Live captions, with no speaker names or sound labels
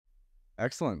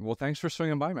Excellent. Well, thanks for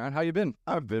swinging by, man. How you been?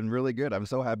 I've been really good. I'm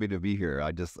so happy to be here.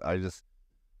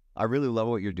 I really love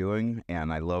what you're doing,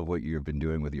 and I love what you've been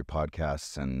doing with your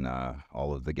podcasts and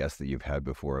all of the guests that you've had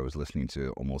before. I was listening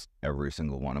to almost every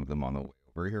single one of them on the way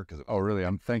over here. Oh, really?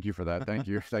 Thank you for that. Thank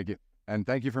you. Thank you. And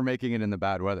thank you for making it in the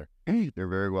bad weather. You're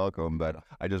very welcome. But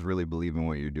I just really believe in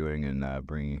what you're doing and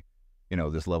bringing,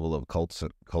 this level of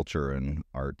culture and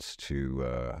arts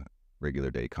to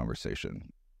regular day conversation.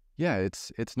 Yeah,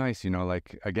 it's nice,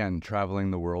 like, again, traveling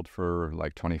the world for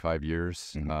like 25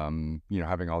 years,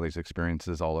 having all these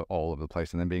experiences all over the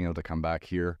place, and then being able to come back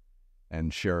here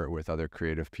and share it with other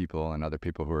creative people and other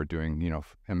people who are doing,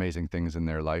 amazing things in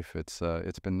their life. It's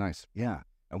been nice. Yeah.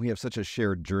 And we have such a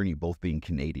shared journey, both being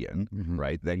Canadian,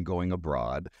 right? Then going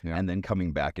abroad and then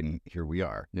coming back, and here we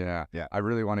are. Yeah. I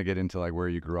really want to get into like where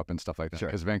you grew up and stuff like that.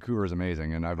 Because Vancouver is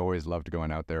amazing, and I've always loved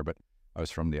going out there, but I was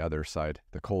from the other side,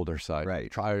 the colder side.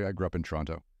 Right. I grew up in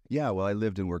Toronto. Yeah, well, I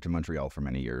lived and worked in Montreal for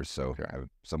many years, so I'm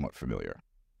somewhat familiar.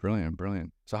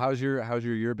 Brilliant. So how's your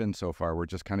year been so far? We're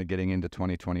just kind of getting into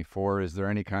 2024. Is there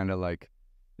any kind of like,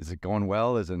 is it going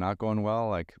well? Is it not going well?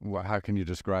 Like, how can you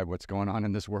describe what's going on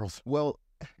in this world? Well,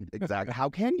 exactly. How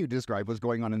can you describe what's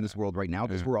going on in this world right now?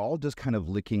 Because we're all just kind of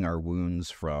licking our wounds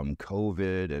from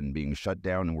COVID and being shut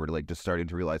down, and we're like just starting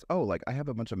to realize, oh, like I have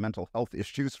a bunch of mental health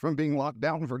issues from being locked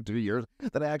down for 2 years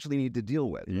that I actually need to deal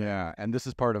with. Yeah, and this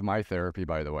is part of my therapy,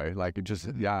 by the way. Like, I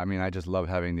just love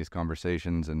having these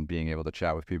conversations and being able to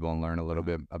chat with people and learn a little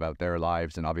bit about their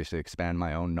lives and obviously expand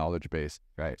my own knowledge base.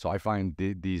 Right. So I find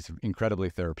these incredibly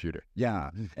therapeutic.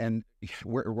 Yeah, and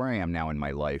where I am now in my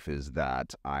life is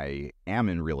that I am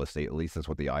in real estate. At least that's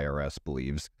what the IRS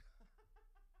believes.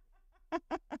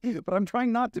 But I'm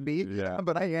trying not to be. Yeah.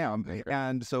 But I am.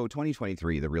 And so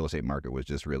 2023, the real estate market was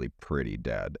just really pretty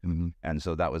dead. And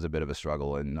so that was a bit of a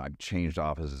struggle, and I've changed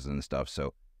offices and stuff.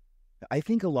 So I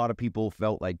think a lot of people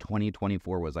felt like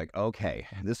 2024 was like, okay,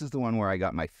 this is the one where I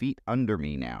got my feet under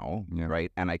me now,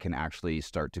 right? And I can actually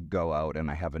start to go out,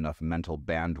 and I have enough mental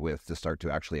bandwidth to start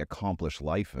to actually accomplish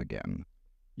life again.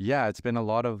 Yeah, it's been a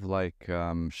lot of like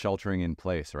sheltering in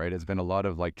place, right? It's been a lot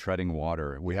of like treading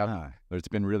water. It's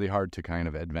been really hard to kind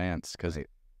of advance because,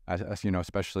 as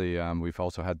especially we've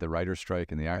also had the writer's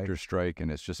strike and the actor's strike,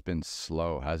 and it's just been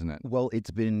slow, hasn't it? Well,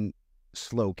 it's been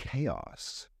slow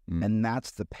chaos. And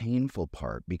that's the painful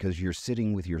part, because you're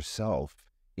sitting with yourself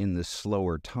in the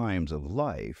slower times of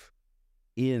life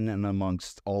in and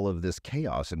amongst all of this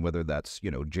chaos. And whether that's,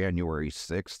 January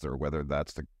 6th or whether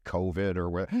that's the COVID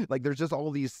or like, there's just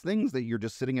all these things that you're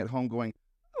just sitting at home going,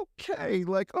 okay,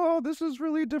 like, oh, this is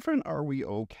really different. Are we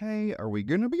okay? Are we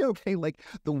going to be okay? Like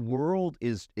the world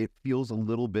it feels a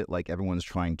little bit like everyone's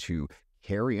trying to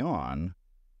carry on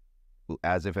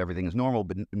as if everything is normal,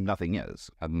 but nothing is.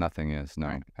 Nothing is,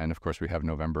 no. And of course, we have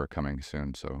November coming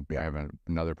soon, so we have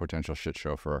another potential shit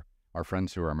show for our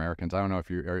friends who are Americans. I don't know if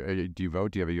do you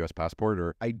vote? Do you have a U.S. passport?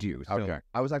 Or I do. So okay.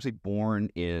 I was actually born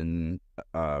in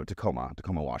Tacoma,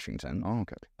 Washington. Oh,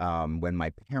 okay. When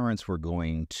my parents were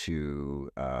going to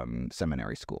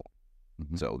seminary school.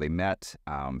 So they met,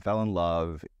 fell in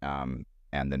love, and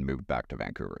then moved back to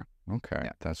Vancouver. Okay,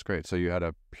 that's great. So you had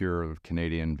a pure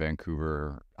Canadian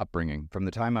Vancouver upbringing. From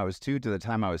the time I was 2 to the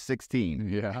time I was 16.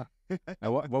 Yeah.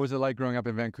 And what was it like growing up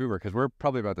in Vancouver? Because we're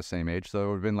probably about the same age, so it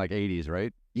would have been like 80s,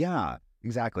 right? Yeah,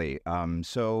 exactly.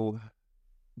 So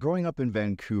growing up in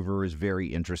Vancouver is very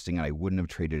interesting, and I wouldn't have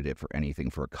traded it for anything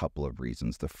for a couple of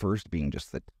reasons. The first being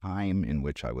just the time in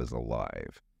which I was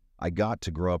alive. I got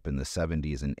to grow up in the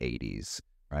 70s and 80s,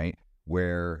 right,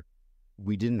 where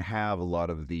we didn't have a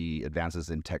lot of the advances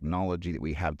in technology that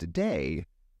we have today,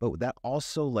 but that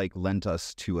also like lent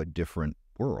us to a different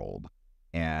world.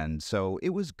 And so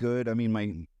it was good. I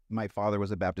mean, my father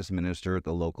was a Baptist minister at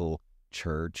the local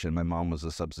church, and my mom was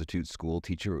a substitute school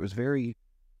teacher. It was very,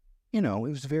 it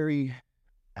was very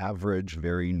average,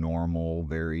 very normal,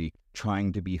 very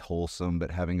trying to be wholesome, but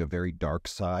having a very dark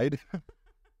side.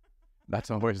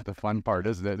 That's always the fun part,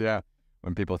 isn't it? Yeah.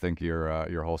 When people think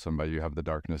you're wholesome, but you have the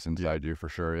darkness inside you for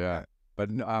sure, yeah. But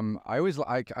I always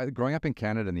growing up in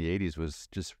Canada in the 80s was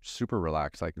just super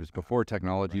relaxed. Like it was before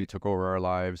technology took over our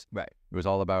lives. Right. It was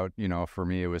all about, for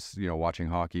me, it was, watching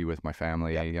hockey with my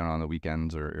family, on the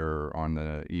weekends or on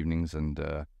the evenings and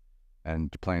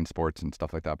playing sports and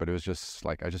stuff like that. But it was just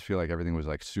like, I just feel like everything was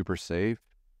like super safe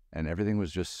and everything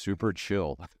was just super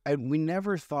chill. And we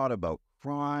never thought about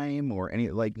crime or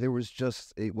any, like there was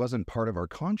just, it wasn't part of our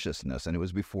consciousness, and it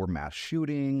was before mass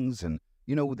shootings, and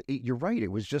you're right,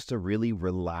 it was just a really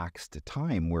relaxed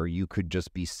time where you could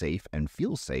just be safe and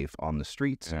feel safe on the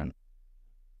streets. And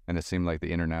it seemed like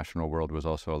the international world was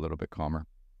also a little bit calmer.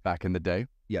 back in the day?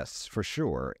 Yes, for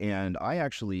sure. And I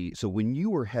actually, so when you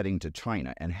were heading to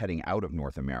China and heading out of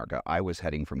North America, I was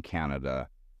heading from Canada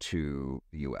to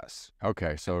the U.S.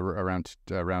 Okay, so around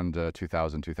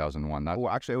 2000, 2001. Well,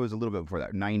 actually, it was a little bit before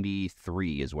that.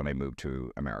 93 is when I moved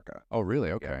to America. Oh,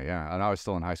 really? Okay, yeah. And I was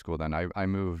still in high school then. I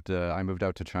moved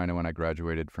out to China when I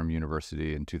graduated from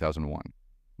university in 2001.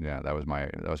 Yeah, that was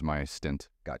my stint.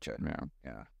 Gotcha. Yeah.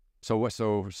 Yeah.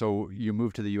 So you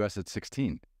moved to the U.S. at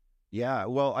 16? Yeah,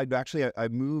 well, I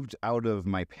moved out of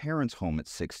my parents' home at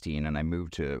 16, and I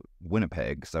moved to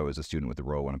Winnipeg because I was a student with the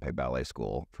Royal Winnipeg Ballet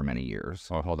School for many years.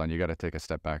 Oh, hold on, you got to take a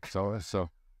step back. So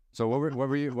what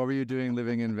were you doing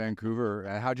living in Vancouver?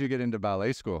 How'd you get into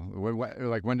ballet school?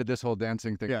 When did this whole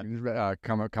dancing thing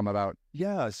come about?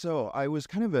 Yeah, so I was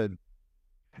kind of an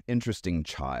interesting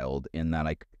child in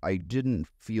that I didn't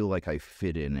feel like I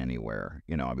fit in anywhere.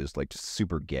 You know, I was like just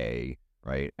super gay,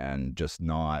 right, and just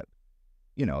not.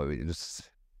 You know, it was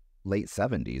late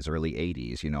 70s, early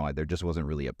 80s, you know, there just wasn't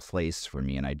really a place for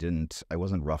me. And I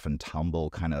wasn't rough and tumble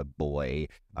kind of boy.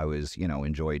 I was,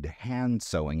 enjoyed hand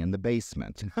sewing in the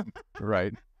basement.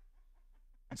 Right.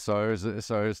 So it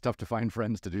was tough to find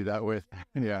friends to do that with.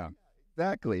 Yeah.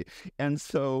 Exactly. And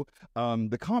so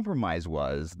the compromise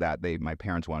was that my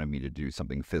parents wanted me to do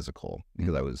something physical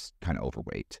because I was kind of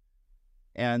overweight.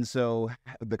 And so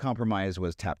the compromise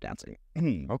was tap dancing.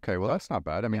 Okay, well, that's not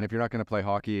bad. I mean, if you're not going to play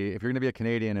hockey, if you're going to be a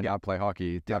Canadian and not play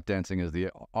hockey, tap dancing is the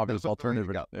obvious alternative.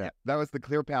 Yeah. That was the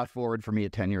clear path forward for me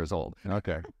at 10 years old.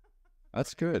 Okay,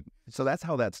 that's good. So that's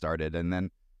how that started. And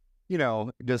then,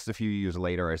 just a few years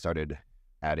later, I started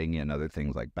adding in other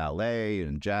things like ballet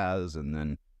and jazz. And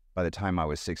then by the time I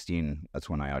was 16, that's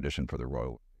when I auditioned for the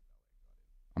Royal.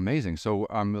 Amazing. So,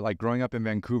 like growing up in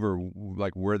Vancouver,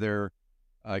 like were there,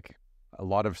 like a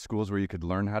lot of schools where you could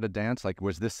learn how to dance? Like,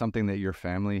 was this something that your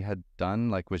family had done?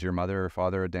 Like, was your mother or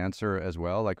father a dancer as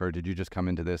well? Like, or did you just come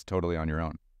into this totally on your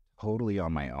own? Totally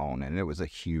on my own. And it was a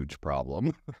huge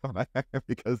problem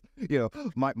because,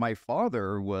 my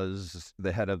father was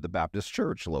the head of the Baptist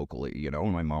church locally,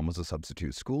 and my mom was a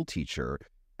substitute school teacher.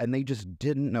 And they just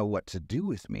didn't know what to do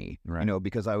with me, right.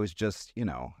 Because I was just,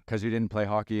 Because you didn't play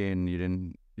hockey and you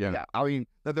didn't, Yeah, I mean,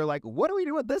 they're like, what do we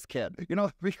do with this kid?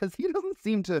 Because he doesn't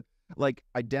seem to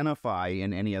identify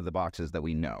in any of the boxes that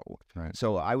we know. Right.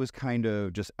 So I was kind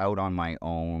of just out on my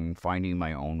own, finding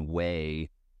my own way.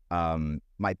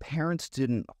 My parents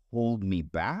didn't hold me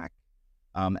back,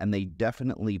 and they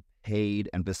definitely paid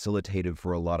and facilitated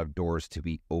for a lot of doors to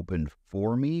be opened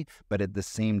for me. But at the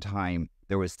same time,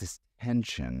 there was this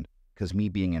tension because me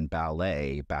being in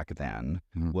ballet back then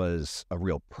was a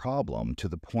real problem to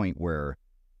the point where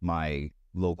my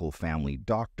local family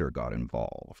doctor got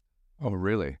involved. Oh,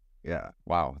 really? Yeah.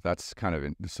 Wow, that's kind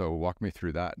of so. Walk me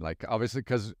through that. Like, obviously,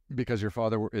 because your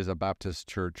father is a Baptist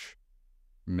church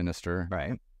minister,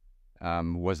 right?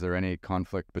 Was there any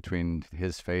conflict between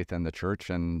his faith and the church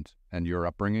and your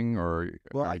upbringing, or?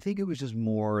 Well, I think it was just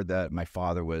more that my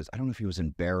father was. I don't know if he was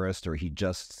embarrassed or he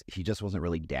just wasn't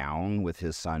really down with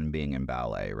his son being in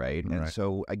ballet, right? And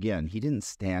so again, he didn't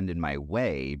stand in my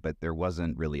way, but there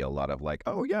wasn't really a lot of like,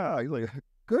 oh yeah, like,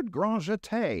 good grand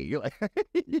jeté.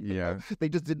 Yeah. They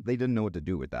didn't know what to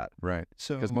do with that. Right.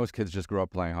 So because most kids just grow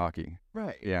up playing hockey.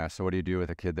 Right. Yeah. So what do you do with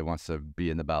a kid that wants to be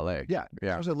in the ballet? Yeah.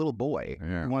 I was a little boy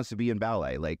who wants to be in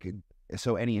ballet.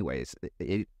 So anyways,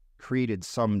 it created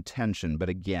some tension. But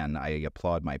again, I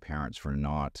applaud my parents for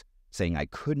not saying I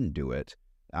couldn't do it.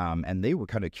 And they were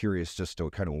kind of curious just to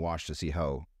kind of watch to see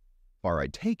how far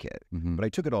I'd take it. Mm-hmm. But I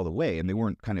took it all the way, and they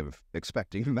weren't kind of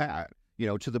expecting that.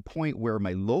 To the point where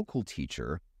my local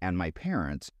teacher and my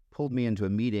parents pulled me into a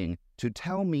meeting to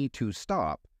tell me to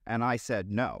stop. And I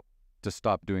said no. To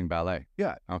stop doing ballet?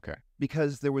 Yeah. Okay.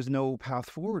 Because there was no path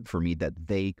forward for me that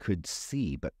they could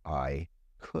see, but I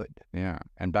could. Yeah.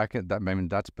 And back at that, I mean,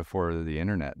 that's before the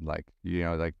internet,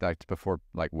 that's before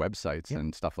websites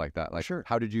and stuff like that. Sure.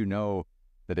 How did you know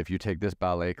that if you take this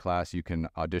ballet class, you can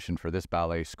audition for this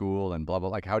ballet school and blah,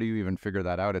 blah? How do you even figure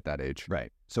that out at that age?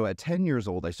 Right. So at 10 years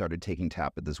old, I started taking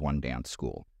tap at this one dance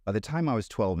school. By the time I was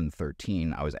 12 and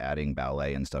 13, I was adding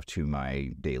ballet and stuff to my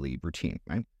daily routine,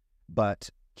 right? But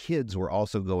kids were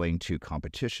also going to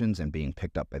competitions and being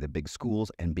picked up by the big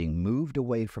schools and being moved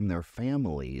away from their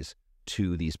families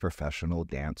to these professional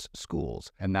dance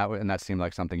schools. And that seemed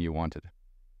like something you wanted.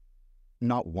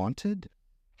 Not wanted.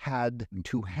 Had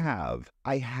to have.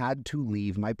 I had to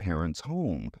leave my parents'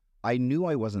 home. I knew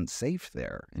I wasn't safe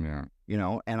there. Yeah.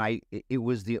 And it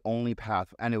was the only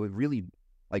path, and it would really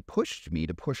pushed me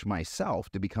to push myself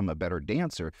to become a better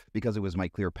dancer because it was my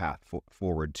clear path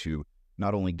forward to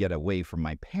not only get away from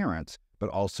my parents, but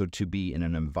also to be in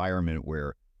an environment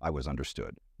where I was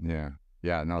understood. Yeah.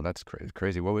 Yeah, no, that's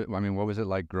crazy. What was it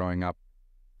like growing up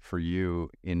for you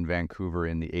in Vancouver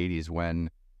in the 80s when,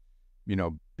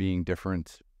 being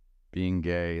different, being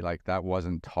gay, like that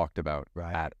wasn't talked about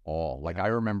at all. Like I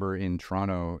remember in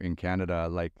Toronto, in Canada,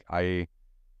 like I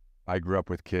grew up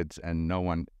with kids and no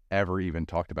one ever even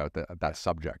talked about that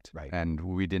subject. Right. And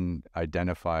we didn't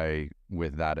identify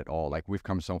with that at all. Like we've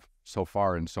come so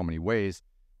far in so many ways,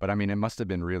 but I mean, it must have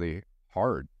been really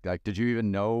hard. Like, did you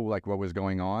even know like what was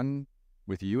going on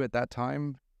with you at that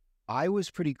time? I was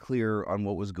pretty clear on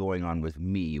what was going on with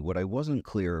me. What I wasn't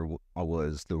clear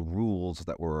was the rules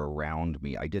that were around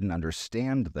me. I didn't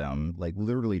understand them, like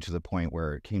literally to the point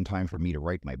where it came time for me to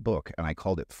write my book, and I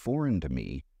called it foreign to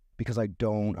me because I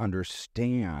don't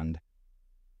understand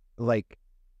like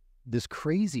this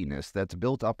craziness that's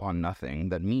built up on nothing,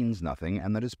 that means nothing,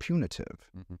 and that is punitive,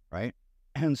 right?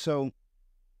 And so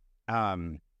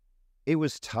it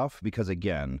was tough because,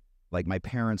 again, like my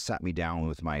parents sat me down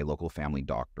with my local family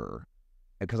doctor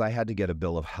because I had to get a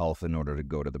bill of health in order to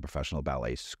go to the professional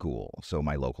ballet school. So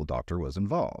my local doctor was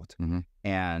involved.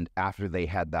 And after they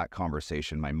had that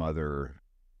conversation, my mother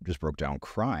just broke down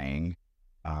crying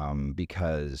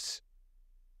because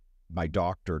my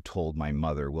doctor told my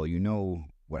mother, well, you know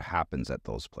what happens at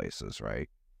those places, right?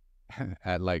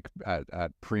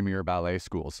 at premier ballet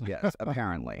schools. Yes,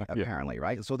 apparently,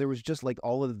 right? So there was just like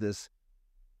all of this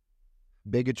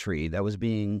bigotry that was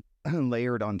being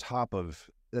layered on top of,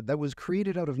 that was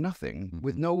created out of nothing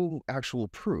with no actual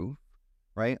proof,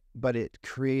 right? But it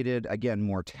created, again,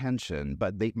 more tension.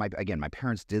 But my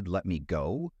parents did let me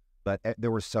go. But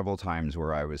there were several times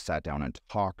where I was sat down and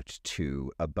talked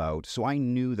to about, so I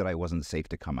knew that I wasn't safe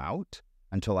to come out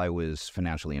until I was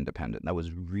financially independent. That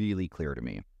was really clear to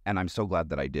me. And I'm so glad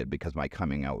that I did, because my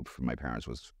coming out from my parents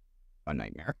was a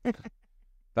nightmare.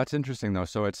 That's interesting, though.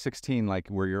 So at 16, like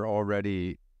where you're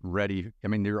already ready, I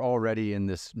mean, you're already in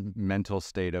this mental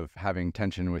state of having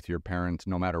tension with your parents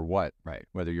no matter what, right?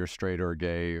 Whether you're straight or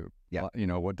gay, yeah,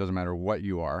 what doesn't matter what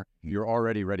you are, you're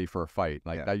already ready for a fight.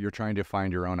 Like that, you're trying to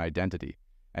find your own identity.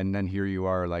 And then here you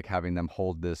are, like having them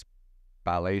hold this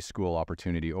ballet school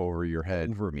opportunity over your head.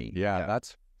 Over me. Yeah,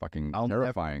 that's fucking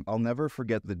terrifying. I'll never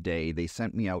forget the day they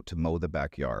sent me out to mow the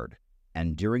backyard.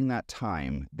 And during that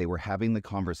time, they were having the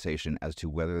conversation as to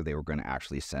whether they were going to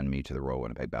actually send me to the Royal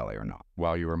Winnipeg Ballet or not.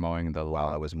 While you were mowing the lawn? While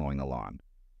I was mowing the lawn.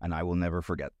 And I will never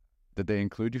forget. Did they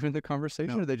include you in the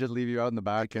conversation, or did they just leave you out in the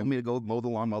back? They told me to go mow the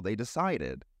lawn while they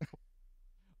decided.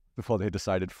 Before they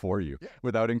decided for you,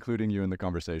 without including you in the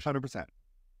conversation. 100%.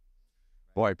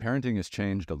 Boy, parenting has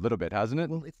changed a little bit, hasn't it?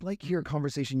 Well, it's like your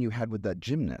conversation you had with that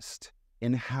gymnast,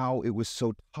 and how it was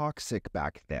so toxic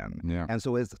back then. Yeah. And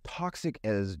so as toxic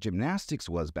as gymnastics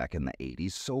was back in the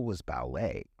 80s, so was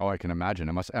ballet. Oh, I can imagine.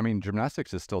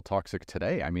 Gymnastics is still toxic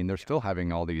today. I mean, they're still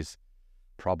having all these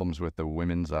problems with the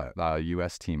women's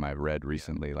U.S. team I've read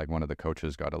recently. Like one of the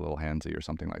coaches got a little handsy or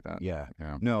something like that. Yeah.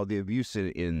 No, the abuse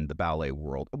in the ballet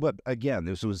world. But again,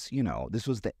 this was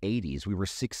the 80s. We were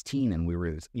 16 and we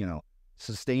were,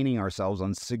 sustaining ourselves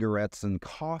on cigarettes and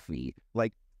coffee.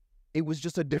 Like, it was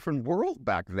just a different world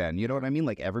back then. You know what I mean?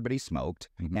 Like everybody smoked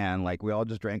and like we all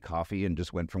just drank coffee and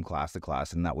just went from class to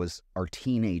class. And that was our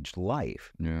teenage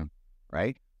life. Yeah.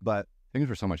 Right. But things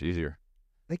were so much easier.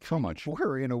 They so much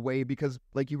were in a way, because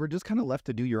like you were just kind of left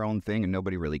to do your own thing and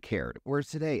nobody really cared. Whereas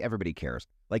today, everybody cares.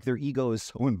 Like their ego is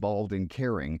so involved in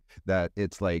caring that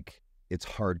it's like, it's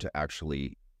hard to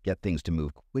actually get things to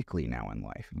move quickly now in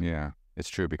life. Yeah, it's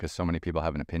true, because so many people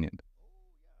have an opinion.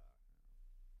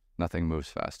 Nothing moves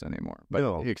fast anymore,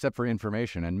 but except for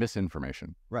information and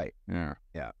misinformation. Right. Yeah.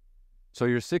 Yeah. So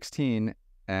you're 16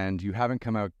 and you haven't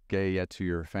come out gay yet to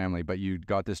your family, but you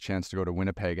got this chance to go to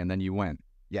Winnipeg and then you went.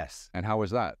 Yes. And how was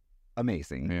that?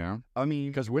 Amazing. Yeah. I mean,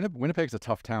 because Winnipeg's a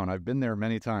tough town. I've been there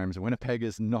many times. Winnipeg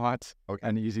is not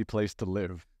an easy place to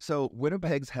live. So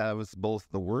Winnipeg has both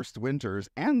the worst winters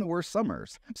and the worst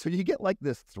summers. So you get like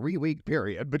this 3-week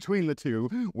period between the two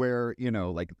where,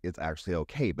 like it's actually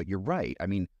okay. But you're right. I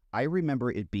mean, I remember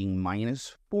it being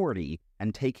 -40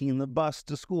 and taking the bus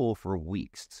to school for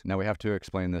weeks. Now we have to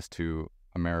explain this to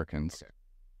Americans. Okay.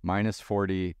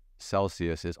 -40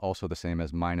 Celsius is also the same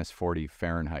as -40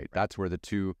 Fahrenheit. Right. That's where the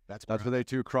two. That's where they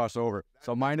two cross over.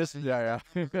 So minus, it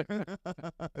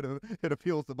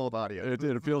appeals to both audiences.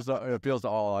 It appeals to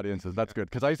all audiences. That's good,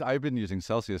 because I've been using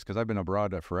Celsius because I've been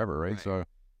abroad forever, right? So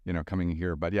coming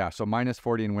here, but yeah. So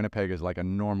 -40 in Winnipeg is like a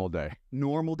normal day.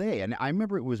 Normal day, and I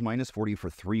remember it was -40 for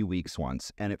 3 weeks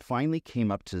once, and it finally came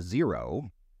up to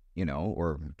 0,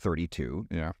 or 32.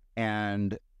 Yeah,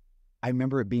 and I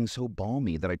remember it being so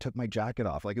balmy that I took my jacket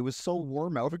off. Like it was so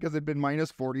warm out because it'd been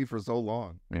 -40 for so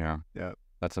long. Yeah.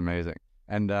 That's amazing.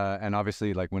 And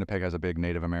obviously, like Winnipeg has a big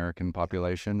Native American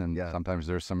population, and Yeah. sometimes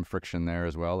there's some friction there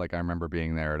as well. Like I remember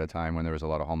being there at a time when there was a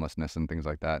lot of homelessness and things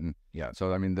like that. And Yeah.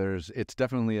 so I mean, it's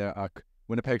definitely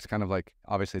Winnipeg's kind of like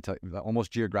obviously it's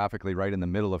almost geographically right in the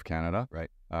middle of Canada, Right.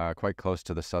 quite close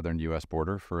to the southern U.S.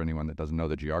 border for anyone that doesn't know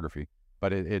the geography.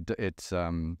 But it's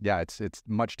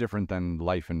much different than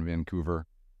life in Vancouver,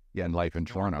 and life in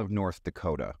Toronto, Of North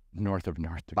Dakota. north of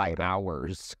North Dakota. By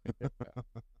hours.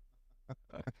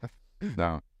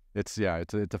 No, it's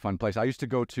a fun place. I used to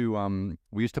go to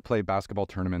we used to play basketball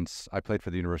tournaments. I played for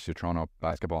the University of Toronto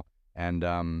basketball, and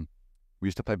we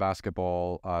used to play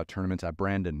basketball tournaments at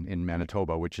Brandon in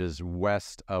Manitoba, which is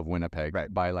west of Winnipeg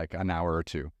by like an hour or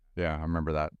two. Yeah, I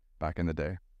remember that back in the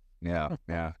day. Yeah.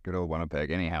 Good old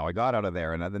Winnipeg. Anyhow, I got out of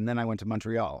there, and then I went to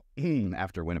Montreal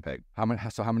after Winnipeg. How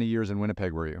many years in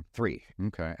Winnipeg were you? 3.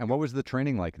 Okay, and what was the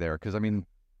training like there? Because I mean,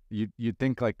 you'd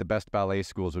think like the best ballet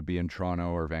schools would be in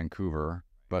Toronto or Vancouver.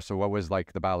 But so what was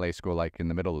like the ballet school like in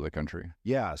the middle of the country?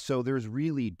 Yeah, so there's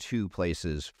really 2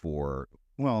 places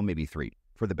maybe 3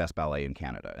 for the best ballet in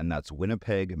Canada, and that's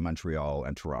Winnipeg, Montreal,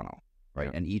 and Toronto, right?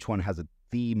 Yeah. And each one has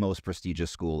the most prestigious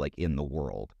school like in the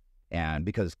world. And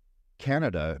because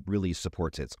Canada really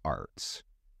supports its arts,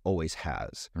 always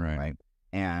has, right?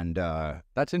 And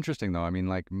that's interesting though. I mean,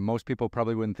 like most people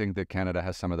probably wouldn't think that Canada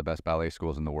has some of the best ballet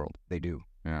schools in the world. they do.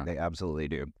 Yeah. They absolutely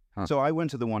do. Huh. So I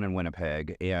went to the one in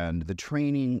Winnipeg, and the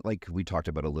training, like we talked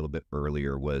about a little bit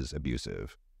earlier, was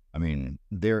abusive. I mean,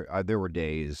 there were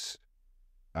days,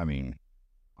 I mean,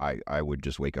 I would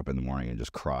just wake up in the morning and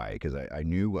just cry because I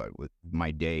knew what my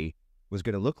day was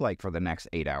going to look like for the next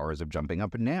 8 hours of jumping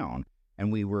up and down.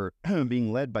 And we were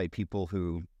being led by people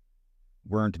who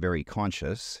weren't very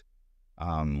conscious.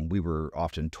 We were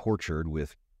often tortured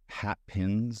with hat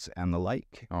pins and the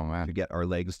like Oh man. to get our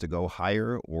legs to go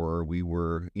higher, or we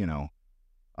were,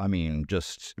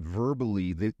 just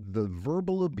verbally, the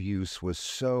verbal abuse was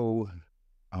so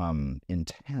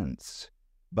intense.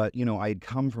 But, I'd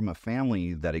come from a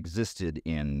family that existed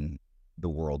in the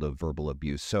world of verbal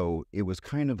abuse. So it was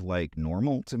kind of like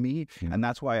normal to me. Yeah. And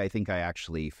that's why I think I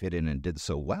actually fit in and did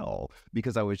so well,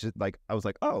 because I was just like,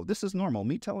 oh, this is normal.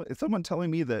 Someone telling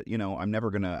me that, I'm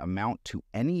never going to amount to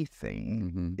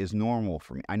anything is normal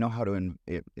for me. I know how to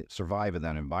survive in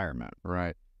that environment.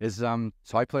 Right. So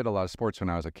I played a lot of sports when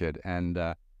I was a kid, and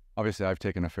obviously I've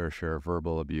taken a fair share of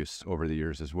verbal abuse over the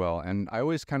years as well. And I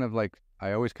always kind of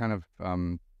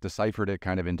deciphered it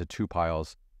kind of into 2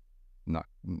 piles.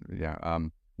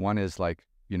 One is like,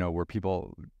 where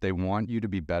people, they want you to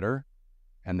be better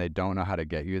and they don't know how to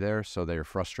get you there. So they're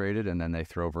frustrated and then they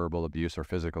throw verbal abuse or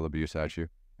physical abuse at you.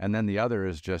 And then the other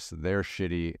is just they're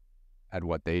shitty at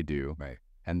what they do. Right.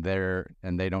 And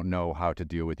they don't know how to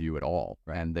deal with you at all.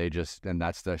 Right. And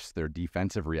that's just their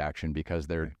defensive reaction because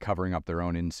they're covering up their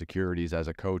own insecurities as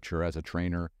a coach or as a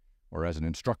trainer or as an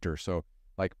instructor. So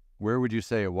like, where would you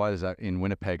say it was in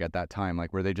Winnipeg at that time?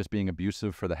 Like, were they just being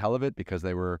abusive for the hell of it because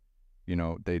they were,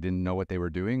 they didn't know what they were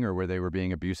doing, or were they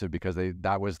being abusive because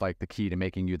that was like the key to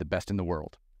making you the best in the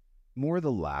world? More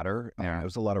the latter. Yeah. It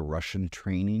was a lot of Russian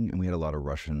training, and we had a lot of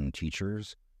Russian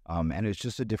teachers. And it's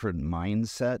just a different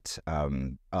mindset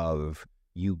of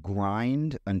you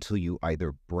grind until you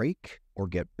either break or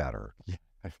get better. Yeah.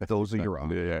 Those are your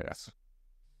options.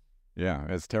 Yeah,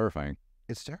 it's terrifying.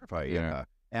 It's terrifying. Yeah. Yeah.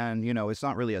 And, it's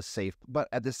not really a safe, but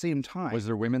at the same time. Was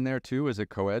there women there too? Is it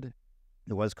co-ed?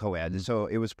 It was co-ed. So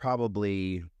it was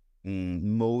probably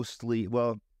mostly,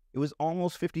 well, it was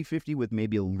almost 50-50 with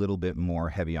maybe a little bit more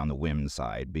heavy on the women's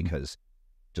side, because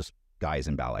just guys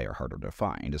in ballet are harder to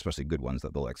find, especially good ones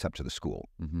that they'll accept to the school.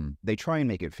 Mm-hmm. They try and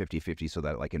make it 50-50 so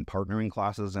that like in partnering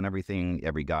classes and everything,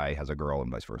 every guy has a girl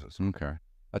and vice versa. Okay.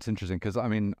 That's interesting because, I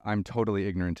mean, I'm totally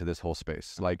ignorant to this whole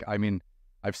space. Like, I mean,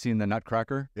 I've seen the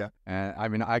Nutcracker. Yeah. And I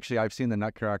mean, actually, I've seen the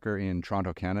Nutcracker in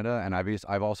Toronto, Canada, and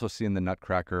I've also seen the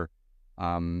Nutcracker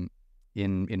in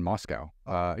Moscow.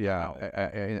 Wow.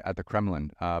 At the Kremlin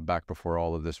back before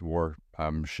all of this war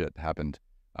shit happened,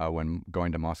 when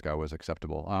going to Moscow was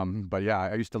acceptable. But yeah,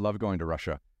 I used to love going to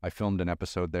Russia. I filmed an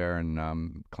episode there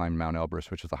and climbed Mount Elbrus,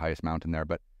 which is the highest mountain there.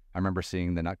 But I remember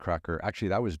seeing the Nutcracker. Actually,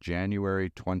 that was January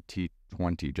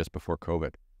 2020, just before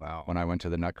COVID. Wow. When I went to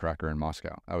the Nutcracker in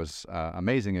Moscow. That was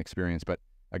amazing experience. But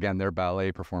again, their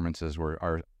ballet performances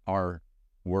were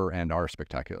and are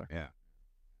spectacular. Yeah.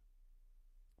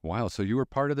 Wow. So you were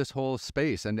part of this whole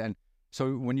space. And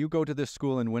so when you go to this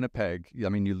school in Winnipeg, I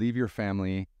mean, you leave your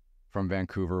family from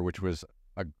Vancouver, which was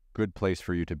a good place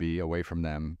for you to be away from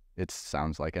them, it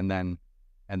sounds like. And then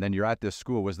you're at this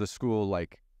school. Was the school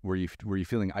like, were you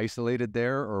feeling isolated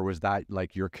there, or was that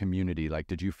like your community? Like,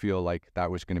 did you feel like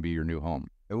that was going to be your new home?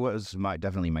 It was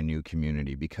definitely my new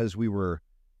community because we were,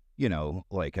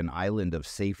 like an island of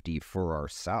safety for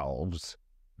ourselves,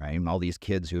 right? And all these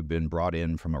kids who have been brought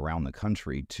in from around the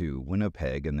country to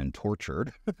Winnipeg and then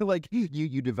tortured, like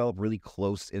you develop really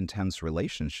close, intense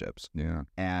relationships. Yeah.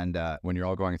 And when you're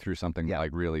all going through something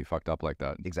like really fucked up like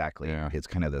that. Exactly. Yeah. It's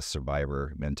kind of the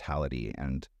survivor mentality.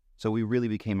 And so we really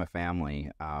became a family.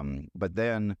 But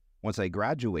then once I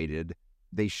graduated,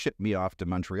 they shipped me off to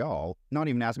Montreal, not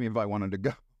even asking me if I wanted to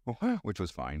go, which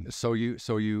was fine. So you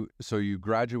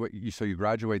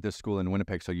graduate this school in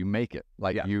Winnipeg, so you make it.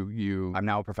 Like I'm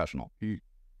now a professional.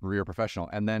 You're a professional.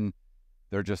 And then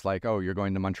they're just like, oh, you're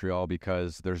going to Montreal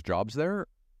because there's jobs there?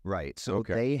 Right. So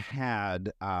they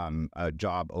had a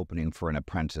job opening for an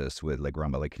apprentice with Le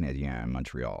Grand Ballet Canadien in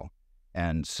Montreal.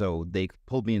 And so they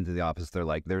pulled me into the office. They're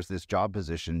like, there's this job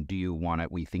position. Do you want it?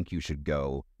 We think you should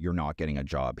go. You're not getting a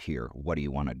job here. What do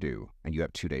you want to do? And you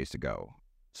have 2 days to go.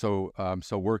 So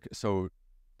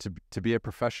to be a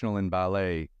professional in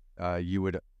ballet,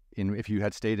 if you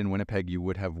had stayed in Winnipeg, you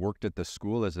would have worked at the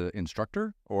school as an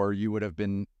instructor, or you would have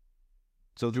been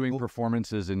doing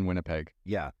performances in Winnipeg.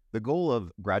 Yeah. The goal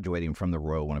of graduating from the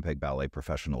Royal Winnipeg Ballet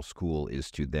Professional School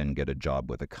is to then get a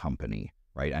job with a company,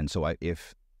 right? And so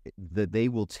they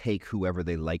will take whoever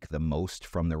they like the most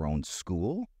from their own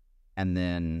school. And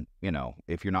then,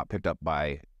 if you're not picked up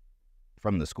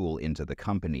from the school into the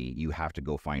company, you have to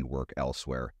go find work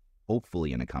elsewhere,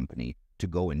 hopefully in a company. To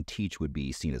go and teach would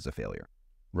be seen as a failure.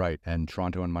 Right. And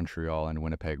Toronto and Montreal and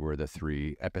Winnipeg were the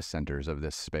 3 epicenters of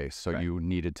this space. So you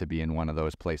needed to be in one of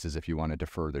those places if you wanted to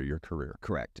further your career.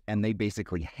 Correct. And they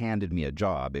basically handed me a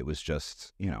job. It was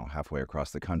just, halfway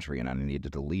across the country, and I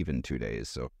needed to leave in 2 days.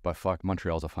 So, but fuck,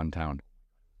 Montreal's a fun town.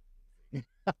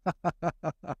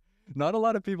 Not a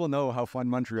lot of people know how fun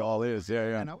Montreal is.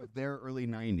 Yeah. And I was there early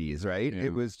 90s, right? Yeah.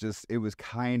 It was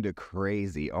kind of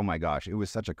crazy. Oh my gosh. It was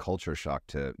such a culture shock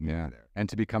to be there. And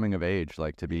to be coming of age,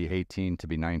 like to be 18, to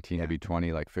be 19, to be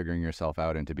 20, like figuring yourself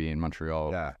out and to be in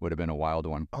Montreal would have been a wild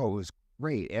one. Oh, it was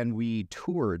great. And we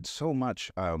toured so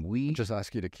much. We just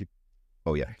ask you to keep.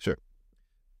 Oh yeah, sure.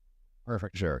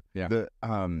 Perfect. Sure. Yeah.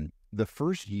 The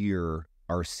first year,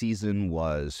 our season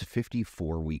was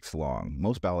 54 weeks long.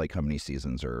 Most ballet company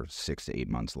seasons are 6 to 8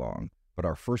 months long. But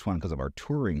our first one, because of our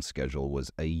touring schedule,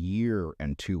 was a year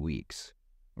and 2 weeks.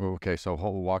 Okay, so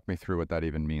walk me through what that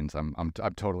even means. I'm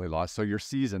totally lost. So your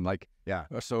season,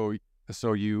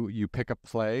 so you pick a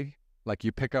play, like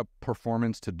you pick up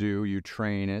performance to do, you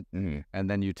train it, and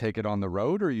then you take it on the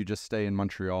road, or you just stay in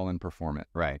Montreal and perform it?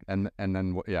 Right. And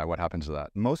then what happens to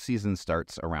that? Most season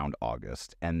starts around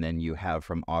August, and then you have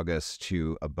from August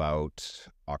to about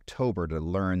October to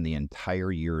learn the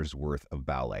entire year's worth of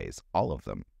ballets, all of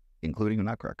them, including the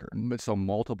Nutcracker. So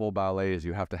multiple ballets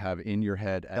you have to have in your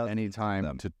head at any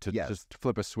time to just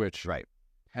flip a switch. Right.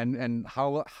 And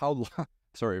how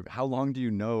long do you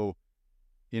know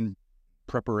in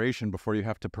preparation before you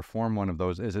have to perform one of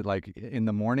those? Is it like in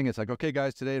the morning, it's like, okay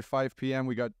guys, today at 5 p.m.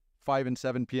 we got 5 and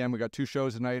 7 p.m. we got 2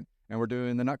 shows tonight and we're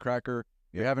doing the Nutcracker.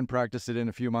 You haven't practiced it in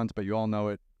a few months, but you all know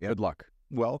it. Good luck.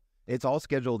 Well, it's all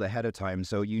scheduled ahead of time,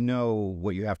 so you know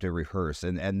what you have to rehearse,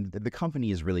 and the company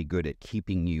is really good at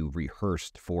keeping you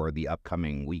rehearsed for the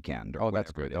upcoming weekend. Oh,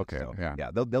 that's good. Okay,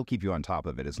 so, they'll keep you on top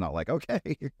of it. It's not like, okay,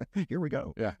 here we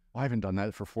go. Yeah, I haven't done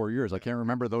that for 4 years. I can't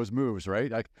remember those moves,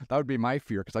 right? That would be my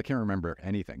fear because I can't remember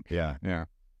anything. Yeah.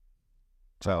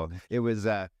 So it was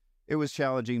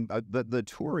challenging, but the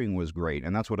touring was great,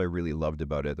 and that's what I really loved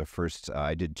about it. The first,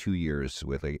 I did 2 years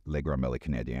with Le Grand Ballet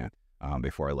Canadien.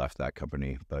 Before I left that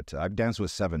company. But I've danced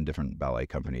with 7 different ballet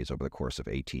companies over the course of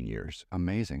 18 years.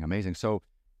 Amazing. So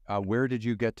where did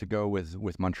you get to go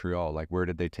with Montreal? Like, where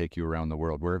did they take you around the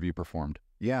world? Where have you performed?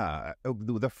 Yeah.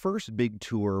 The first big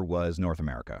tour was North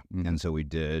America. And so we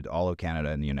did all of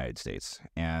Canada and the United States.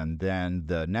 And then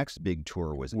the next big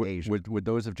tour was Asia. Would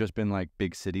those have just been like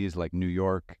big cities like New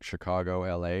York, Chicago,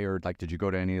 LA? Or like, did you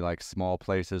go to any like small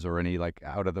places or any like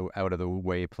out of the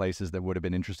way places that would have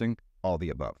been interesting? All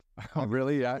the above. Oh,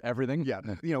 really? Yeah, everything? Yeah.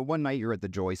 One night you're at the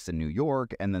Joyce in New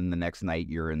York, and then the next night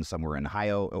you're in somewhere in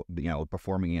Ohio,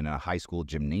 performing in a high school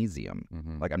gymnasium.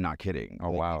 Like, I'm not kidding.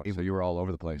 Oh, wow. So you were all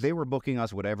over the place. They were booking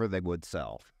us whatever they would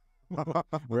sell.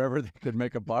 Wherever they could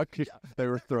make a buck, they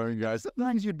were throwing guys.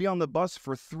 Sometimes you'd be on the bus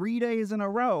for 3 days in a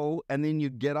row, and then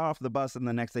you'd get off the bus, and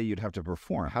the next day you'd have to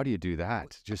perform. How do you do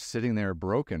that? Just sitting there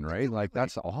broken, right? Like,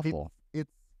 that's awful.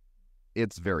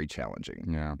 It's very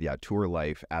challenging. Yeah. Tour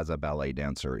life as a ballet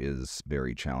dancer is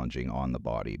very challenging on the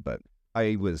body, but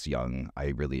I was young. I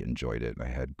really enjoyed it. I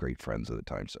had great friends at the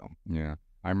time. So yeah,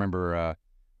 I remember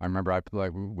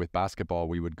with basketball,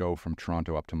 we would go from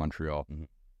Toronto up to Montreal,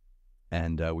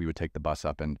 and we would take the bus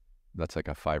up, and that's like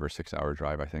a 5 or 6 hour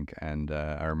drive, I think. And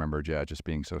I remember, yeah, just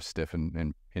being so stiff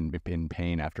and in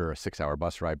pain after a 6 hour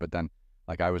bus ride. But then,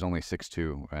 like, I was only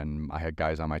 6'2", and I had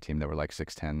guys on my team that were like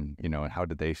 6'10", you know, and how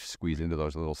did they squeeze into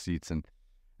those little seats and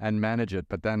manage it?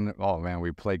 But then, oh man,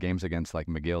 we play games against like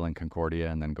McGill and Concordia,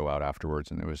 and then go out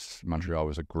afterwards. And Montreal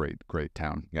was a great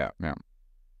town. Yeah.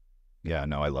 Yeah,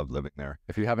 no, I love living there.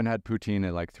 If you haven't had poutine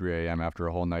at like 3 a.m. after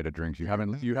a whole night of drinks, you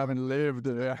haven't lived.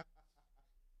 Yeah.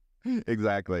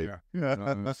 Exactly. Yeah.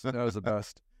 No, that was the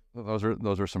best.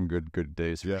 Those were some good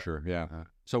days for sure. Yeah.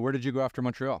 So where did you go after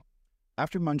Montreal?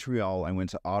 After Montreal, I went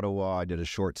to Ottawa. I did a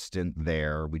short stint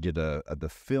there. We did the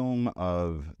film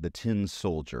of The Tin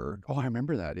Soldier. Oh, I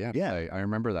remember that. Yeah. Yeah. I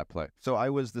remember that play. So I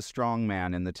was the strong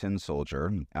man in The Tin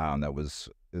Soldier. That was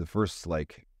the first,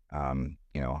 like,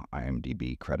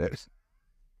 IMDb credit.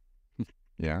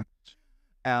 Yeah.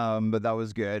 But that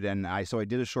was good. And I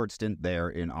did a short stint there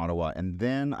in Ottawa. And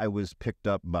then I was picked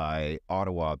up by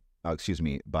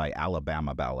by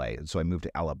Alabama Ballet. And so I moved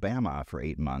to Alabama for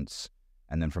 8 months.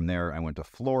 And then from there, I went to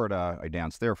Florida. I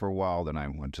danced there for a while. Then I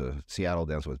went to Seattle,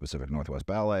 danced with Pacific Northwest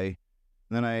Ballet.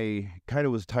 And then I kind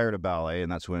of was tired of ballet,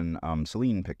 and that's when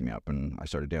Celine picked me up, and I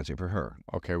started dancing for her.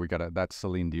 Okay, that's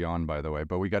Celine Dion, by the way,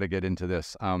 but we got to get into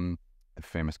this.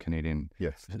 Famous Canadian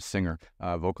singer,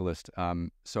 vocalist.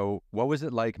 So what was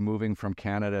it like moving from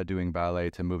Canada doing ballet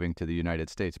to moving to the United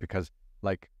States? Because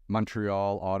like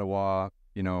Montreal, Ottawa,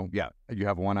 you know, you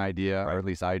have one idea, or at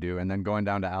least I do, and then going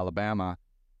down to Alabama,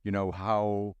 you know,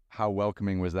 how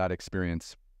welcoming was that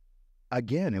experience?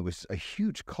 Again, it was a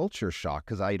huge culture shock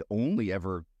because I'd only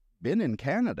ever been in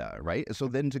Canada, right? So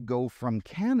then to go from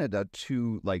Canada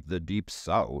to like the deep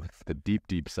south. The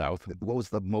deep south. What was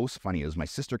the most funny is my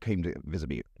sister came to visit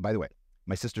me. By the way,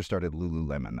 my sister started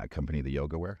Lululemon, that company, the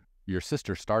yoga wear. Your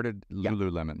sister started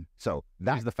Lululemon. So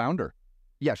she's the founder.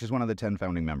 Yeah, she's one of the 10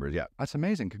 founding members. Yeah. That's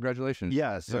amazing. Congratulations.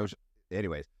 Yeah. So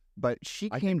anyways, but she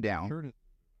came down.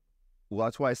 Well,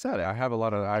 that's why I said it. I got a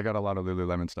lot of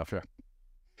Lululemon stuff here.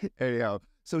 Anyhow,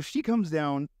 so she comes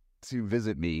down to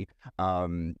visit me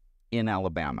in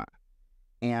Alabama,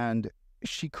 and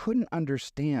she couldn't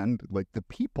understand like the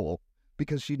people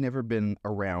because she'd never been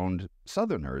around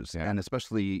Southerners, and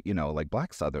especially, you know, like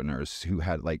Black Southerners who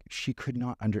had like, she could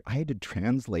not I had to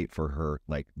translate for her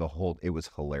like the whole. It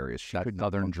was hilarious. That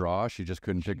Southern draw, she just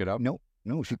couldn't pick it up. No,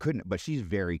 she couldn't. But she's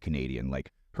very Canadian. Like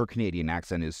her Canadian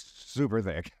accent is super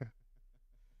thick.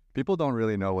 People don't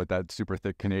really know what that super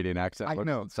thick Canadian accent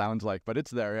sounds like, but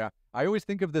it's there, yeah. I always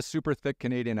think of this super thick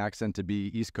Canadian accent to be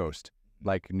East Coast,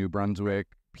 like New Brunswick,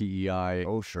 PEI.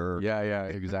 Oh, sure. Yeah,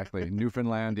 exactly.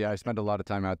 Newfoundland, I spent a lot of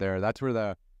time out there. That's where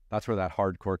that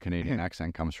hardcore Canadian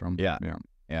accent comes from.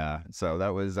 Yeah. So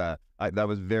that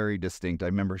was very distinct. I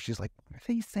remember she's like, what are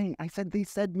they saying? I said, they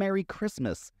said Merry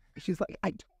Christmas. She's like,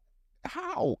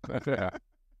 how?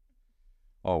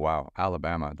 Oh wow,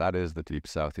 Alabama. That is the deep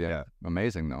south. Yeah.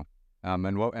 Amazing though.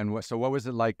 So what was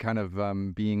it like kind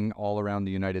of being all around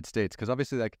the United States? Because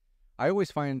obviously, like, I always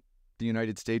find the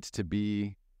United States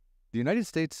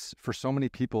for so many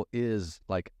people is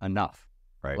like enough.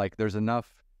 Right. Like there's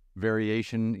enough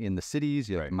variation in the cities,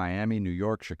 like Miami, New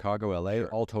York, Chicago, LA,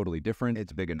 all totally different.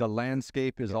 It's big enough. The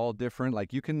landscape is all different.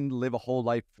 Like you can live a whole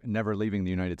life never leaving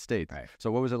the United States. Right.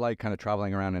 So what was it like kind of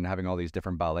traveling around and having all these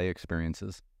different ballet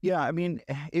experiences? Yeah, I mean,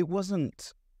 it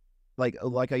wasn't like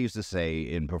I used to say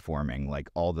in performing, like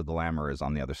all the glamour is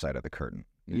on the other side of the curtain.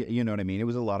 You know what I mean? It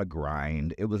was a lot of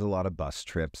grind. It was a lot of bus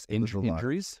trips.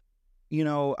 Injuries? You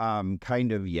know,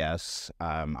 kind of, yes.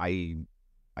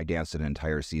 I danced an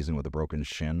entire season with a broken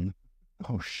shin.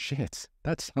 Oh, shit.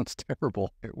 That sounds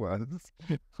terrible. It was.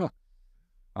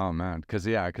 Oh, man.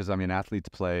 Because I mean, athletes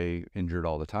play injured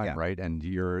all the time, right? And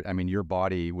your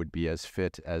body would be as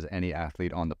fit as any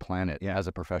athlete on the planet as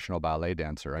a professional ballet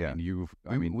dancer.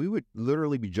 We would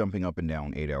literally be jumping up and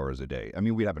down 8 hours a day. I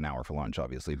mean, we'd have an hour for lunch,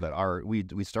 obviously, but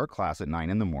we start class at 9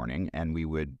 a.m, and we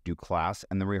would do class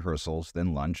and the rehearsals,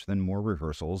 then lunch, then more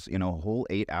rehearsals, a whole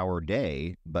 8-hour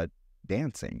day, but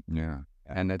dancing. Yeah.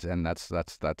 And that's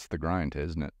the grind,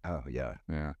 isn't it? Oh yeah,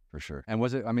 for sure. And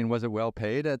was it well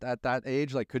paid at that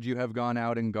age? Like, could you have gone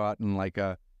out and gotten like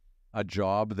a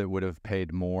job that would have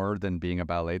paid more than being a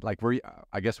ballet? Like,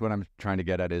 I guess what I'm trying to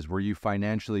get at is, were you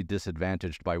financially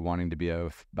disadvantaged by wanting to be a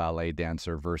ballet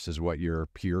dancer versus what your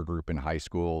peer group in high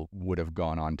school would have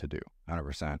gone on to do?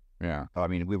 100%. Yeah. I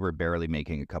mean, we were barely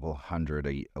making a couple hundred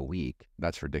a week.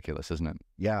 That's ridiculous, isn't it?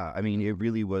 Yeah. I mean, it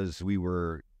really was. We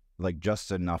were like just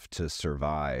enough to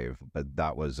survive, but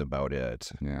that was about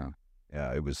it. Yeah.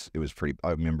 It was pretty.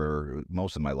 I remember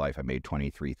most of my life I made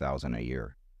 $23,000 a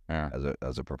year. Yeah.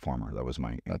 as a performer. That was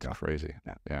my That's income. crazy.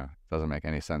 Yeah. Yeah. Doesn't make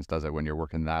any sense, does it, when you're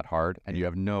working that hard and you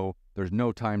have there's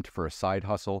no time for a side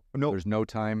hustle. No. There's no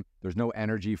time. There's no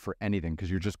energy for anything because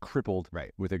you're just crippled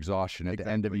with exhaustion at the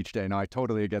end of each day. No, I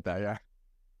totally get that. Yeah.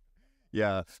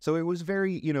 Yeah. So it was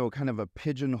very, kind of a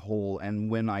pigeonhole. And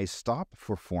when I stopped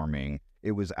performing,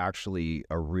 it was actually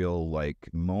a real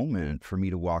moment for me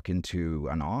to walk into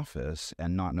an office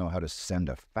and not know how to send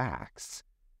a fax.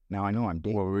 Now I know I'm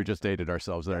dating. Well, we just dated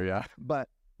ourselves there. Yeah. But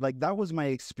that was my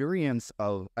experience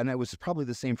and it was probably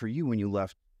the same for you when you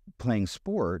left playing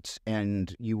sports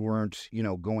and you weren't,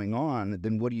 going on.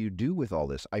 Then what do you do with all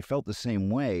this? I felt the same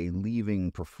way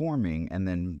leaving performing and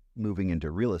then moving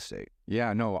into real estate.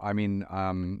 Yeah, no, I mean,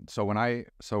 so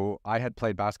I had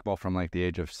played basketball from like the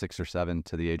age of 6 or 7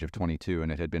 to the age of 22, and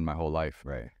it had been my whole life.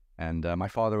 Right. And my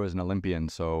father was an Olympian,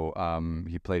 so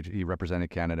he represented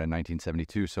Canada in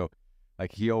 1972. So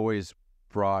like he always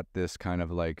brought this kind of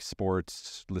like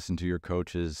sports, listen to your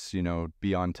coaches,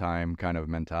 be on time kind of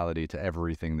mentality to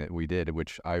everything that we did,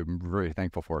 which I'm very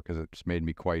thankful for because it just made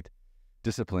me quite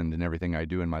disciplined in everything I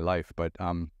do in my life. But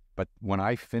when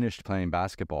I finished playing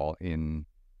basketball in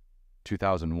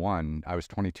 2001, I was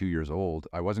 22 years old.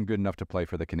 I wasn't good enough to play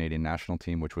for the Canadian national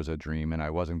team, which was a dream, and I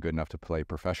wasn't good enough to play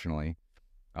professionally,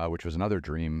 which was another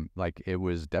dream. Like, it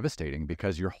was devastating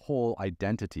because your whole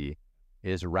identity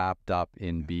is wrapped up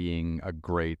in being a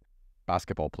great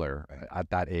basketball player at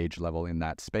that age level in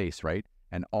that space, right?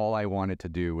 And all I wanted to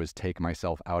do was take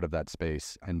myself out of that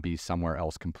space and be somewhere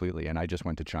else completely. And I just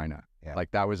went to China. Yeah. Like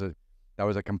that was a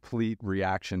complete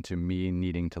reaction to me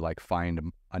needing to like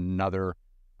find another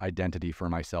identity for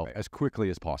myself as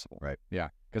quickly as possible. Right. Yeah.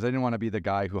 Because I didn't want to be the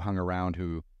guy who hung around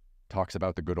who talks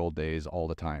about the good old days all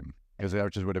the time. Because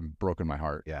that just would have broken my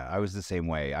heart. Yeah, I was the same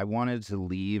way. I wanted to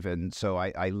leave, and so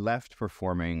I left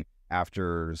performing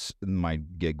after my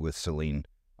gig with Celine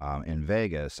in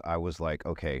Vegas. I was like,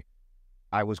 okay,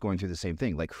 I was going through the same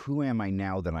thing. Like, who am I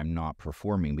now that I'm not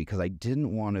performing? Because I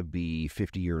didn't want to be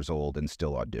 50 years old and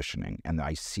still auditioning. And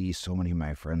I see so many of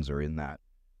my friends are in that.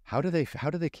 How do they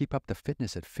keep up the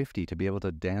fitness at 50 to be able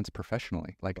to dance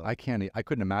professionally? Like, I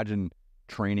couldn't imagine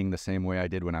training the same way I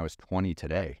did when I was 20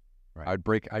 today. Right.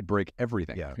 I'd break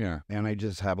everything. Yeah. And I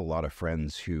just have a lot of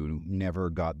friends who never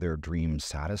got their dreams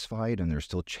satisfied and they're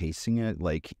still chasing it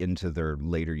like into their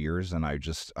later years. And I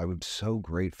was so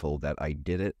grateful that I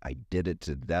did it. I did it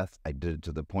to death. I did it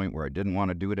to the point where I didn't want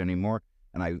to do it anymore.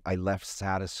 And I left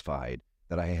satisfied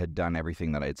that I had done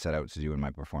everything that I had set out to do in my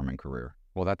performing career.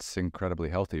 Well, that's incredibly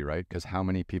healthy, right? Because how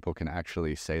many people can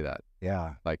actually say that?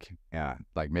 Yeah. Like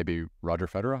maybe Roger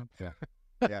Federer?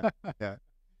 Yeah. Yeah.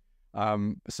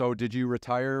 So did you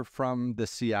retire from the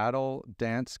Seattle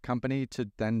dance company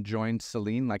to then join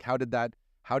Celine? Like, how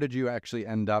did you actually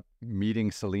end up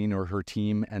meeting Celine or her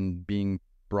team and being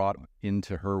brought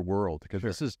into her world?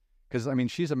 Because I mean,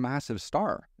 she's a massive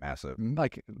star. Massive.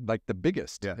 Like the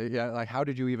biggest. Yeah. Like, how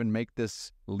did you even make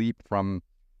this leap from,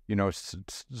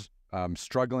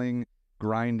 struggling,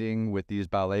 grinding with these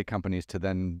ballet companies to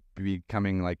then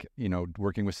becoming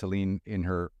working with Celine in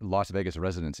her Las Vegas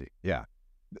residency? Yeah.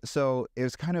 So it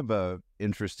was kind of a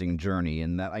interesting journey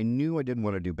in that I knew I didn't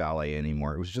want to do ballet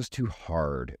anymore. It was just too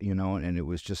hard, and it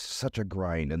was just such a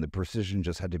grind, and the precision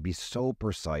just had to be so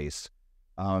precise.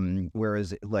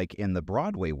 Whereas like in the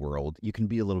Broadway world, you can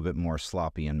be a little bit more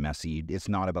sloppy and messy. It's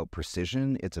not about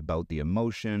precision. It's about the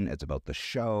emotion. It's about the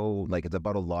show. Like, it's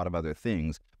about a lot of other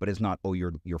things, but it's not,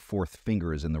 your fourth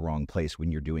finger is in the wrong place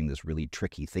when you're doing this really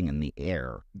tricky thing in the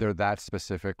air. They're that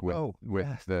specific with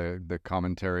yes. the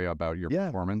commentary about your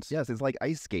performance. Yes. It's like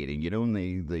ice skating,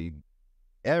 and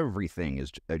everything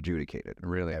is adjudicated.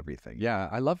 Really? Everything. Yeah,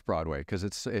 I love Broadway because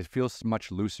it feels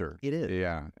much looser. It is.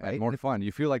 Yeah, right? And more fun.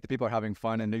 You feel like the people are having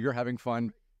fun and you're having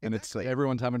fun, and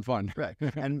everyone's having fun. Right.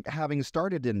 And having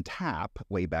started in tap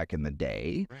way back in the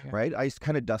day, right, I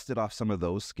kind of dusted off some of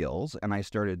those skills and I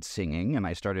started singing and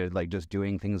I started like just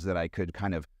doing things that I could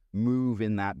kind of move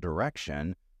in that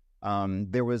direction.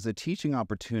 There was a teaching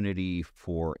opportunity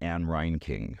for Anne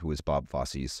Reinking, who was Bob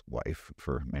Fosse's wife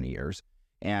for many years.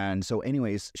 And so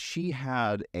anyways, she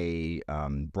had a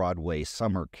Broadway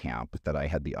summer camp that I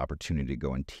had the opportunity to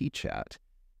go and teach at.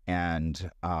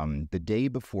 And the day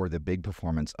before the big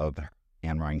performance of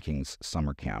Anne Reinking's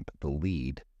summer camp, the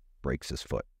lead breaks his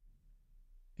foot.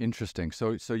 Interesting.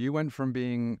 So you went from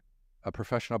being a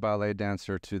professional ballet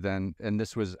dancer to then, and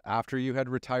this was after you had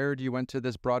retired, you went to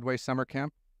this Broadway summer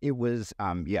camp? It was,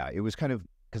 it was kind of,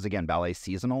 because again, ballet's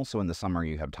seasonal, so in the summer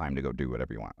you have time to go do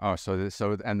whatever you want. Oh, so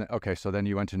then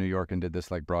you went to New York and did this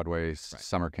like Broadway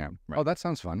summer camp. Right. Oh, that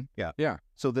sounds fun. Yeah.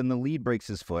 So then the lead breaks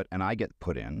his foot, and I get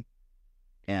put in,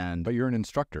 and but you're an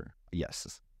instructor.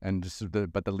 Yes. And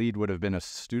but the lead would have been a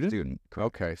student? Student.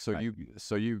 Okay, so Right.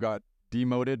 you got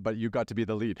demoted, but you got to be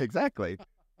the lead. Exactly.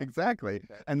 Exactly.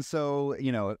 And so,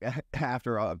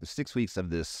 after 6 weeks of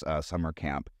this summer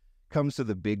camp, comes to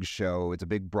the big show. It's a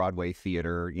big Broadway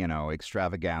theater,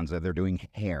 extravaganza. They're doing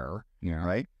Hair, Yeah.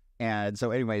 right? And so,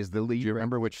 anyways, the lead. Do you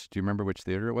remember which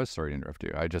theater it was? Sorry to interrupt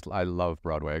you. I love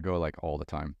Broadway. I go like all the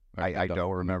time. I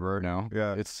don't remember. No.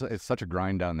 Yeah. It's such a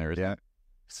grind down there, isn't Yeah. it?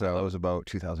 So that was about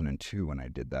 2002 when I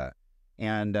did that.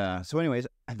 And so, anyways,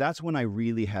 that's when I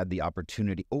really had the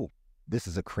opportunity. Oh, this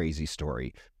is a crazy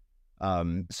story.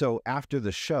 So after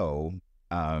the show,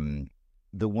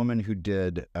 the woman who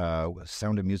did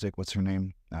Sound of Music, what's her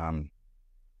name?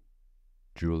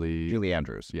 Julie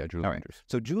Andrews. Yeah, Julie All right. Andrews.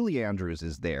 So Julie Andrews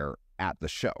is there at the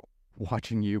show,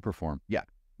 Watching you perform.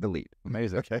 the lead.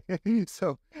 Amazing. Okay.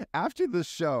 So after the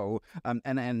show,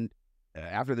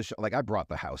 after the show, like I brought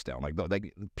the house down. Like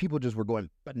people just were going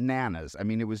bananas. I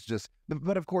mean, it was just,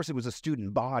 but of course it was a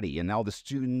student body and all the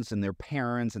students and their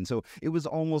parents. And so it was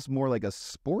almost more like a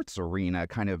sports arena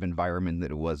kind of environment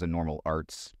than it was a normal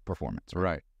arts performance.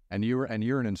 Right. And you're an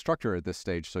instructor at this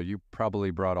stage, so you probably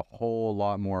brought a whole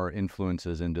lot more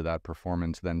influences into that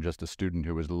performance than just a student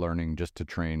who was learning just to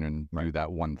train and do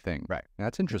that one thing. Right.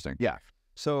 That's interesting. Yeah.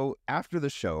 So after the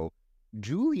show,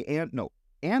 Anne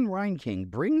Reinking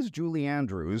brings Julie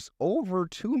Andrews over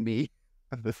to me.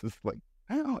 This is like,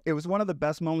 I don't know. It was one of the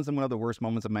best moments and one of the worst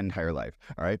moments of my entire life.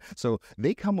 All right. So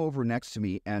they come over next to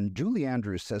me and Julie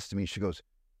Andrews says to me, she goes,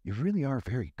 "You really are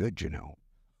very good,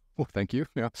 Well, thank you.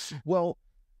 Yeah. Well,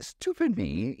 stupid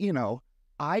me,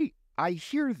 I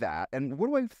hear that, and what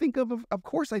do I think of? Of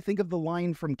course, I think of the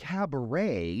line from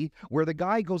Cabaret, where the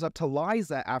guy goes up to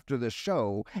Liza after the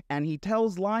show, and he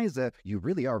tells Liza, "You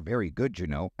really are very good,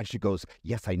 And she goes,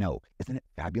 "Yes, I know. Isn't it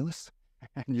fabulous?"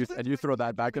 And you throw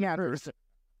that back at her.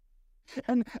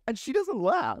 And she doesn't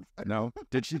laugh. No.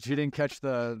 Did she? She didn't catch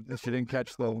the.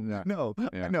 Yeah. No,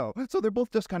 Yeah. no. So they're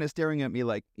both just kind of staring at me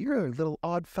like, "You're a little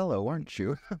odd fellow, aren't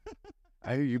you?"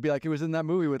 You'd be like, it was in that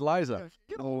movie with Liza.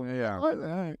 Oh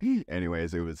yeah.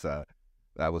 Anyways, it was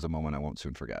that was a moment I won't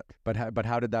soon forget. But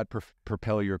how did that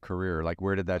propel your career? Like,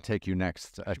 where did that take you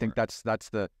next? I think that's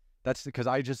because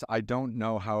I don't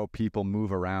know how people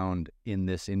move around in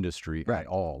this industry Right. at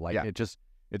all. Like, Yeah.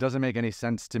 it doesn't make any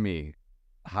sense to me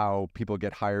how people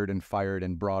get hired and fired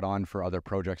and brought on for other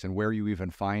projects, and where you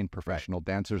even find professional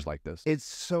dancers like this. It's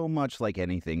so much like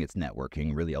anything. It's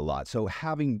networking really a lot. So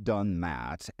having done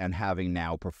that and having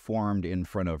now performed in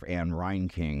front of Anne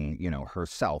Reinking,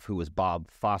 herself, who was Bob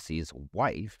Fosse's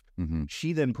wife, Mm-hmm.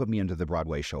 she then put me into the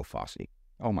Broadway show Fosse.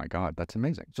 Oh my God, that's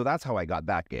amazing. So that's how I got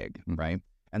that gig, right?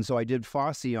 And so I did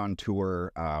Fosse on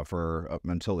tour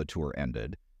until the tour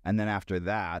ended. And then after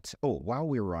that, while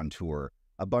we were on tour,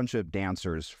 a bunch of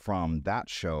dancers from that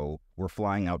show were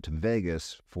flying out to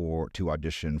Vegas to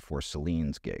audition for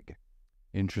Celine's gig.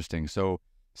 Interesting. So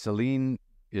Celine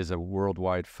is a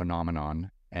worldwide phenomenon,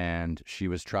 and she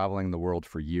was traveling the world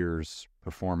for years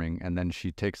performing, and then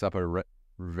she takes up a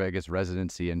Vegas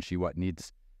residency, and she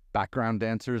needs background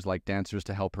dancers, like dancers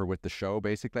to help her with the show,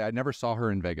 basically. I never saw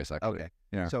her in Vegas, actually. Okay.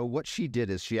 Yeah. So what she did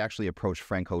is she actually approached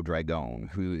Franco Dragone,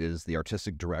 who is the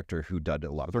artistic director who did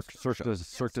a lot of Cirque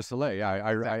du Soleil. Yeah,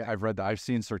 Exactly. I've read that. I've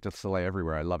seen Cirque du Soleil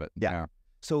everywhere. I love it. Yeah.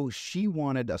 So she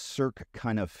wanted a Cirque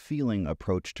kind of feeling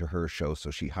approach to her show. So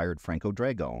she hired Franco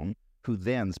Dragone, who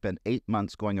then spent 8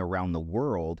 months going around the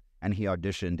world, and he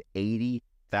auditioned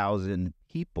 80,000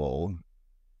 people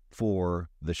for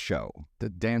the show. The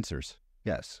dancers.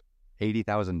 Yes.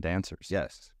 80,000 dancers.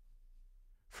 Yes.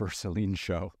 For Celine's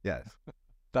show. Yes.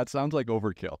 That sounds like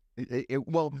overkill.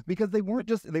 Well, because they weren't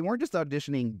just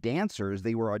auditioning dancers,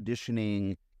 they were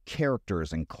auditioning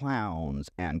characters and clowns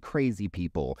and crazy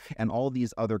people and all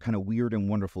these other kind of weird and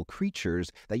wonderful creatures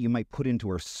that you might put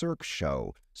into a Cirque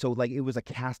show. So like it was a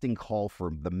casting call for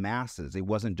the masses. It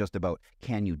wasn't just about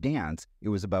can you dance, it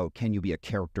was about can you be a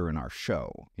character in our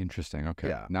show. Interesting. Okay.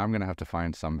 Yeah. Now I'm going to have to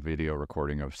find some video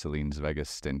recording of Celine's Vegas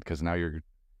stint, because now I'm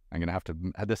going to have to,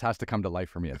 this has to come to life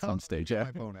for me at some stage. Yeah.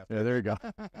 My phone Yeah, there you go.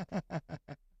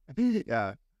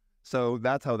 Yeah. So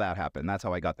that's how that happened. That's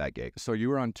how I got that gig. So you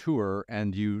were on tour,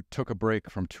 and you took a break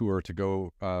from tour to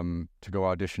go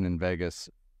audition in Vegas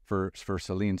for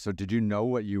Celine. So did you know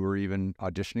what you were even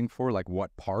auditioning for, like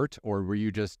what part, or were you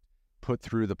just put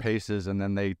through the paces and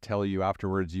then they tell you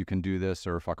afterwards you can do this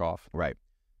or fuck off? Right.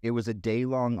 It was a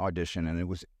day-long audition, and it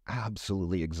was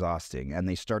absolutely exhausting. And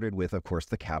they started with, of course,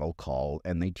 the cattle call,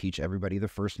 and they teach everybody the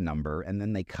first number, and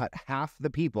then they cut half the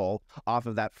people off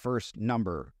of that first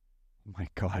number. Oh my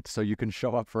God. So you can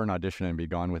show up for an audition and be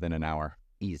gone within an hour.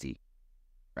 Easy,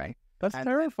 right? That's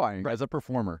terrifying as a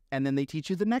performer. And then they teach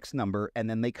you the next number, and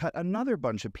then they cut another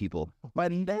bunch of people.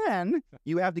 But then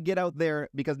you have to get out there,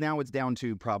 because now it's down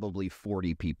to probably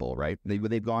 40 people, right?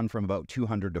 They've gone from about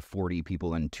 200 to 40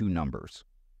 people in 2 numbers.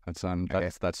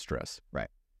 That's stress. Right.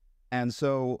 And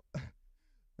so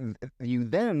you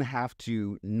then have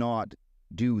to not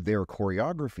do their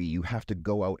choreography. You have to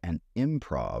go out and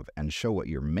improv and show what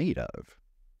you're made of.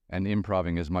 And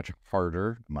improving is much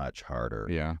harder. Much harder.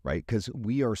 Yeah. Right? Because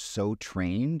we are so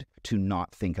trained to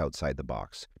not think outside the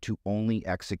box, to only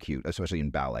execute, especially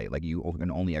in ballet. Like, you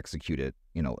can only execute it,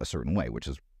 a certain way, which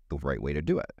is the right way to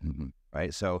do it. Mm-hmm.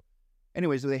 Right? So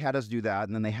anyways, they had us do that,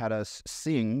 and then they had us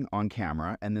sing on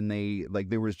camera, and then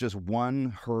there was just one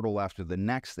hurdle after the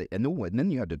next, and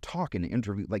then you had to talk in the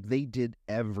interview. Like, they did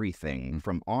everything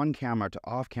from on camera to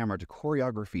off camera to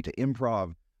choreography to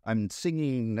improv. I'm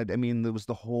singing. I mean, it was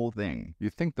the whole thing.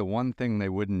 You think the one thing they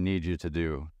wouldn't need you to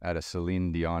do at a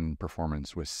Celine Dion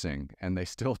performance was sing, and they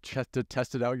still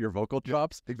tested out your vocal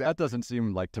chops? Exactly. That doesn't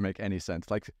seem like to make any sense.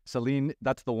 Like, Celine,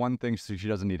 that's the one thing she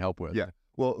doesn't need help with. Yeah.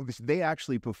 Well, they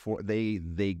actually, before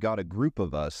they got a group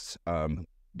of us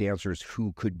dancers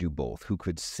who could do both, who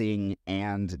could sing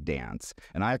and dance.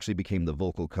 And I actually became the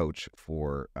vocal coach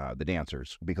for the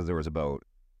dancers, because there was about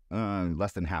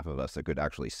less than half of us that could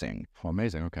actually sing. Oh,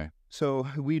 amazing. Okay. So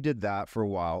we did that for a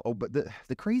while. Oh, but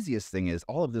the craziest thing is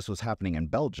all of this was happening in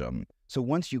Belgium. So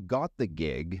once you got the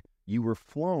gig, you were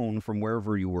flown from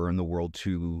wherever you were in the world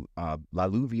to La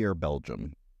Louvière,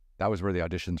 Belgium. That was where the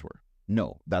auditions were.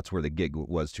 No, that's where the gig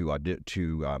was to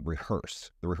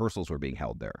rehearse. The rehearsals were being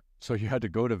held there. So you had to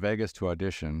go to Vegas to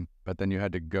audition, but then you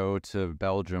had to go to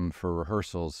Belgium for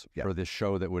rehearsals for this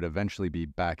show that would eventually be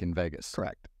back in Vegas.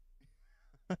 Correct.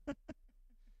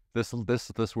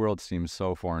 This world seems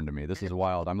so foreign to me. This is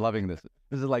wild. I'm loving this.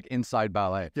 This is like inside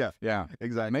ballet. Yeah. Yeah.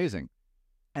 Exactly. Amazing.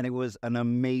 And it was an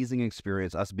amazing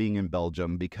experience, us being in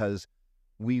Belgium, because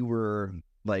we were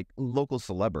like local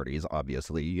celebrities,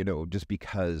 obviously, just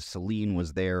because Celine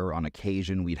was there on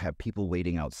occasion. We'd have people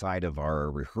waiting outside of our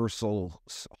rehearsal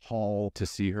hall to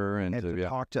see her and to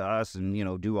talk to us and,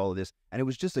 do all of this. And it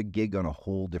was just a gig on a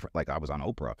whole different, like I was on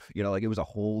Oprah, like it was a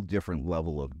whole different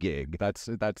level of gig. That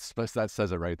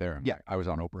says it right there. Yeah. I was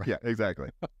on Oprah. Yeah, exactly.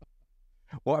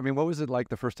 Well, I mean, what was it like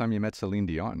the first time you met Celine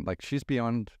Dion? Like, she's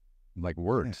beyond like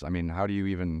words. Yeah. I mean, how do you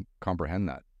even comprehend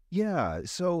that? Yeah,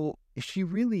 so she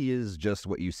really is just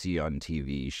what you see on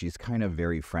TV. She's kind of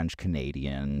very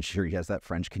French-Canadian. She has that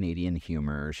French-Canadian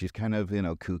humor. She's kind of,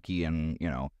 kooky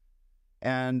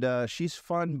and she's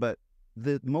fun. But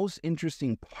the most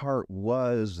interesting part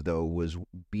was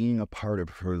being a part of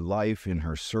her life, in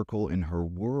her circle, in her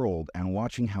world, and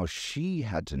watching how she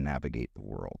had to navigate the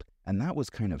world. And that was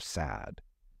kind of sad.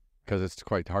 Because it's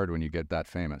quite hard when you get that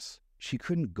famous. She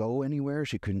couldn't go anywhere.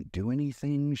 She couldn't do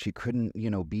anything. She couldn't,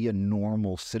 be a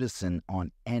normal citizen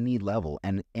on any level.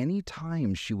 And any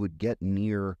time she would get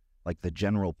near, like, the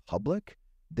general public,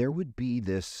 there would be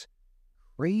this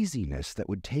craziness that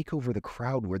would take over the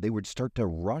crowd where they would start to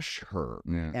rush her.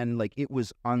 Yeah. And, like, it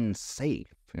was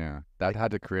unsafe. Yeah. That had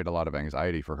to create a lot of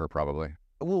anxiety for her, probably.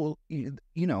 Well,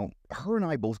 her and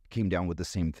I both came down with the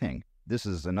same thing. This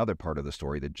is another part of the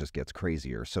story that just gets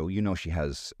crazier. So, she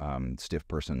has stiff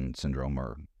person syndrome,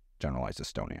 or generalized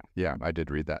dystonia. Yeah, I did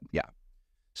read that. Yeah.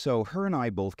 So her and I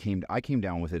both I came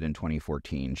down with it in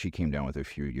 2014. She came down with it a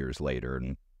few years later.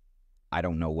 And I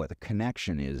don't know what the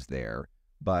connection is there,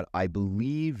 but I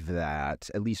believe that,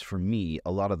 at least for me,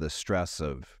 a lot of the stress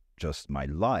of just my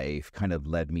life kind of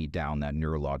led me down that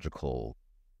neurological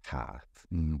path,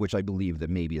 which I believe that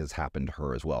maybe has happened to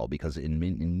her as well, because in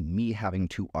me having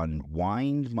to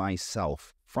unwind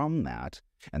myself from that,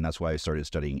 and that's why I started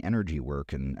studying energy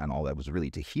work and all that, was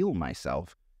really to heal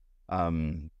myself.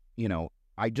 I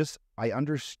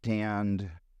understand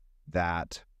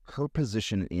that her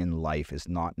position in life is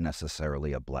not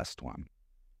necessarily a blessed one.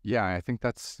 Yeah, I think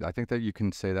that you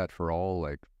can say that for all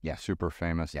super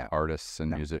famous artists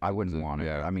and music. I wouldn't want it.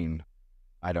 Yeah. I mean,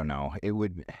 I don't know. It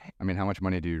would. I mean, how much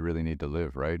money do you really need to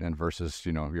live, right? And versus,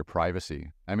 your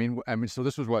privacy. I mean, so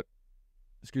this was what?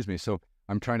 Excuse me. So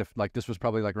I'm trying to this was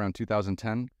probably around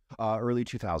 2010, early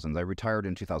 2000s. I retired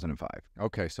in 2005.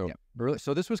 Okay, so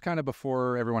so this was kind of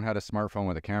before everyone had a smartphone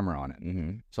with a camera on it.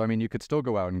 Mm-hmm. So I mean, you could still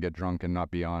go out and get drunk and not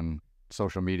be on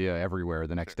social media everywhere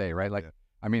the next day, right?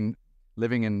 I mean.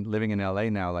 Living in LA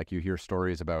now, you hear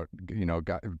stories about,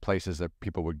 places that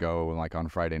people would go on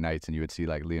Friday nights, and you would see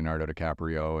Leonardo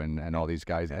DiCaprio and all these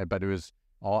guys. But it was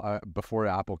all before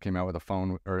Apple came out with a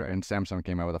phone, and Samsung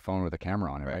came out with a phone with a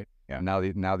camera on it, right? Yeah.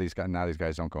 Now these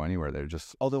guys don't go anywhere. They're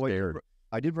just scared.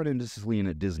 I did run into Celine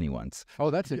at Disney once. Oh,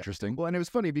 that's interesting. Well, and it was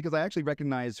funny because I actually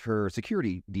recognized her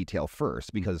security detail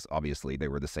first because obviously they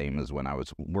were the same as when I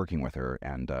was working with her.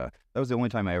 And that was the only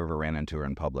time I ever ran into her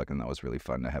in public. And that was really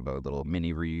fun to have a little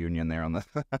mini reunion there on the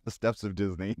steps of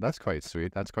Disney. That's quite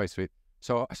sweet. That's quite sweet.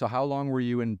 So how long were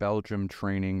you in Belgium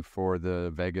training for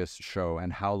the Vegas show,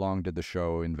 and how long did the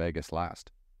show in Vegas last?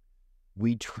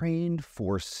 We trained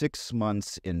for 6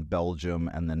 months in Belgium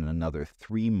and then another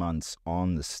 3 months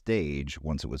on the stage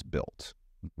once it was built.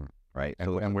 Mm-hmm. Right.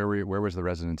 And where was the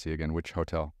residency again? Which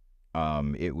hotel?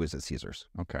 It was at Caesars.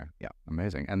 Okay. Yeah.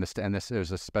 Amazing. And this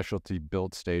is a specialty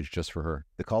built stage just for her.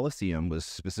 The Coliseum was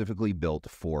specifically built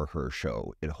for her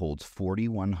show. It holds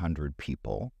 4,100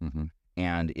 people. Mm-hmm.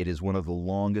 And it is one of the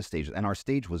longest stages. And our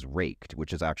stage was raked,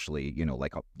 which is actually,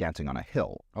 like dancing on a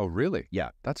hill. Oh, really?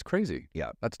 Yeah. That's crazy.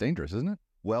 Yeah. That's dangerous, isn't it?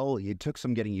 Well, it took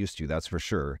some getting used to, that's for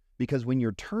sure. Because when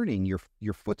you're turning,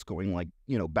 your foot's going like,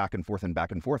 back and forth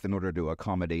in order to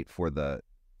accommodate for the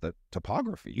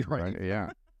topography, right?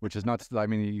 Yeah. Which is not, I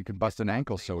mean, you can bust an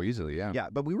ankle so easily, yeah. Yeah,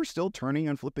 but we were still turning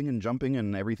and flipping and jumping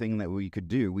and everything that we could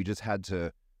do. We just had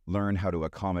to learn how to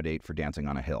accommodate for dancing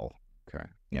on a hill. Okay.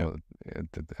 Yeah. Well,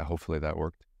 hopefully that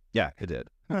worked. Yeah, it did.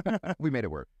 We made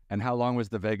it work. And how long was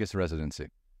the Vegas residency?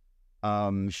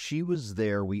 She was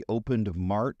there. We opened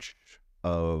March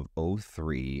of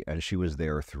 2003, and she was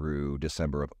there through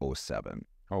December of 2007.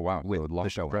 Oh, wow. With long the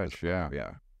show. stretch, yeah.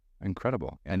 Yeah.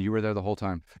 Incredible. And you were there the whole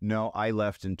time? No, I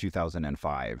left in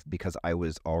 2005 because I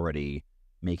was already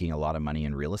making a lot of money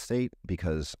in real estate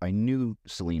because I knew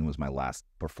Celine was my last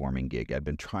performing gig. I'd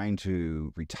been trying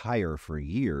to retire for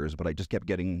years, but I just kept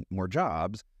getting more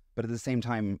jobs. But at the same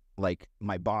time, like,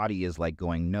 my body is like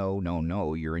going, no,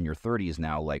 you're in your 30s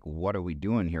now. Like, what are we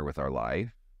doing here with our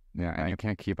life? Yeah, and you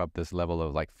can't keep up this level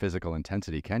of like physical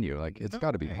intensity, can you? Like, it's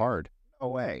got to be hard. No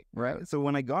way, right? So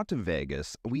when I got to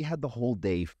Vegas, we had the whole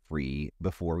day free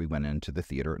before we went into the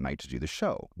theater at night to do the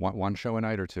show. One show a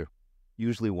night or two?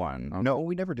 Usually one. Okay. No,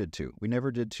 we never did two.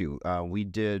 We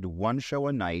did one show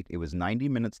a night. It was 90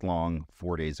 minutes long,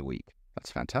 4 days a week.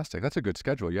 That's fantastic. That's a good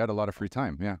schedule. You had a lot of free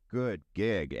time. Yeah. Good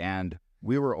gig. And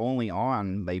we were only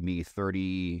on maybe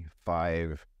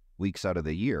 35 weeks out of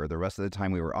the year. The rest of the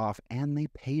time we were off, and they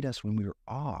paid us when we were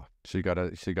off. She got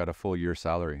a full year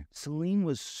salary. Celine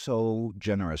was so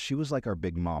generous. She was like our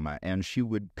big mama, and she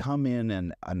would come in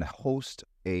and host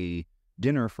a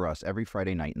dinner for us every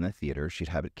Friday night in the theater. She'd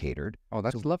have it catered. Oh,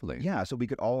 that's lovely. Yeah, so we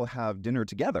could all have dinner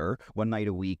together one night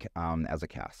a week as a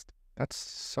cast. That's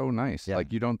so nice. Yeah.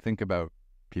 Like, you don't think about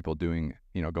people doing,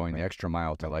 going the extra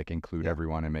mile to like include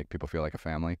everyone and make people feel like a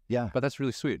family. Yeah. But that's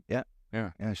really sweet. Yeah.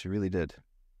 Yeah. Yeah, she really did.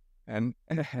 And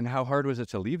how hard was it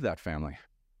to leave that family?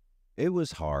 It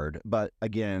was hard, but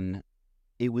again,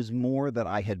 it was more that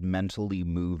I had mentally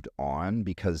moved on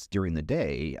because during the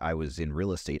day I was in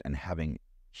real estate and having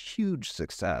huge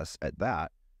success at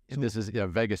that. So, this is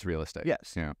Vegas real estate.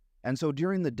 Yes. Yeah. And so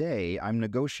during the day, I'm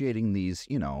negotiating these,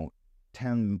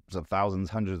 tens of thousands,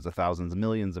 hundreds of thousands,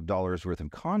 millions of dollars worth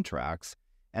of contracts.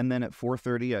 And then at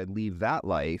 4:30, I'd leave that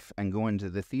life and go into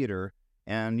the theater.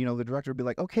 And, the director would be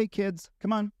like, okay, kids,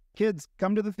 come on. Kids,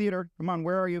 come to the theater. Come on,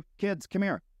 where are you? Kids, come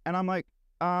here. And I'm like,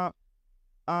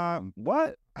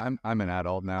 what? I'm an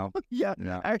adult now. Yeah,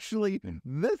 actually,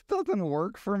 this doesn't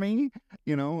work for me,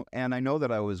 and I know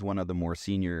that I was one of the more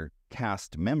senior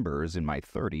cast members in my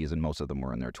 30s, and most of them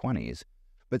were in their 20s.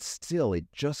 But still, it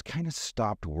just kind of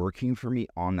stopped working for me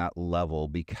on that level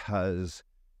because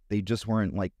they just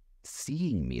weren't like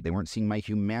seeing me. They weren't seeing my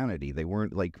humanity. They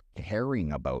weren't like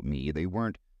caring about me. They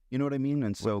weren't, you know what I mean?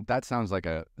 And so that sounds like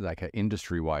a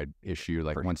industry-wide issue.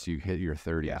 Like once you hit your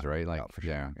 30s, right? Like, for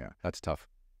sure. Yeah, that's tough.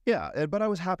 Yeah, but I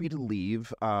was happy to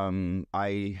leave.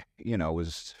 I,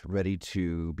 was ready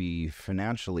to be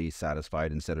financially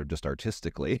satisfied instead of just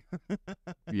artistically.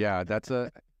 Yeah, that's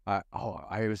I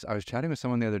was chatting with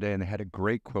someone the other day, and they had a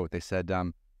great quote. They said,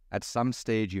 at some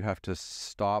stage you have to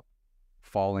stop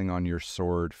falling on your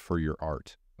sword for your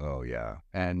art. Oh yeah.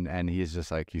 And he's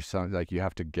just like, you sound like you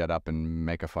have to get up and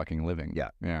make a fucking living.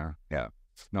 Yeah.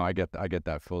 No, I get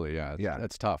that fully. Yeah.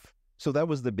 That's tough. So that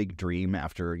was the big dream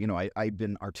after, I'd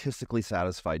been artistically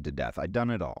satisfied to death. I'd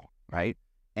done it all, right?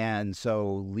 And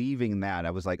so leaving that, I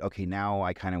was like, okay, now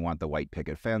I kind of want the white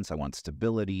picket fence. I want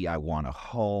stability. I want a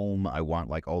home. I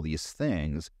want like all these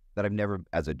things that I've never,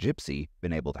 as a gypsy,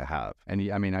 been able to have.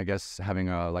 And I mean, I guess having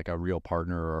a real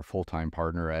partner or a full-time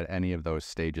partner at any of those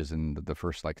stages in the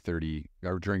first 30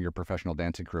 or during your professional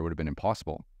dancing career would have been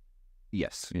impossible.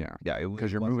 Yes. Yeah. Yeah.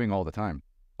 Because you're moving all the time.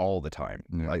 All the time.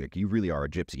 Yeah. Like you really are a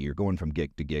gypsy. You're going from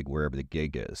gig to gig wherever the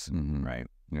gig is, right?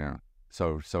 Yeah.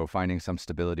 So finding some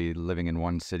stability, living in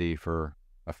one city for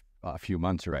a few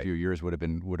months or a few years would have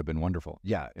been wonderful.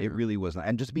 Yeah, it really was.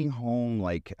 And just being home,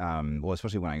 like, well,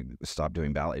 especially when I stopped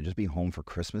doing ballet, just being home for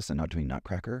Christmas and not doing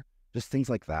Nutcracker, just things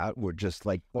like that were just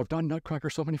like, I've done Nutcracker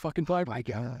so many fucking times. my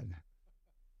God.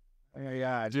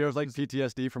 Yeah. Do you have like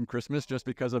PTSD from Christmas just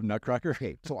because of Nutcracker?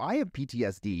 Okay, so I have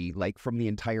PTSD like from the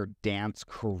entire dance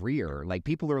career. Like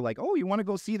people are like, "Oh, you want to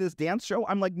go see this dance show?"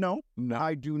 I'm like, "No,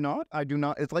 I do not. I do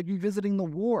not." It's like revisiting the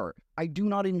war. I do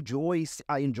not enjoy.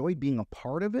 I enjoy being a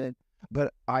part of it,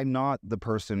 but I'm not the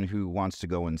person who wants to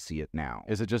go and see it now.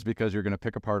 Is it just because you're going to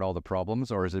pick apart all the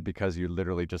problems, or is it because you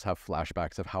literally just have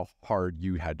flashbacks of how hard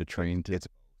you had to train to?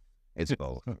 It's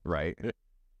both, right?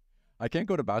 I can't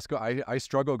go to basketball. I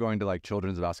struggle going to like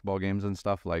children's basketball games and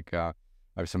stuff. Like I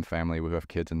have some family who have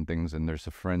kids and things, and there's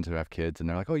some friends who have kids, and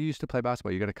they're like, "Oh, you used to play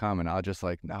basketball. You got to come." And I'll just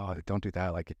like, "No, don't do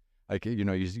that." Like you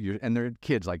know, you and they're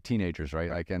kids, like teenagers, right?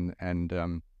 Like and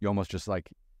you almost just like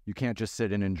you can't just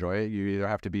sit and enjoy it. You either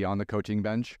have to be on the coaching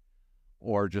bench,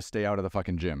 or just stay out of the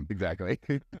fucking gym. Exactly.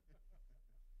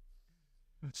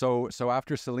 So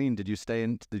after Celine, did you stay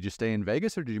in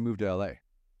Vegas or did you move to LA?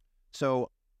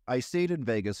 So I stayed in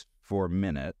Vegas for a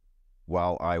minute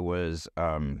while I was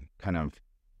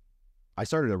I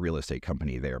started a real estate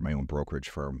company there, my own brokerage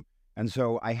firm. And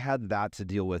so I had that to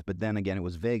deal with. But then again, it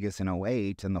was Vegas in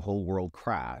 '08 and the whole world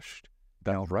crashed.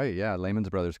 That's right. Yeah. Lehman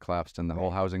Brothers collapsed and the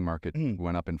whole housing market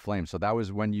went up in flames. So that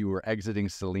was when you were exiting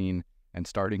Celine and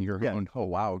starting your own. Oh,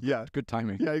 wow. Yeah. Good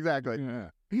timing. Yeah, exactly. Yeah.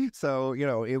 So, you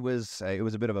know, it was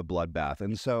a bit of a bloodbath.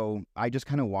 And so I just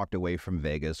kind of walked away from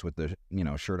Vegas with the,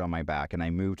 shirt on my back. And I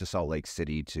moved to Salt Lake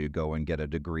City to go and get a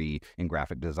degree in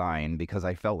graphic design because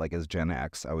I felt like as Gen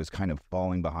X, I was kind of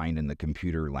falling behind in the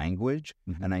computer language.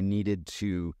 Mm-hmm. And I needed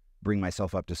to bring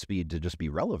myself up to speed to just be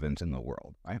relevant in the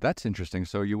world. Right? That's interesting.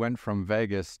 So you went from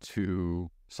Vegas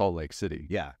to Salt Lake City.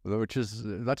 Yeah.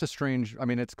 That's a strange, I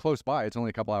mean, it's close by. It's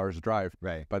only a couple hours drive.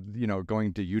 Right. But,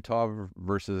 going to Utah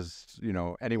versus,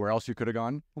 anywhere else you could have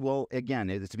gone? Well,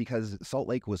 again, it's because Salt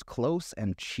Lake was close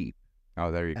and cheap. Oh,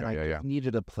 there you go. And I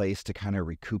needed a place to kind of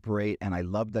recuperate. And I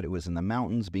loved that it was in the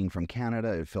mountains. Being from Canada,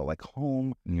 it felt like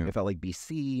home. Yeah. It felt like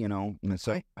BC, And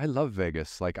so I love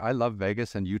Vegas. Like, I love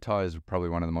Vegas, and Utah is probably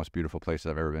one of the most beautiful places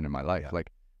I've ever been in my life. Yeah.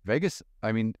 Like, Vegas,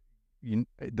 I mean,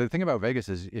 the thing about Vegas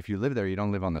is if you live there, you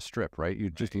don't live on the strip, right? You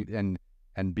just, and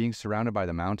being surrounded by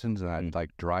the mountains and that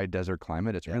like dry desert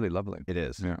climate, it's really lovely. It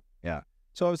is. Yeah. Yeah.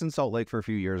 So I was in Salt Lake for a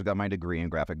few years, got my degree in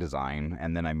graphic design,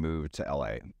 and then I moved to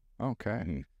LA. Okay.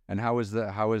 Mm-hmm. And how was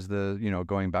the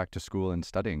going back to school and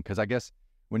studying? Because I guess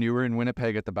when you were in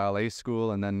Winnipeg at the ballet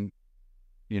school, and then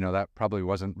that probably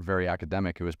wasn't very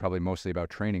academic. It was probably mostly about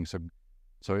training. So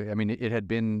I mean, it had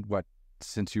been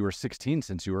since you were 16,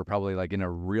 since you were probably like in a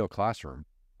real classroom.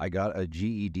 I got a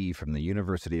GED from the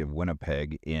University of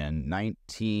Winnipeg in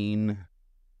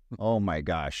oh my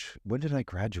gosh, when did I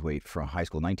graduate from high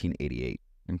school? 1988.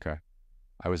 Okay.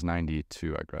 I was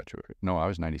 92, I graduated. No, I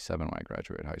was 97 when I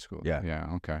graduated high school. Yeah. Yeah,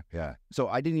 okay. Yeah. So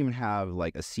I didn't even have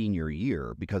like a senior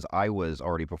year because I was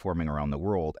already performing around the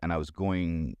world and I was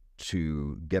going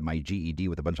to get my GED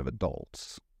with a bunch of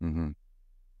adults. Mm-hmm.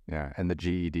 Yeah, and the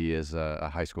GED is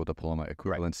a high school diploma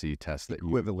equivalency test that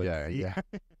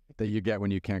that you get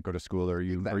when you can't go to school or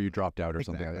you dropped out or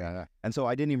something like that. And so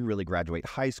I didn't even really graduate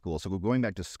high school. So going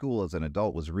back to school as an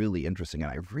adult was really interesting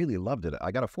and I really loved it.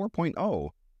 I got a 4.0.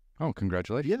 Oh,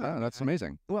 congratulations. Yeah. That's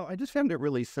amazing. Well, I just found it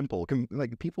really simple.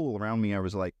 Like people around me,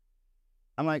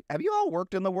 I'm like, have you all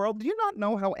worked in the world? Do you not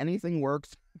know how anything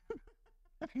works?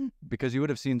 Because you would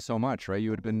have seen so much, right?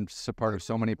 You would have been part of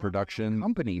so many production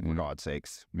company, for God's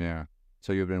sakes. Yeah.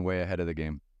 So you've been way ahead of the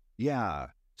game. Yeah.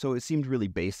 So it seemed really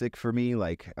basic for me,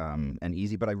 and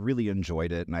easy, but I really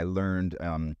enjoyed it. And I learned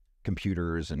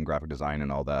computers and graphic design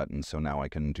and all that. And so now I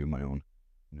can do my own,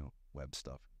 web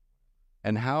stuff.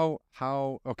 And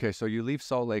okay, so you leave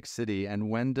Salt Lake City,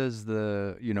 and when does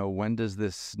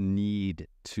this need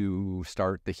to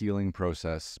start the healing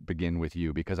process begin with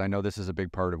you? Because I know this is a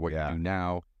big part of what you do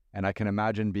now, and I can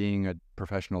imagine being a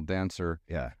professional dancer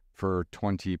for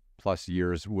 20 plus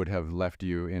years would have left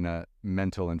you in a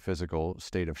mental and physical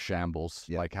state of shambles.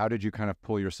 Yeah. Like, how did you kind of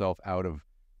pull yourself out of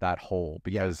that hole?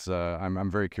 Because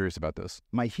I'm very curious about this.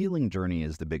 My healing journey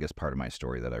is the biggest part of my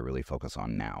story that I really focus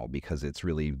on now because it's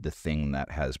really the thing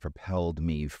that has propelled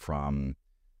me from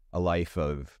a life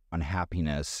of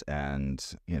unhappiness and,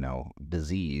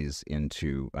 disease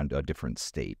into a different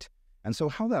state. And so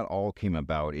how that all came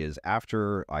about is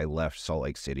after I left Salt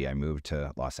Lake City, I moved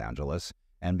to Los Angeles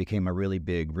and became a really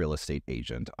big real estate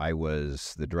agent. I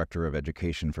was the director of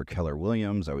education for Keller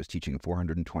Williams. I was teaching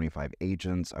 425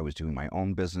 agents. I was doing my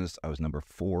own business. I was number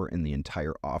 4 in the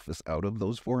entire office out of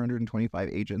those 425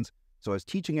 agents. So I was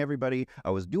teaching everybody, I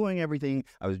was doing everything,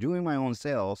 I was doing my own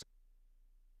sales,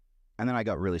 and then I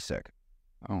got really sick.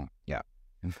 Oh. Yeah.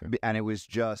 Okay. And it was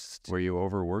just... Were you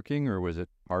overworking, or was it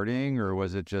partying, or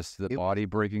was it just the body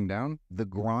breaking down? The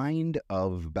grind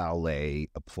of ballet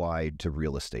applied to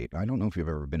real estate. I don't know if you've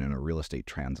ever been in a real estate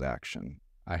transaction.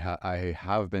 I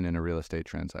have been in a real estate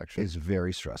transaction. It's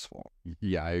very stressful.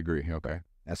 Yeah, I agree. Okay.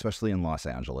 Especially in Los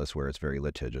Angeles, where it's very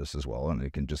litigious as well, and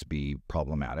it can just be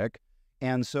problematic.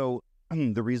 And so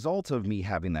the result of me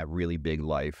having that really big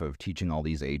life of teaching all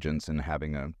these agents and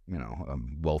having a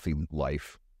wealthy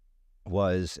life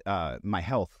was my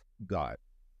health got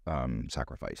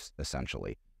sacrificed,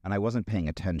 essentially. And I wasn't paying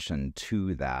attention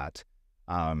to that.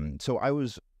 So I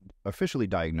was officially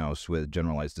diagnosed with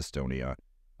generalized dystonia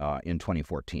in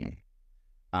 2014.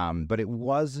 But it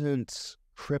wasn't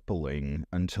crippling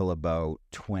until about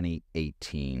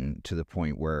 2018, to the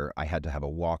point where I had to have a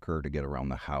walker to get around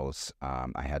the house.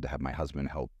 I had to have my husband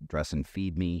help dress and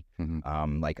feed me.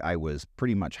 Mm-hmm. Like I was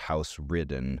pretty much house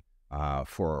ridden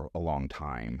for a long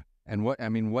time. And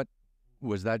what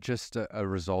was that just a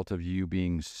result of you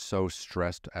being so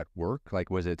stressed at work? Like,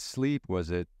 was it sleep? Was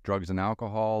it drugs and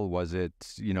alcohol? Was it,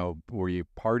 were you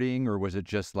partying, or was it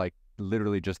just like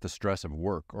literally just the stress of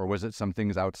work? Or was it some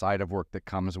things outside of work that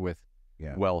comes with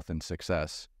wealth and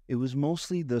success? It was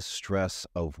mostly the stress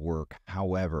of work.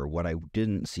 However, what I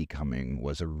didn't see coming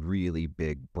was a really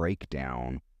big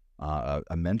breakdown, a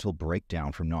mental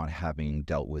breakdown from not having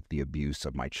dealt with the abuse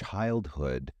of my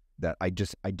childhood, that I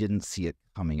didn't see it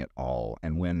coming at all.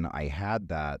 And when I had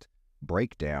that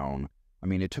breakdown, I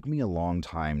mean, it took me a long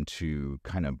time to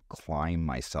kind of climb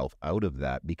myself out of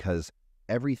that, because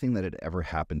everything that had ever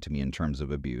happened to me in terms of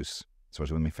abuse,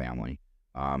 especially with my family,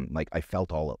 like I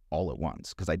felt all at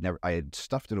once, because I had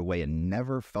stuffed it away and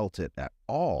never felt it at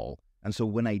all. And so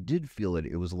when I did feel it,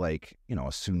 it was like, a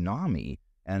tsunami,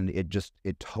 and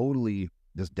it totally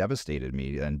just devastated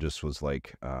me, and just was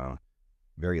like,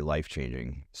 very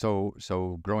life-changing.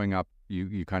 So growing up,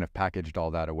 you kind of packaged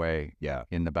all that away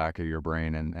in the back of your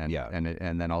brain,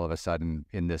 and then all of a sudden,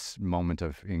 in this moment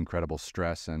of incredible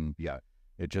stress, and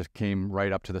it just came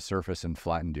right up to the surface and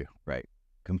flattened you. Right,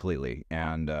 completely.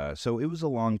 And so it was a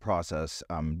long process.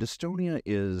 Dystonia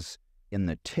is in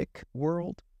the tic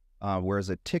world, whereas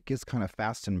a tic is kind of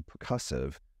fast and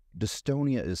percussive.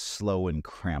 Dystonia is slow and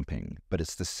cramping, but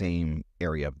it's the same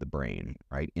area of the brain,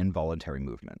 right? Involuntary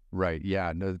movement. Right.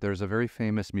 Yeah. No, there's a very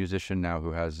famous musician now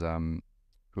who has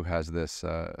this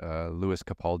Louis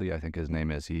Capaldi, I think his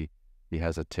name is. He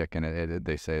has a tic, and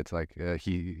they say it's like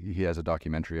he has a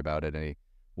documentary about it, and he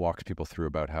walks people through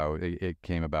about how it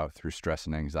came about through stress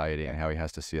and anxiety, and how he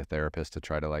has to see a therapist to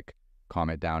try to like calm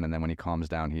it down, and then when he calms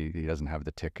down, he doesn't have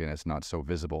the tic, and it's not so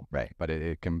visible. Right. But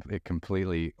it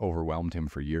completely overwhelmed him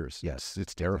for years. Yes.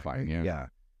 It's terrifying. Yeah. Yeah.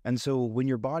 And so when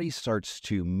your body starts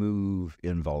to move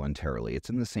involuntarily, it's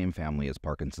in the same family as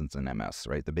Parkinson's and MS,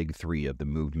 right? The big three of the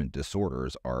movement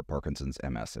disorders are Parkinson's,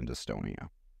 MS, and dystonia,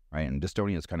 right? And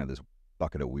dystonia is kind of this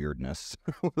bucket of weirdness.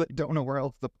 They don't know where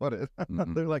else to put it.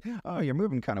 Mm-hmm. They're like, oh, you're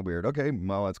moving kind of weird. Okay,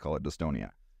 well, let's call it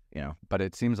dystonia. But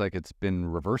it seems like it's been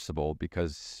reversible,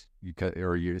 because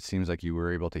it seems like you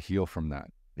were able to heal from that.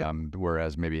 Yeah.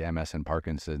 Whereas maybe MS and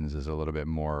Parkinson's is a little bit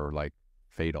more like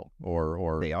fatal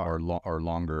or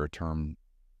longer term.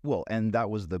 Well, and that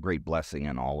was the great blessing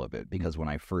in all of it, because when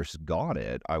I first got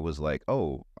it, I was like,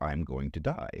 oh, I'm going to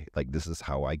die. Like, this is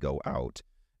how I go out.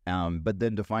 But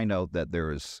then to find out that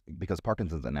because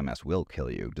Parkinson's and MS will kill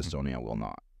you, dystonia will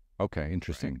not. Okay,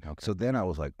 interesting. Right? Okay. So then I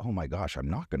was like, oh my gosh, I'm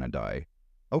not going to die.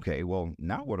 Okay, well,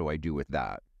 now what do I do with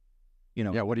that?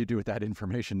 Yeah, what do you do with that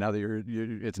information now that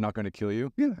it's not going to kill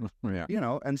you? Yeah.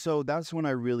 Yeah. And so that's when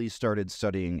I really started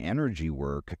studying energy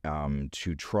work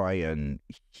to try and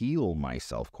heal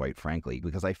myself, quite frankly,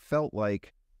 because I felt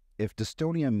like if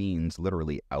dystonia means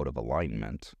literally out of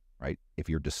alignment, right? If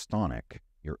you're dystonic,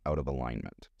 you're out of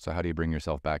alignment. So how do you bring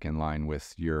yourself back in line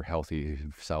with your healthy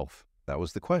self? That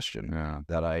was the question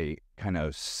that I kind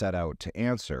of set out to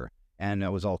answer. And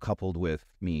it was all coupled with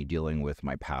me dealing with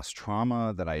my past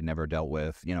trauma that I had never dealt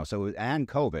with, and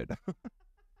COVID.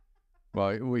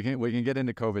 Well, we can get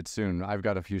into COVID soon. I've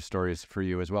got a few stories for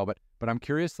you as well, but I'm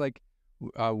curious, like,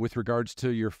 with regards to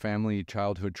your family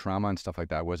childhood trauma and stuff like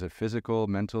that, was it physical,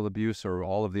 mental abuse, or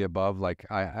all of the above? Like,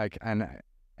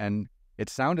 and it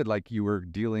sounded like you were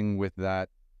dealing with that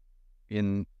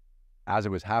as it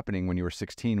was happening when you were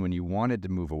 16, when you wanted to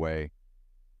move away.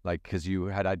 Like, because you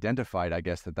had identified, I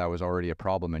guess, that was already a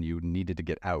problem and you needed to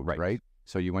get out, right?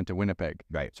 So you went to Winnipeg.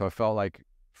 Right. So I felt like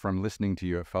from listening to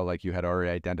you, it felt like you had already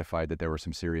identified that there were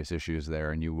some serious issues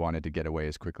there and you wanted to get away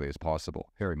as quickly as possible.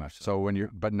 Very much so. So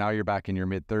but now you're back in your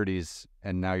mid-30s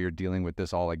and now you're dealing with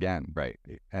this all again. Right.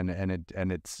 And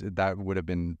that would have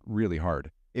been really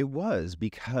hard. It was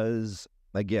because,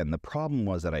 again, the problem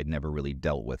was that I'd never really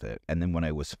dealt with it. And then when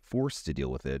I was forced to deal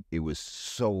with it, it was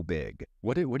so big.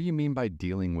 What do you mean by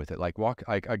dealing with it? Like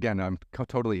again, I'm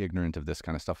totally ignorant of this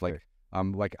kind of stuff.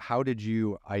 Like how did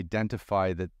you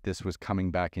identify that this was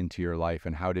coming back into your life,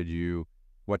 and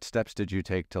what steps did you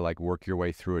take to like work your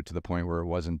way through it to the point where it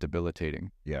wasn't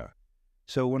debilitating? Yeah.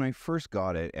 So when I first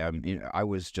got it, I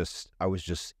was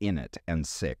just in it and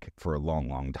sick for a long,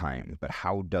 long time. But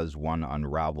how does one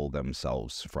unravel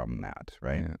themselves from that,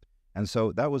 right? Yeah. And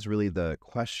so that was really the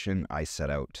question I set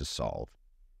out to solve.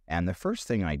 And the first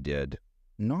thing I did,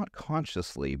 not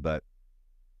consciously, but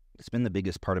it's been the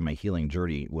biggest part of my healing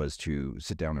journey, was to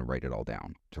sit down and write it all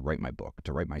down, to write my book,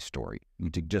 to write my story,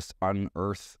 to just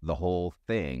unearth the whole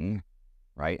thing,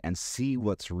 right? And see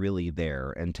what's really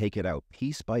there and take it out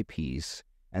piece by piece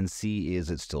and see, is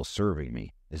it still serving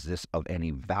me? Is this of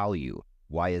any value?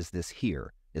 Why is this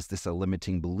here? Is this a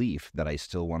limiting belief that I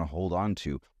still want to hold on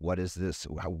to? What is this?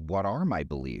 What are my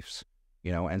beliefs?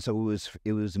 And so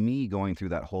it was me going through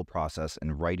that whole process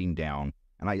and writing down.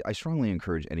 And I strongly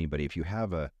encourage anybody, if you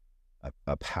have a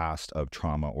past of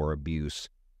trauma or abuse,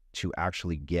 to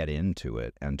actually get into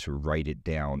it and to write it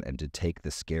down and to take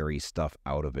the scary stuff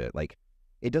out of it. Like,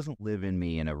 it doesn't live in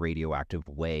me in a radioactive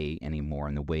way anymore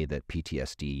in the way that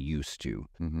PTSD used to,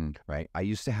 right? I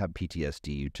used to have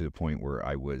PTSD to the point where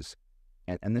I was,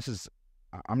 and this is,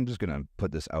 I'm just going to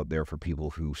put this out there for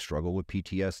people who struggle with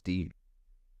PTSD.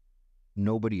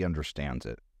 Nobody understands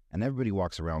it. And everybody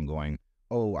walks around going,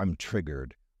 oh, I'm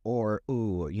triggered. Or,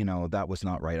 oh, that was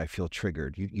not right. I feel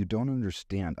triggered. You don't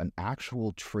understand an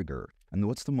actual trigger. And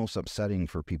what's the most upsetting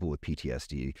for people with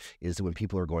PTSD is when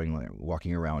people are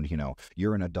walking around,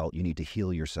 you're an adult, you need to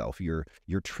heal yourself. Your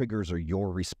triggers are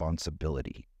your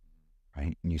responsibility,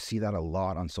 right? And you see that a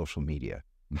lot on social media.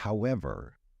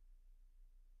 However,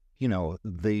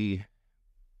 the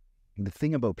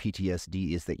thing about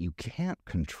PTSD is that you can't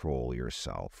control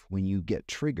yourself when you get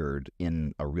triggered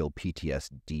in a real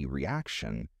PTSD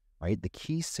reaction, right? The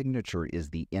key signature is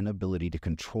the inability to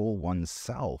control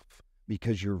oneself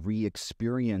because you're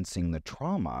re-experiencing the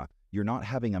trauma. You're not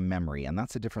having a memory. And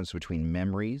that's the difference between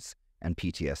memories and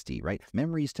PTSD, right?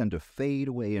 Memories tend to fade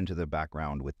away into the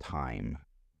background with time.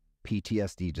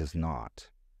 PTSD does not.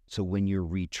 So when you're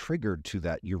re-triggered to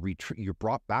that, you're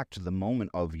brought back to the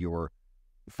moment of your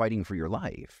fighting for your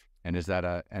life. And is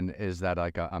that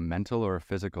like a mental or a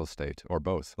physical state, or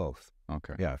both? Both.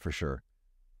 Okay. Yeah, for sure.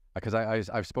 Because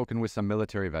I've spoken with some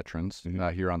military veterans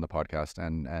here on the podcast,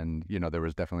 and there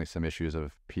was definitely some issues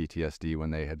of PTSD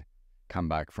when they had come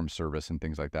back from service and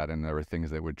things like that, and there were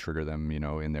things that would trigger them,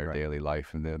 in their daily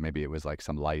life, and maybe it was like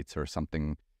some lights or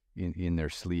something in their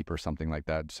sleep or something like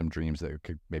that, some dreams that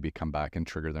could maybe come back and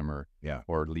trigger them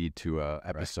or lead to a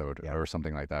episode or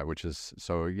something like that, which is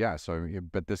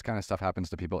but this kind of stuff happens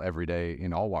to people every day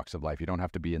in all walks of life. You don't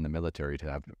have to be in the military to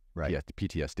have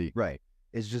PTSD. Right.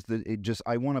 It's just that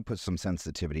I want to put some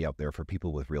sensitivity out there for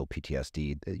people with real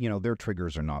PTSD. Their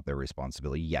triggers are not their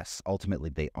responsibility. Yes, ultimately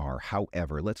they are.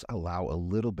 However, let's allow a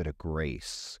little bit of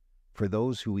grace for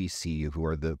those who we see who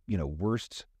are the,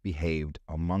 worst behaved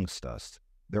amongst us.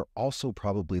 They're also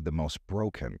probably the most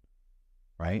broken,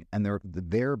 right? And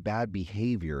their bad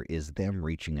behavior is them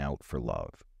reaching out for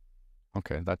love.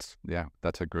 Okay, that's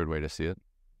a good way to see it.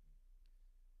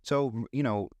 So,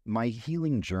 my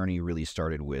healing journey really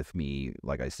started with me,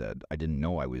 like I said, I didn't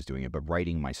know I was doing it, but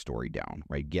writing my story down,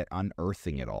 right?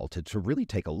 Unearthing it all to really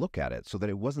take a look at it so that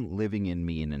it wasn't living in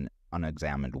me in an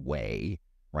unexamined way,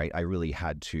 right? I really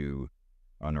had to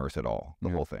unearth it all, the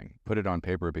whole thing. Put it on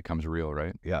paper, it becomes real,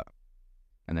 right? Yeah.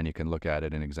 And then you can look at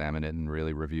it and examine it and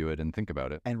really review it and think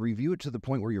about it. And review it to the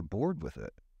point where you're bored with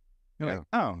it. You're Yeah. like,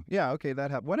 oh, yeah, okay, that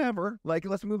happened. Whatever. Like,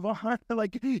 let's move on.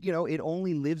 Like, it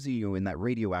only lives in you in that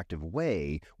radioactive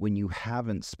way when you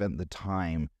haven't spent the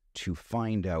time to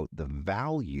find out the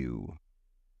value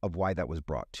of why that was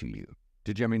brought to you.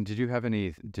 Did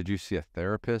you see a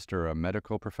therapist or a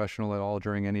medical professional at all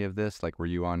during any of this? Like, were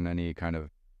you on any kind of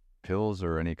pills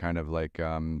or any kind of like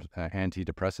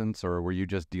antidepressants, or were you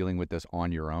just dealing with this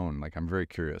on your own? Like, I'm very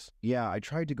curious. Yeah, I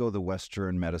tried to go the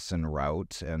Western medicine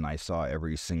route, and I saw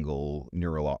every single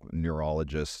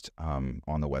neurologist on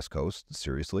the West Coast,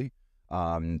 seriously,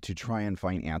 to try and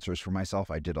find answers for myself.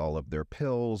 I did all of their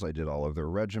pills, I did all of their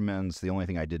regimens. The only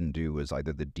thing I didn't do was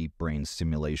either the deep brain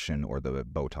stimulation or the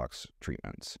Botox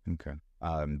treatments. Okay.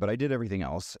 But I did everything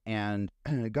else, and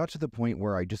it got to the point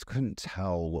where I just couldn't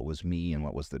tell what was me and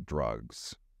what was the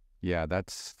drugs. Yeah,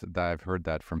 I've heard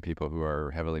that from people who are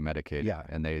heavily medicated. Yeah.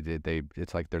 And they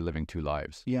it's like they're living two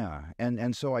lives. Yeah,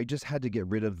 and so I just had to get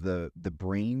rid of the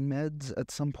brain meds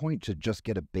at some point to just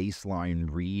get a baseline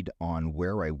read on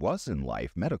where I was in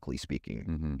life, medically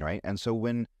speaking, right? And so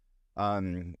when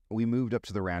we moved up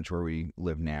to the ranch where we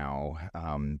live now,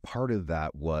 part of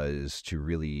that was to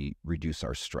really reduce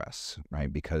our stress,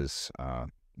 right? Because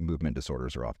movement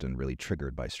disorders are often really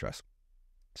triggered by stress.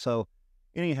 So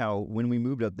anyhow, when we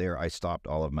moved up there, I stopped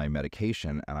all of my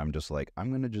medication, and I'm just like, I'm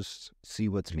going to just see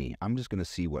what's me. I'm just going to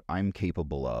see what I'm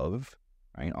capable of,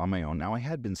 right, on my own. Now, I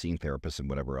had been seeing therapists and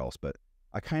whatever else, but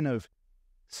I kind of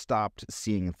stopped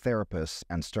seeing therapists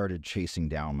and started chasing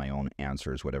down my own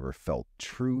answers, whatever felt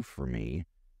true for me.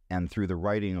 And through the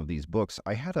writing of these books,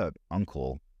 I had an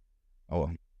uncle,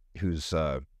 who's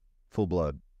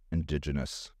full-blood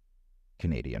Indigenous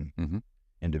Canadian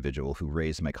individual who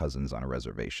raised my cousins on a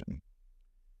reservation.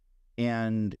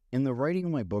 And in the writing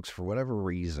of my books, for whatever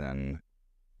reason,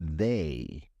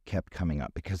 they kept coming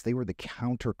up because they were the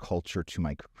counterculture to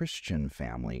my Christian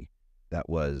family that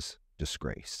was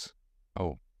disgrace.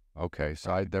 Oh, okay.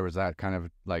 So there was that kind of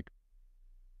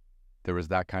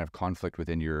conflict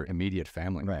within your immediate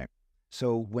family. Right.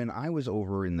 So when I was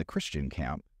over in the Christian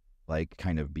camp, like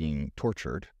kind of being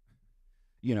tortured,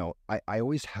 I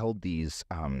always held these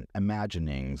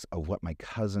imaginings of what my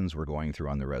cousins were going through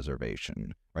on the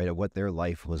reservation, right? Of what their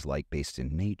life was like based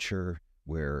in nature,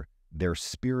 where their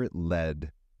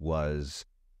spirit-led was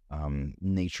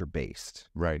nature-based.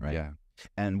 Right, yeah.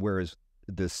 And whereas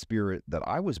the spirit that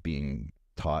I was being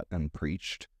taught and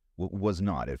preached was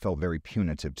not. It felt very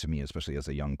punitive to me, especially as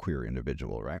a young queer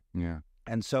individual, right? Yeah.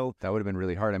 And so that would have been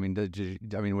really hard. I mean,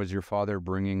 was your father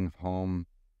bringing home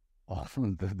all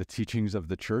the teachings of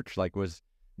the church? Like, was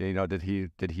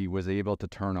was he able to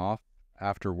turn off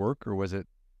after work, or was it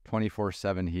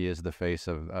 24/7? He is the face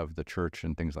of the church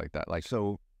and things like that. Like,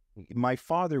 so my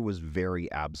father was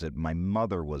very absent. My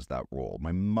mother was that role.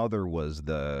 My mother was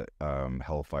the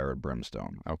hellfire and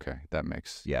brimstone. Okay, that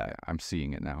makes I'm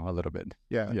seeing it now a little bit.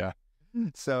 Yeah.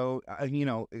 So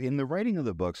in the writing of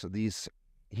the books, these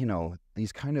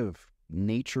kind of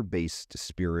nature-based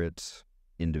spirits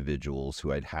individuals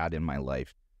who I'd had in my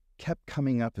life kept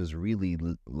coming up as really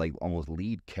like almost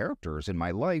lead characters in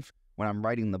my life when I'm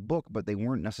writing the book, but they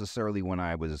weren't necessarily when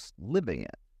I was living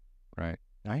it. Right.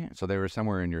 So they were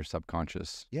somewhere in your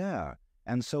subconscious. Yeah.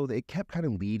 And so they kept kind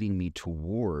of leading me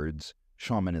towards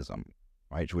shamanism,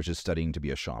 right, which is studying to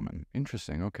be a shaman.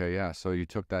 Interesting. Okay, yeah. So you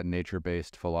took that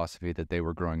nature-based philosophy that they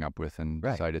were growing up with and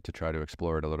decided to try to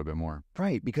explore it a little bit more.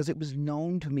 Right, because it was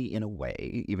known to me in a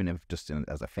way, even if just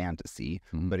as a fantasy,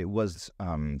 but it was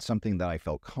something that I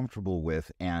felt comfortable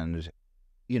with. And,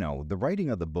 the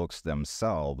writing of the books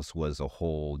themselves was a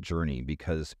whole journey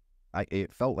because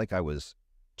it felt like I was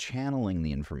channeling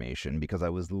the information because I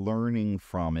was learning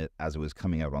from it as it was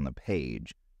coming out on the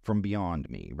page from beyond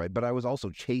me, right? But I was also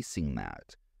chasing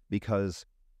that because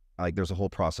there's a whole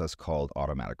process called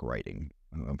automatic writing.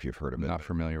 I don't know if you've heard of it. Not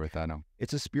familiar with that, no.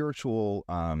 It's a spiritual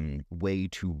way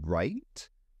to write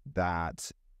that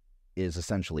is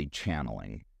essentially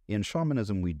channeling. In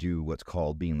shamanism, we do what's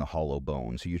called being the hollow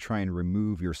bone. So you try and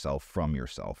remove yourself from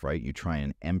yourself, right? You try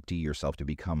and empty yourself to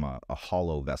become a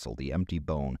hollow vessel, the empty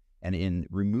bone. And in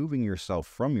removing yourself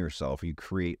from yourself, you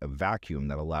create a vacuum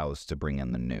that allows to bring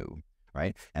in the new,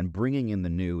 right? And bringing in the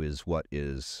new is what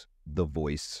is the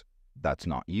voice that's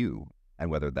not you. And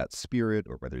whether that's spirit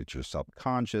or whether it's your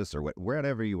subconscious or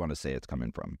wherever you want to say it's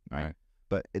coming from, right?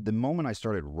 But at the moment I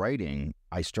started writing,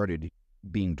 I started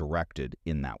being directed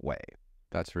in that way.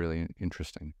 That's really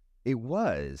interesting. It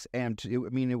was. And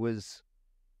it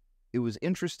was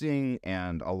interesting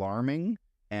and alarming.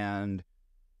 And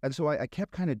so I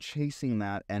kept kind of chasing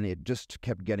that, and it just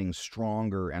kept getting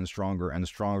stronger and stronger and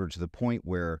stronger to the point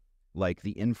where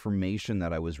the information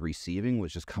that I was receiving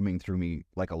was just coming through me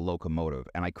like a locomotive,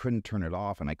 and I couldn't turn it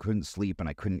off, and I couldn't sleep, and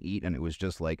I couldn't eat, and it was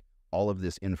just like all of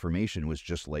this information was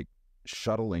just like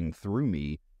shuttling through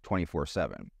me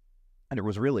 24/7. And it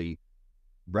was really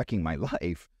wrecking my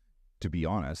life, to be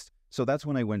honest. So that's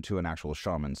when I went to an actual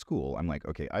shaman school. I'm like,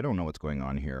 okay, I don't know what's going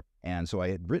on here. And so I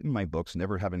had written my books,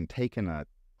 never having taken a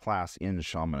class in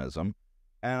shamanism,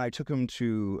 and I took him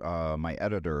to my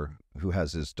editor who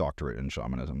has his doctorate in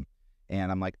shamanism,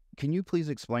 and I'm like, can you please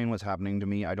explain what's happening to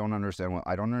me? I don't understand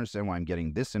why I'm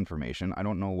getting this information. I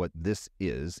don't know what this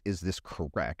is. Is this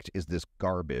correct? Is this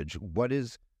garbage? What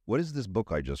is this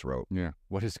book I just wrote? Yeah.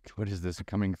 What is this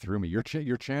coming through me?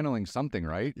 You're channeling something,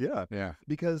 right? Yeah. Yeah.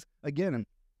 Because again,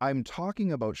 I'm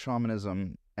talking about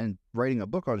shamanism and writing a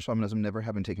book on shamanism, never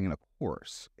having taken a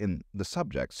course in the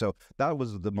subject. So that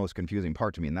was the most confusing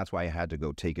part to me. And that's why I had to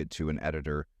go take it to an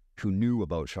editor who knew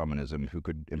about shamanism, who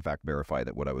could, in fact, verify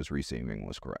that what I was receiving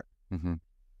was correct. Mm-hmm.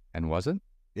 And was it?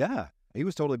 Yeah, he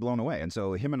was totally blown away. And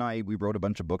so him and I, we wrote a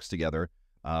bunch of books together.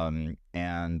 And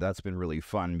that's been really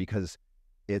fun because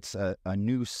it's a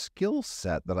new skill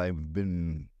set that I've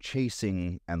been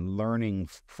chasing and learning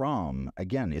from.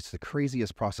 Again, it's the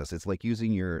craziest process. It's like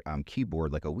using your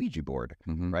keyboard like a Ouija board,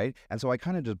 right? And so I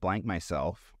kind of just blank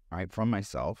myself, right, from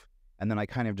myself, and then I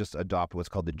kind of just adopt what's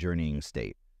called the journeying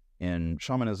state. In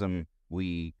shamanism,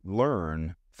 we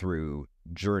learn through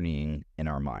journeying in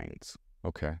our minds.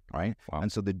 Okay. Right? Wow.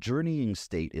 And so the journeying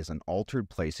state is an altered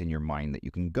place in your mind that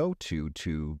you can go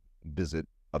to visit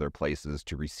other places,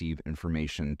 to receive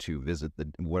information, to visit the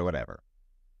whatever.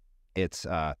 It's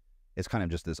kind of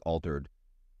just this altered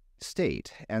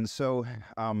state. And so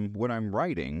when I'm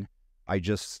writing, I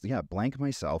just blank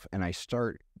myself and I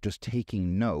start just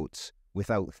taking notes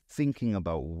without thinking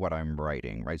about what I'm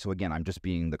writing, right? So again, I'm just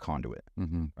being the conduit,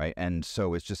 right? And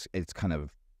so it's kind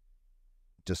of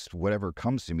just whatever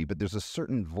comes to me, but there's a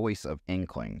certain voice of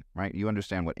inkling, right? You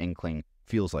understand what inkling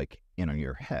feels like in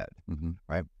your head,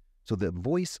 right? So the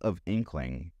voice of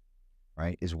inkling,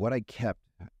 right, is what I kept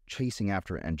chasing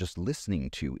after and just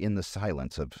listening to in the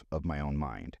silence of my own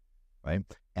mind, right?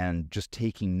 And just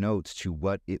taking notes to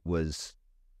what it was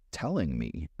telling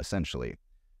me, essentially.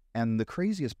 And the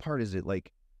craziest part is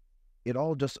it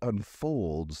all just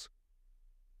unfolds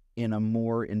in a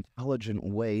more intelligent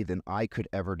way than I could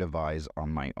ever devise on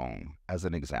my own. As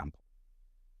an example,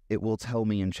 it will tell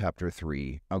me in chapter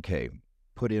 3, okay,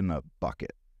 put in a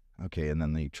bucket. Okay, and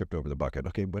then they tripped over the bucket.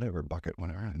 Okay, whatever, bucket,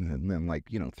 whatever. And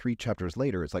then 3 chapters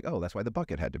later, it's like, oh, that's why the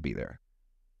bucket had to be there.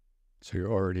 So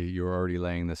you're already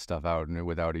laying this stuff out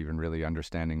without even really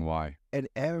understanding why. And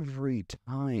every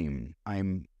time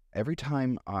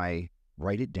I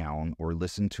write it down or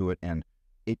listen to it, and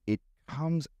it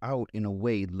comes out in a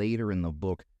way later in the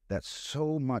book that's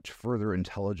so much further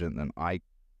intelligent than I,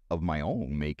 of my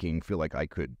own making, feel like I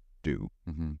could do.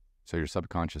 So your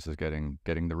subconscious is getting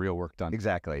the real work done.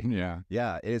 Exactly.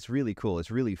 Yeah. It's really cool.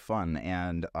 It's really fun,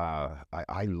 and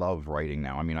I love writing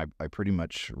now. I mean, I pretty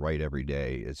much write every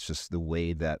day. It's just the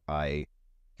way that I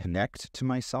connect to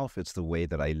myself. It's the way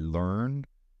that I learn.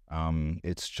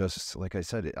 It's just like I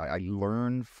said. I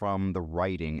learn from the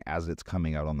writing as it's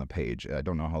coming out on the page. I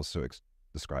don't know how else to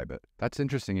describe it. That's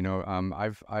interesting. You know,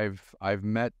 I've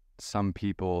met some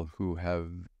people who have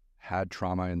had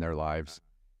trauma in their lives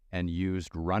and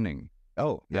used running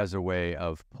as a way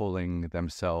of pulling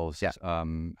themselves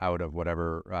out of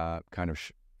whatever kind of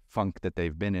funk that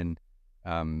they've been in.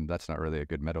 That's not really a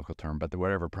good medical term, but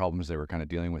whatever problems they were kind of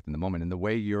dealing with in the moment. And the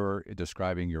way you're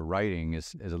describing your writing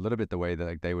is a little bit the way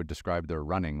that they would describe their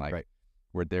running,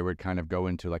 where they would kind of go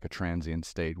into like a transient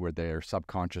state where their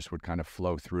subconscious would kind of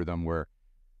flow through them, where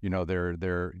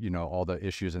they're all the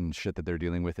issues and shit that they're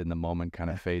dealing with in the moment kind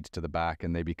of fades to the back,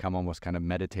 and they become almost kind of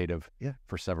meditative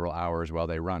for several hours while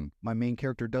they run. My main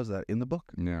character does that in the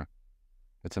book. Yeah.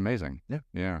 It's amazing.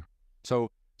 Yeah.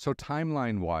 So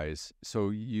timeline-wise,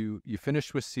 so you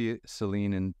finished with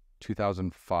Celine in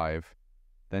 2005,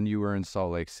 then you were in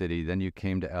Salt Lake City, then you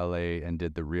came to LA and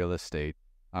did the real estate.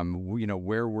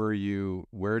 Where were you?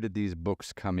 Where did these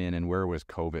books come in, and where was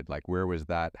COVID? Like, where was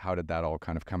that? How did that all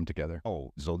kind of come together?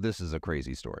 Oh, so this is a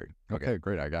crazy story. Okay,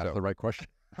 great. I got the right question.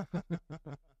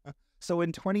 So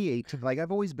in 2018,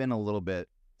 I've always been a little bit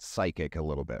psychic,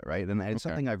 right? And it's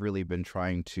something I've really been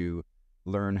trying to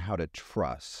learn how to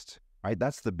trust. Right,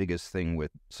 that's the biggest thing with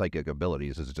psychic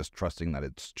abilities, is just trusting that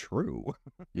it's true.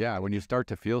 Yeah, when you start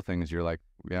to feel things, you're like,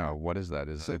 yeah, what is that?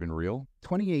 Is it even real?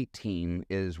 2018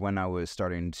 is when I was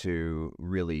starting to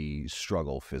really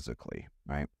struggle physically,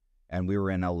 right? And we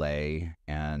were in LA,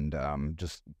 and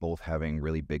just both having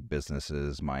really big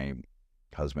businesses. My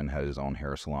husband had his own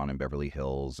hair salon in Beverly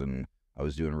Hills, and I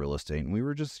was doing real estate, and we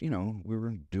were just, we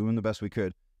were doing the best we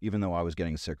could, even though I was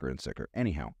getting sicker and sicker.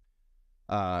 Anyhow,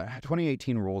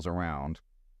 2018 rolls around,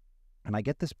 and I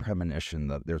get this premonition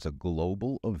that there's a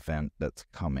global event that's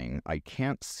coming. I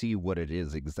can't see what it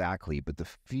is exactly, but the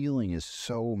feeling is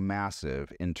so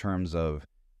massive in terms of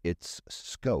its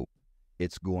scope.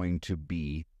 It's going to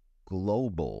be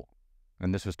global.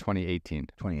 And this was 2018?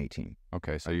 2018.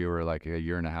 Okay, so you were like a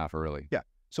year and a half early. Yeah.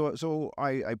 So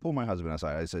I pulled my husband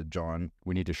aside. I said, John,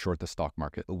 we need to short the stock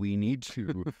market. We need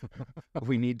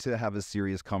to have a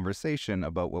serious conversation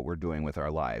about what we're doing with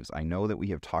our lives. I know that we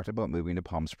have talked about moving to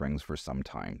Palm Springs for some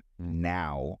time.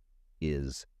 Now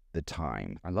is the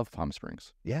time. I love Palm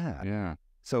Springs. Yeah. Yeah.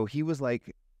 So he was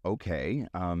like, okay.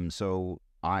 So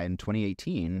in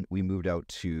 2018, we moved out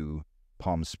to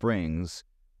Palm Springs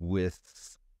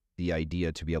with the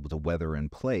idea to be able to weather in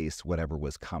place whatever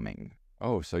was coming.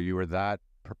 Oh, so you were that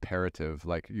preparative,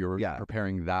 like you were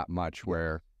preparing that much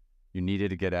where you needed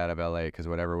to get out of LA because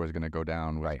whatever was going to go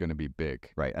down was going to be big.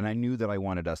 Right. And I knew that I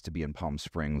wanted us to be in Palm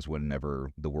Springs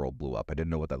whenever the world blew up. I didn't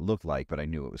know what that looked like, but I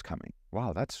knew it was coming.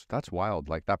 Wow, that's wild.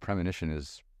 Like that premonition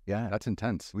is, that's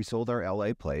intense. We sold our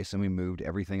LA place and we moved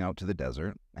everything out to the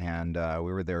desert, and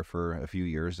we were there for a few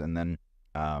years, and then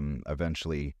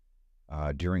eventually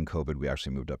during COVID, we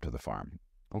actually moved up to the farm.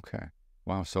 Okay.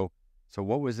 Wow. So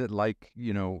what was it like,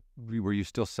 were you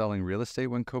still selling real estate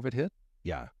when COVID hit?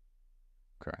 Yeah.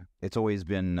 Okay. It's always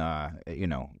been,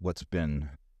 what's been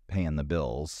paying the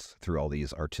bills through all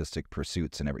these artistic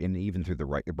pursuits and even through the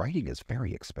writing is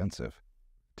very expensive.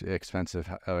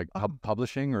 Expensive, like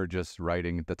publishing or just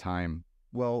writing at the time?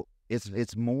 Well,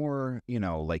 it's more,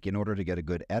 like in order to get a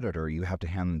good editor, you have to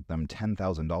hand them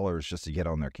 $10,000 just to get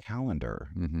on their calendar.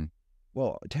 Mm-hmm.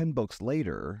 Well, 10 books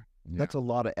later, that's a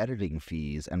lot of editing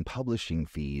fees and publishing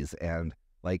fees, and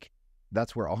like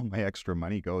that's where all my extra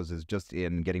money goes, is just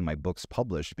in getting my books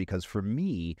published, because for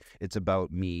me, it's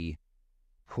about me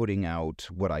putting out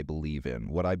what I believe in,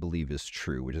 what I believe is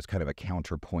true, which is kind of a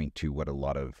counterpoint to what a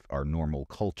lot of our normal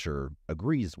culture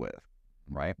agrees with,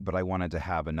 right? But I wanted to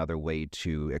have another way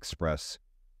to express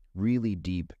really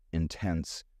deep,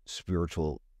 intense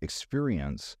spiritual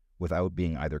experience without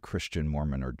being either Christian,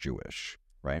 Mormon, or Jewish,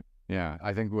 right? Yeah,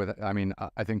 I think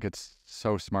I think it's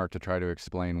so smart to try to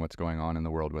explain what's going on in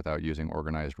the world without using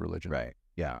organized religion. Right.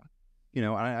 Yeah.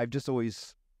 I've just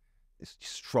always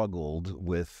struggled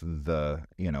with the,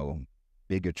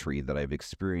 bigotry that I've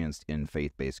experienced in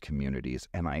faith-based communities.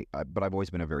 And but I've always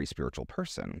been a very spiritual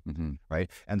person, mm-hmm.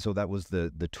 right? And so that was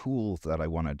the tools that I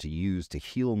wanted to use to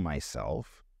heal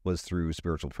myself was through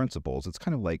spiritual principles. It's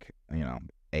kind of like,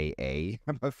 AA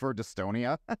for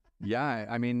dystonia. Yeah,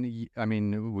 I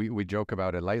mean, we joke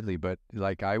about it lightly, but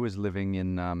like I was living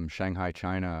in Shanghai,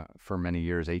 China for many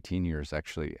years, 18 years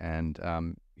actually, and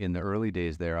in the early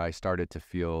days there, I started to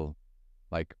feel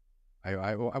like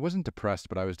I wasn't depressed,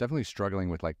 but I was definitely struggling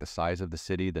with like the size of the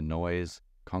city, the noise,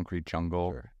 concrete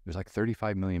jungle. Sure. There's like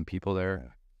 35 million people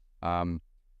there, and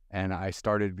I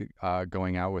started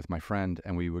going out with my friend,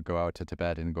 and we would go out to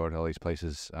Tibet and go to all these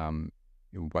places.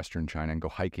 In Western China and go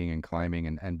hiking and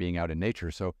climbing and being out in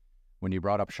nature. So when you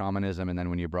brought up shamanism, and then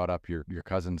when you brought up your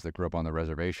cousins that grew up on the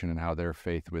reservation and how their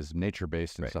faith was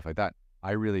nature-based and stuff like that,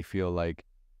 I really feel like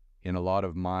in a lot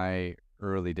of my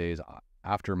early days,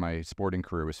 after my sporting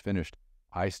career was finished,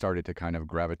 I started to kind of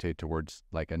gravitate towards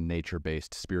like a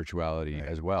nature-based spirituality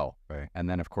as well. Right. And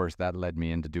then, of course, that led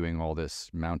me into doing all this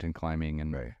mountain climbing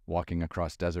and walking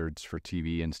across deserts for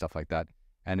TV and stuff like that.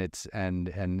 And it's, and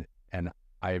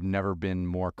I've never been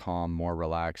more calm, more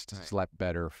relaxed, slept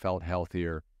better, felt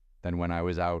healthier than when I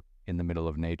was out in the middle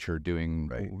of nature doing,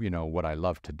 what I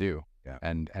love to do. Yeah.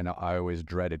 And I always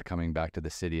dreaded coming back to the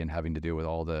city and having to deal with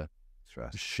all the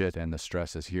shit and the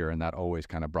stresses here. And that always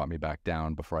kind of brought me back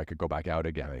down before I could go back out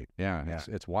again. Right. Yeah.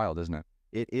 It's wild, isn't it?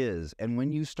 It is. And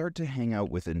when you start to hang out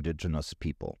with indigenous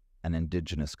people and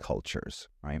indigenous cultures,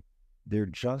 right, they're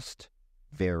just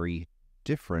very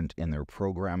different in their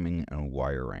programming and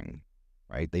wiring.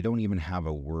 Right? They don't even have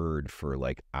a word for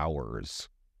like hours.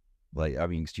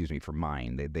 For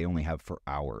mind. They only have for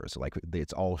hours. Like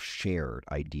it's all shared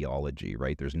ideology,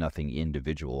 right? There's nothing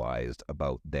individualized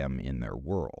about them in their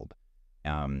world,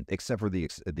 except for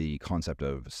the concept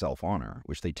of self-honor,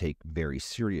 which they take very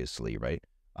seriously, right?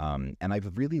 And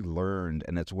I've really learned,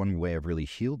 and it's one way I've really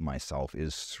healed myself,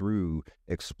 is through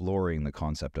exploring the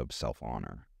concept of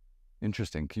self-honor.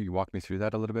 Interesting. Can you walk me through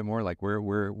that a little bit more? Like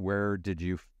where did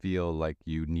you feel like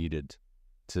you needed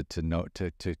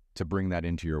to bring that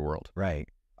into your world? Right.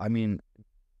 I mean,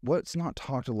 what's not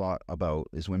talked a lot about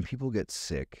is when people get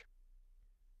sick,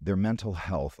 their mental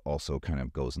health also kind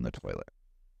of goes in the toilet.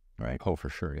 Right. Oh, for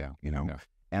sure. Yeah. Yeah.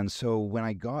 And so when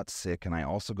I got sick and I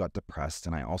also got depressed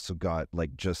and I also got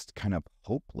like just kind of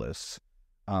hopeless,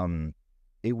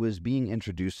 it was being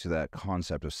introduced to that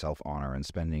concept of self-honor and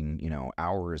spending,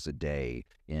 hours a day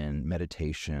in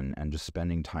meditation and just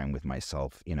spending time with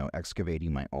myself,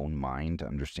 excavating my own mind to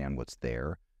understand what's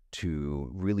there, to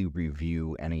really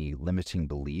review any limiting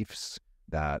beliefs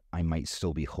that I might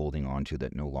still be holding on to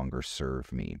that no longer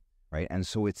serve me, right? And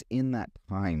so it's in that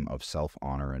time of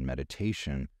self-honor and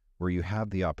meditation where you have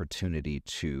the opportunity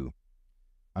to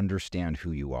understand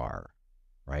who you are,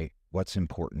 right? What's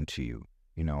important to you.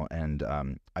 And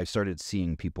I started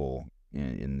seeing people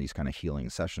in these kind of healing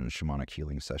sessions, shamanic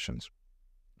healing sessions.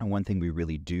 And one thing we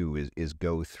really do is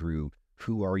go through,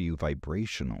 who are you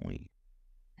vibrationally,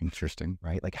 Interesting.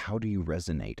 right? Like, how do you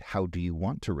resonate? How do you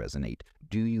want to resonate?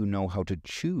 Do you know how to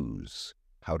choose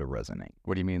how to resonate?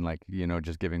 What do you mean? Like,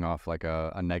 just giving off like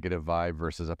a negative vibe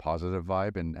versus a positive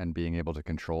vibe and being able to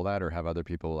control that, or have other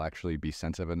people actually be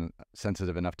sensitive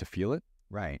enough to feel it?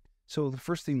 Right. So the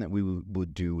first thing that we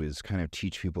would do is kind of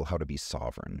teach people how to be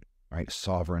sovereign, right?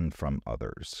 Sovereign from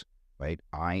others, right?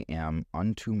 I am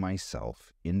unto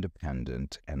myself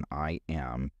independent, and I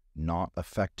am not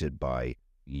affected by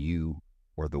you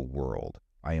or the world.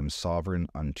 I am sovereign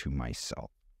unto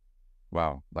myself.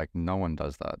 Wow. Like no one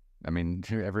does that. I mean,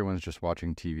 everyone's just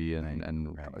watching TV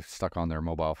and stuck on their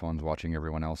mobile phones watching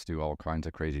everyone else do all kinds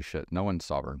of crazy shit. No one's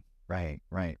sovereign. Right,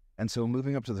 right. And so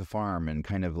moving up to the farm and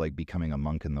kind of like becoming a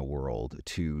monk in the world,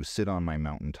 to sit on my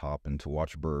mountaintop and to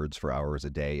watch birds for hours a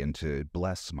day and to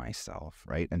bless myself,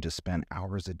 right? And to spend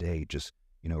hours a day just,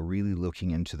 really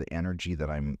looking into the energy that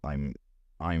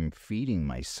I'm feeding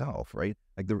myself, right?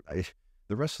 Like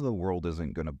the rest of the world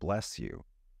isn't going to bless you.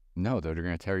 No, they're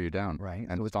going to tear you down, right?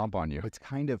 And stomp on you. It's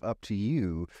kind of up to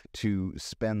you to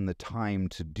spend the time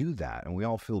to do that. And we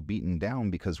all feel beaten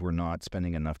down because we're not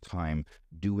spending enough time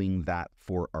doing that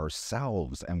for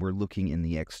ourselves. And we're looking in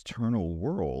the external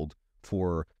world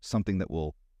for something that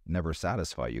will never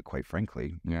satisfy you, quite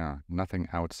frankly. Yeah, nothing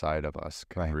outside of us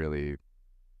can really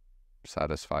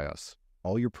satisfy us.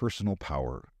 All your personal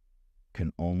power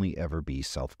can only ever be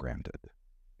self-granted.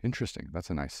 Interesting.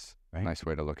 That's a nice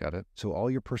way to look at it. So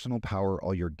all your personal power,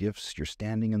 all your gifts, your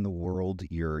standing in the world,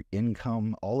 your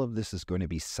income, all of this is going to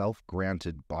be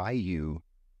self-granted by you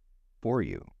for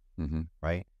you,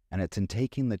 right? And it's in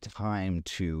taking the time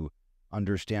to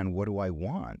understand, what do I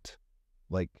want?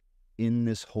 Like in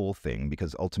this whole thing,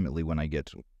 because ultimately when I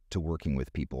get to working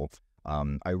with people,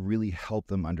 I really help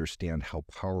them understand how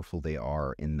powerful they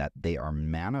are in that they are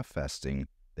manifesting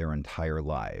their entire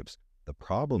lives. The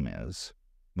problem is,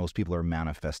 most people are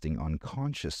manifesting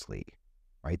unconsciously,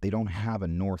 right? They don't have a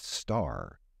North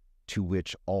Star to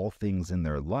which all things in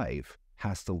their life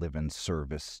has to live in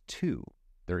service to.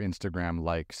 Their Instagram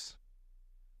likes.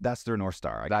 That's their North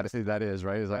Star. That is,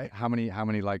 right? It's like, how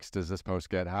many likes does this post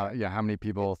get? How many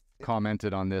people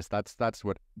commented on this? That's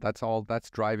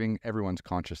driving everyone's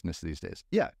consciousness these days.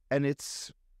 Yeah. And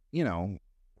it's,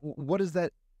 what does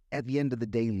that at the end of the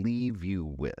day leave you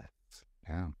with?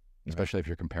 Yeah. Especially if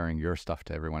you're comparing your stuff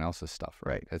to everyone else's stuff,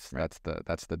 right? That's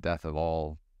the death of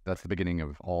all. That's the beginning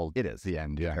of all. It is the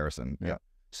end. Yeah. Comparison. Yeah.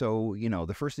 So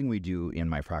the first thing we do in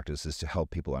my practice is to help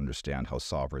people understand how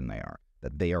sovereign they are.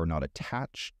 That they are not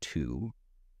attached to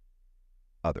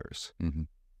others.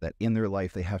 That in their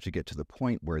life they have to get to the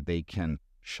point where they can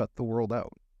shut the world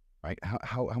out. Right?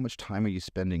 How much time are you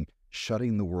spending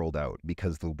shutting the world out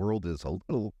because the world is a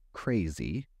little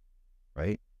crazy,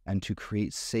 right? And to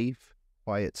create safe,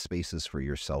 quiet spaces for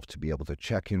yourself to be able to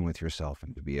check in with yourself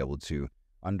and to be able to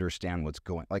understand what's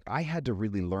going. Like I had to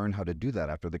really learn how to do that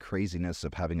after the craziness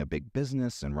of having a big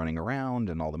business and running around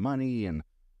and all the money and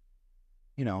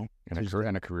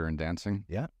and a career in dancing.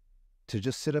 Yeah, to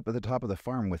just sit up at the top of the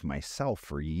farm with myself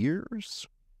for years.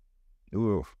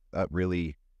 Ooh, that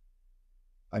really.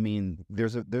 I mean,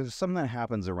 there's something that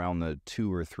happens around the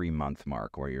 2 or 3 month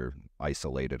mark where you're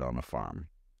isolated on a farm.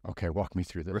 Okay, walk me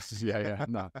through this. Yeah.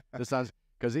 No, this sounds,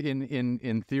 because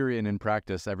in theory and in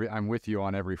practice, I'm with you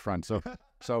on every front.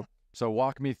 So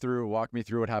walk me through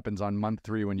what happens on month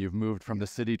 3 when you've moved from the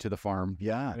city to the farm.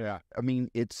 Yeah. I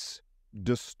mean, it's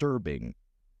disturbing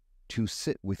to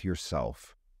sit with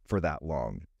yourself for that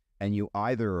long, and you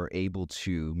either are able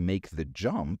to make the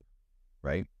jump,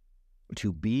 right,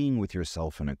 to being with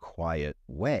yourself in a quiet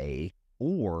way,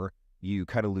 or you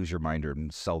kind of lose your mind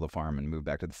and sell the farm and move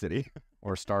back to the city.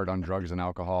 Or start on drugs and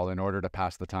alcohol in order to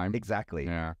pass the time. Exactly.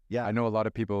 Yeah. I know a lot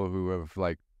of people who have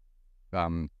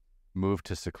moved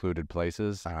to secluded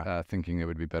places, thinking it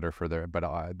would be better for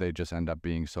but they just end up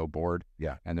being so bored.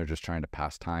 Yeah. And they're just trying to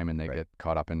pass time, and they get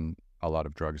caught up in a lot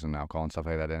of drugs and alcohol and stuff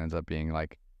like that. It ends up being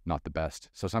like not the best.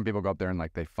 So some people go up there and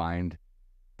like they find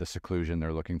the seclusion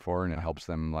they're looking for, and it helps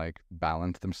them like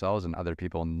balance themselves. And other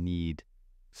people need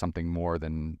something more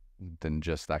than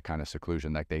just that kind of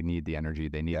seclusion. Like they need the energy,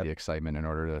 they need the excitement in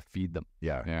order to feed them.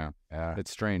 Yeah.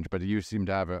 It's strange, but you seem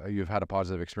to have you've had a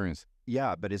positive experience.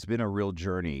 Yeah, but it's been a real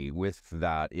journey with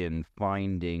that, in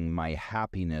finding my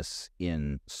happiness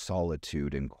in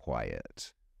solitude and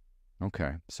quiet.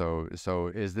 Okay, so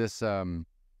is this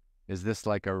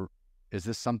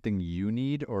something you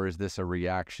need, or is this a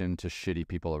reaction to shitty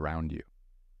people around you?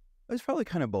 It's probably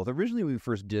kind of both. Originally, we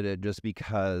first did it just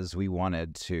because we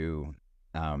wanted to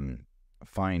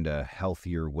find a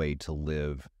healthier way to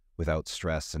live without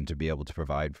stress and to be able to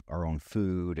provide our own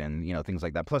food and, things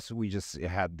like that. Plus, we just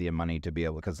had the money to be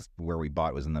able, because where we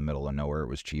bought was in the middle of nowhere. It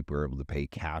was cheap. We were able to pay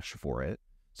cash for it.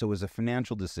 So it was a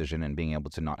financial decision and being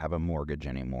able to not have a mortgage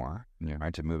anymore,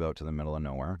 right? To move out to the middle of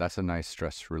nowhere. That's a nice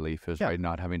stress relief, is right?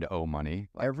 Not having to owe money.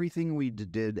 Everything we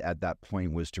did at that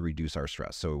point was to reduce our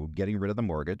stress. So getting rid of the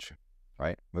mortgage,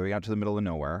 right? Moving out to the middle of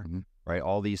nowhere, right?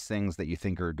 All these things that you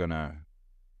think are going to,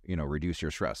 reduce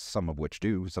your stress, some of which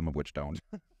do, some of which don't.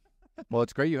 Well,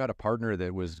 it's great you had a partner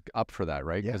that was up for that,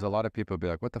 right? Because a lot of people would be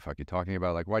like, what the fuck are you talking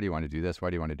about? Like, why do you want to do this? Why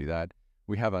do you want to do that?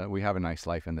 We have a nice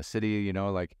life in the city,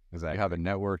 like Exactly. You have a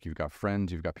network, you've got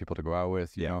friends, you've got people to go out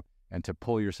with, you know, and to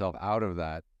pull yourself out of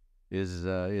that is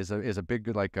a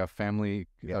big, like, a family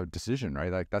decision,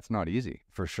 right? Like, that's not easy.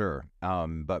 For sure.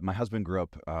 But my husband grew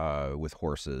up with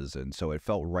horses, and so it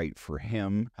felt right for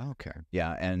him. Okay.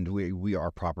 Yeah, and we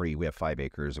our property, we have 5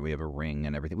 acres, and we have a ring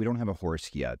and everything. We don't have a horse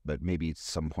yet, but maybe at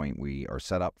some point we are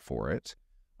set up for it.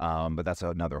 But that's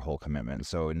another whole commitment.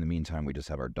 So in the meantime, we just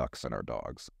have our ducks and our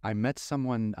dogs. I met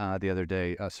someone the other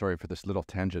day. Sorry for this little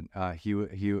tangent. She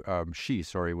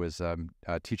was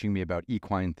teaching me about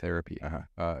equine therapy,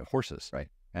 horses, right?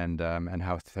 And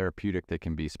how therapeutic they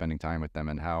can be spending time with them,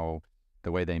 and how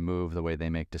the way they move, the way they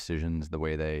make decisions, the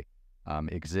way they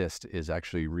exist is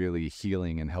actually really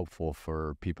healing and helpful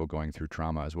for people going through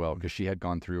trauma as well. Because she had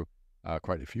gone through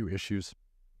quite a few issues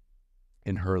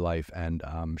in her life, and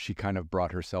she kind of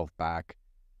brought herself back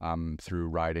through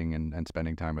riding and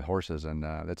spending time with horses. And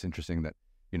that's interesting that,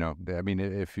 I mean,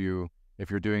 if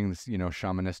you're doing this,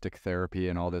 shamanistic therapy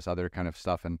and all this other kind of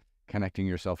stuff and connecting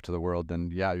yourself to the world, then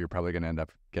you're probably going to end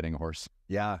up getting a horse.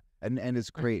 Yeah. And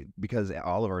it's great because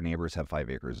all of our neighbors have 5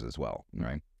 acres as well,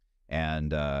 right?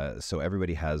 And so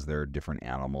everybody has their different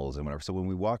animals and whatever. So when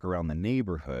we walk around the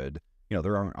neighborhood,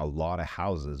 there aren't a lot of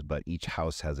houses, but each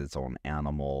house has its own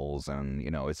animals, and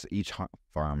it's each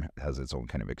farm has its own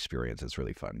kind of experience. It's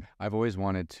really fun. I've always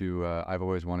wanted to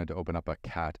open up a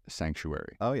cat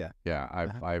sanctuary. Oh yeah, yeah.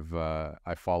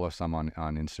 I follow some on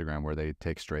Instagram where they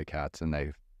take stray cats and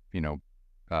they,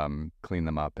 clean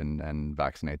them up and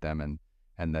vaccinate them,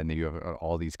 and then you have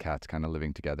all these cats kind of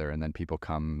living together, and then people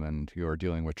come and you are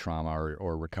dealing with trauma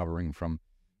or recovering from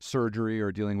surgery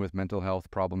or dealing with mental health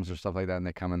problems or stuff like that, and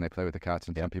they come and they play with the cats,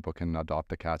 and some people can adopt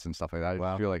the cats and stuff like that.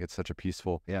 I feel like it's such a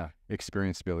peaceful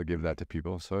experience to be able to give that to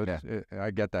people. So I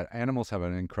get that. Animals have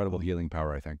an incredible healing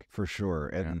power, I think. For sure.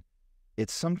 And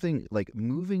it's something like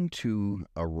moving to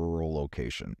a rural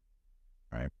location,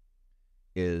 right,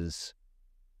 is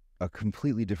a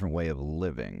completely different way of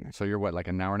living. So you're what, like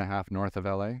an hour and a half north of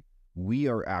LA? We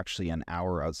are actually an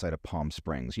hour outside of Palm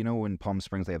Springs. In Palm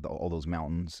Springs, they have all those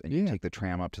mountains, and you take the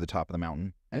tram up to the top of the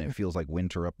mountain, and it feels like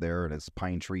winter up there, and it's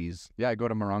pine trees. Yeah, I go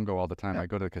to Morongo all the time. I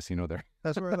go to the casino there.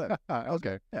 That's where I live.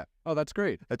 Okay. Yeah. Oh, that's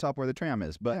great. The top where the tram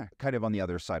is, but kind of on the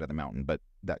other side of the mountain, but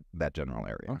that general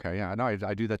area. Okay, yeah. No,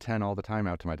 I do the 10 all the time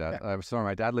out to my dad. Sorry,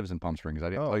 my dad lives in Palm Springs.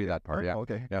 I didn't tell you that part.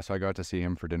 Okay. Yeah, so I go out to see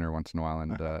him for dinner once in a while,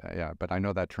 and but I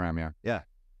know that tram, Yeah.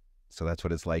 So that's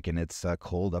what it's like, and it's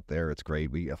cold up there. It's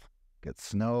great. We get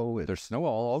snow. There's snow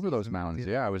all over those mountains.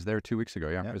 Yeah, I was there 2 weeks ago.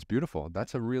 Yeah, it was beautiful.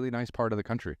 That's a really nice part of the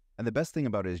country. And the best thing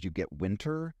about it is you get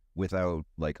winter without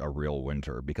like a real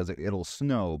winter, because it'll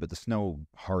snow, but the snow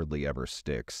hardly ever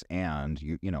sticks.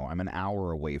 And I'm an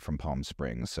hour away from Palm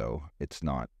Springs, so it's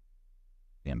not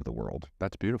the end of the world.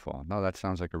 That's beautiful. No, that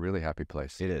sounds like a really happy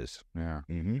place. It is. Yeah.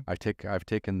 Mm-hmm. I've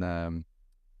taken the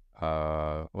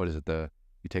what is it,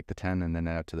 you take the 10 and then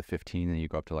out to the 15 and you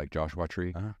go up to like Joshua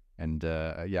Tree. And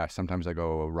sometimes I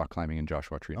go rock climbing in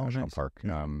Joshua Tree National Park.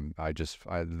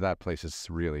 That place is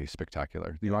really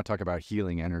spectacular. You want to talk about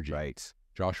healing energy? Right.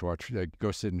 Joshua Tree.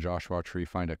 Go sit in Joshua Tree,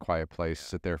 find a quiet place,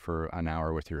 sit there for an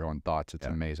hour with your own thoughts. It's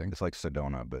amazing. It's like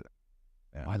Sedona, but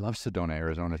I love Sedona,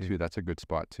 Arizona too. That's a good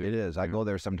spot too. It is. I go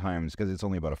there sometimes because it's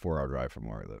only about a 4-hour drive from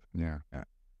where I live. Yeah.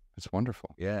 It's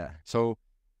wonderful. Yeah. So,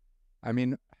 I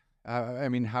mean,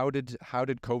 how did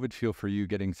COVID feel for you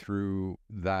getting through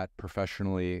that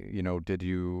professionally?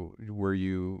 Were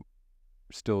you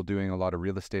still doing a lot of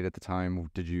real estate at the time?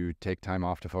 Did you take time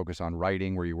off to focus on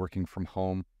writing? Were you working from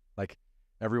home? Like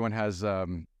everyone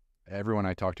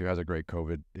I talk to has a great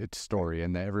COVID story,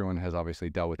 and everyone has obviously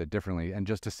dealt with it differently. And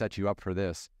just to set you up for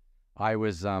this, I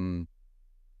was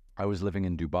living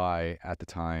in Dubai at the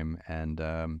time, and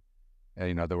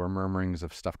there were murmurings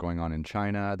of stuff going on in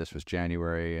China. This was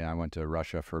January, and I went to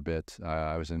Russia for a bit.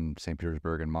 I was in St.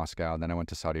 Petersburg and Moscow, and then I went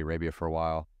to Saudi Arabia for a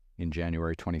while in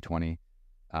January 2020.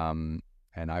 And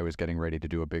I was getting ready to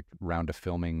do a big round of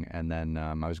filming, and then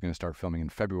I was going to start filming in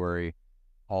February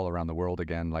all around the world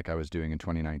again, like I was doing in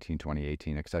 2019,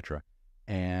 2018, etc.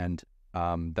 And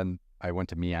Then I went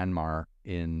to Myanmar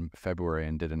in February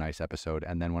and did a nice episode.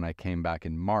 And then when I came back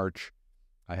in March,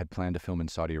 I had planned to film in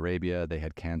Saudi Arabia. They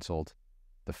had canceled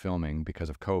the filming because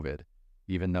of COVID,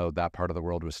 even though that part of the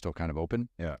world was still kind of open.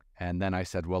 Yeah. And then I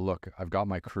said, well, look, I've got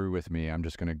my crew with me. I'm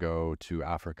just going to go to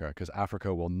Africa because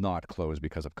Africa will not close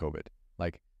because of COVID.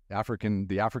 Like the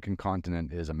African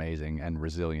continent is amazing and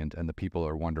resilient, and the people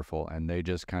are wonderful. And they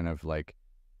just kind of like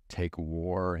take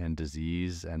war and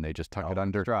disease and they just tuck it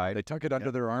under. They tuck it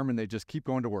under their arm and they just keep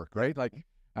going to work, right? Like,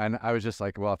 and I was just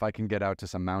like, well, if I can get out to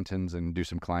some mountains and do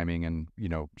some climbing and, you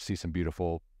know, see some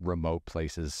beautiful remote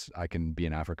places, I can be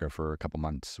in Africa for a couple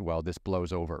months while this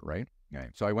blows over, right?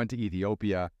 So I went to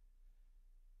Ethiopia,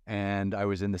 and I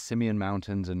was in the Simeon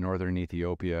Mountains in northern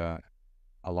Ethiopia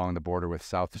along the border with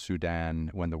South Sudan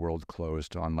when the world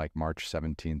closed on like March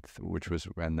 17th, which was,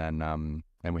 and then,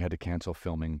 and we had to cancel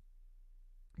filming,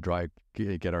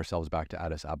 get ourselves back to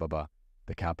Addis Ababa,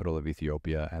 the capital of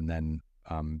Ethiopia. And then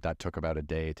that took about a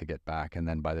day to get back. And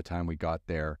then by the time we got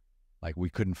there, like we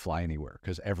couldn't fly anywhere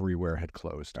because everywhere had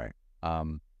closed.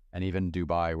 And even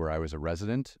Dubai, where I was a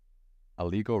resident, a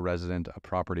legal resident, a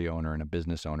property owner, and a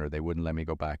business owner, they wouldn't let me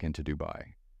go back into Dubai.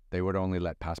 They would only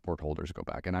let passport holders go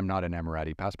back. And I'm not an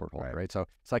Emirati passport holder, right? So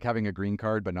it's like having a green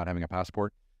card, but not having a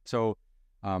passport. So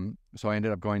so I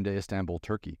ended up going to Istanbul,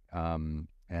 Turkey,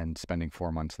 and spending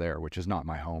 4 months there, which is not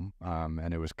my home.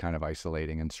 And it was kind of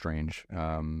isolating and strange.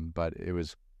 But it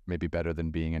was maybe better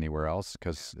than being anywhere else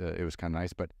because it was kind of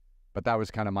nice. But that was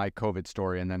kind of my COVID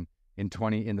story. And then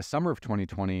in the summer of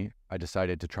 2020, I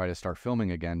decided to try to start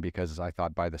filming again because I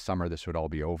thought by the summer this would all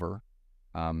be over.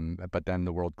 But then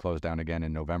the world closed down again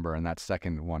in November, and that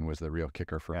second one was the real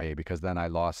kicker for me because then I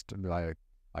lost, my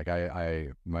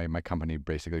company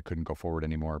basically couldn't go forward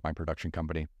anymore, my production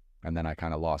company, and then I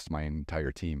kind of lost my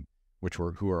entire team,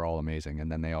 who are all amazing,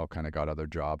 and then they all kind of got other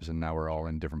jobs, and now we're all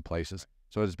in different places.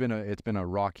 So it's been a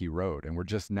rocky road, and we're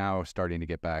just now starting to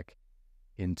get back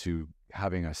into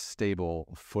having a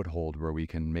stable foothold where we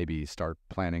can maybe start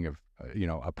planning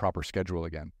a proper schedule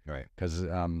again, right? Because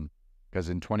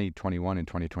in 2021 and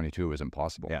 2022 it was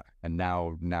impossible. And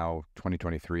now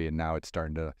 2023, and now it's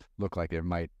starting to look like it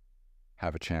might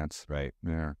have a chance. Right.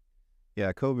 Yeah.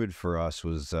 COVID for us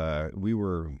was, we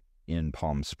were in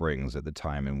Palm Springs at the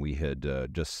time, and we had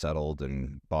just settled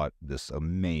and bought this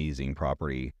amazing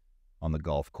property on the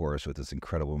golf course with this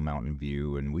incredible mountain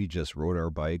view. And we just rode our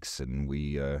bikes and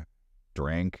we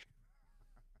drank.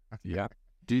 Yeah.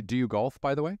 Do you golf,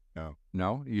 by the way? No.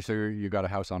 No? You got a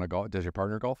house on a golf. Does your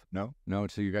partner golf? No. No.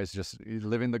 So you guys just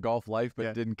living the golf life,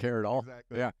 but didn't care at all.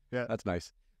 Exactly. Yeah. That's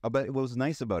nice. But what was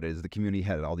nice about it is the community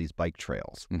had all these bike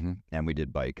trails, and we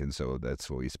did bike, and so that's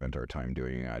what we spent our time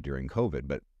doing during COVID.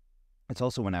 But it's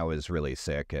also when I was really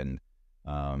sick, and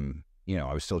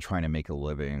I was still trying to make a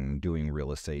living doing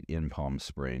real estate in Palm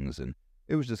Springs, and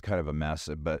it was just kind of a mess.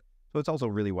 But so it's also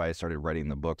really why I started writing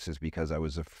the books, is because I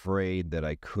was afraid that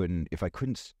if I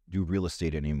couldn't do real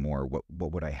estate anymore,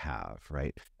 what would I have,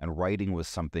 right? And writing was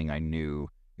something I knew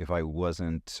if I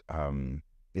wasn't,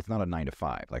 it's not a 9 to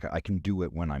 5. Like I can do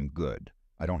it when I'm good.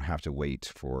 I don't have to wait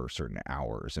for certain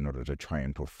hours in order to try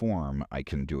and perform. I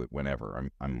can do it whenever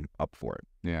I'm up for it.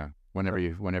 Yeah. Whenever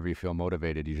you feel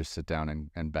motivated, you just sit down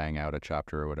and bang out a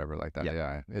chapter or whatever like that.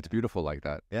 Yeah. It's beautiful like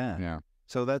that. Yeah. Yeah.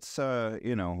 So that's,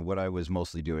 what I was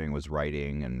mostly doing was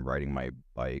riding my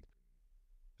bike,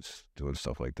 just doing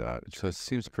stuff like that. So it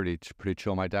seems pretty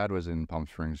chill. My dad was in Palm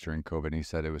Springs during COVID, and he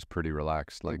said it was pretty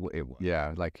relaxed. Like, it was.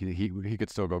 Yeah, like he could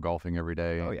still go golfing every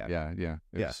day. Oh, yeah. Yeah.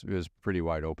 It was pretty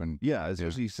wide open. Yeah,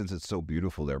 especially since it's so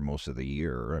beautiful there most of the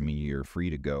year. I mean, you're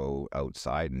free to go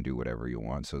outside and do whatever you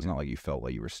want. So it's not like you felt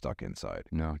like you were stuck inside.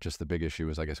 No, just the big issue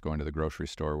was, I guess, going to the grocery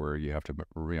store where you have to,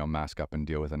 mask up and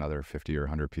deal with another 50 or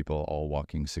 100 people all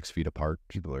walking 6 feet apart.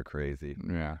 People are crazy.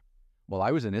 Yeah. Well, I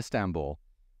was in Istanbul,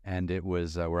 and it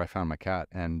was where I found my cat.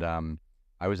 And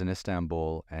I was in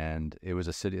Istanbul, and it was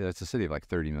a city of like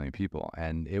 30 million people.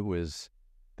 And it was,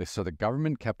 so the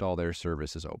government kept all their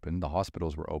services open. The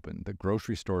hospitals were open. The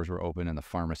grocery stores were open, and the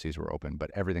pharmacies were open, but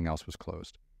everything else was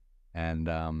closed. And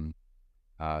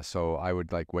so I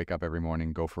would like wake up every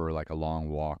morning, go for like a long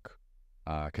walk,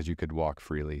 because you could walk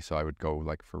freely. So I would go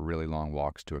like for really long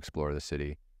walks to explore the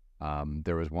city.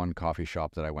 There was one coffee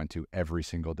shop that I went to every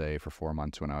single day for 4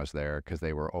 months when I was there, because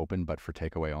they were open, but for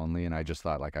takeaway only. And I just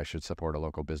thought like I should support a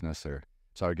local business.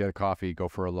 So I'd get a coffee, go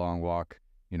for a long walk,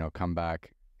 come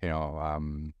back,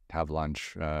 have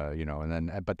lunch, and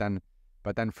then,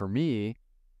 but then for me,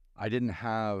 I didn't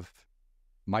have,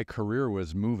 my career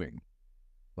was moving.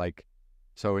 Like,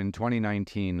 so in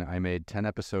 2019, I made 10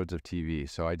 episodes of TV.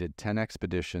 So I did 10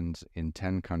 expeditions in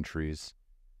 10 countries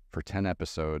for 10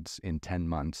 episodes in 10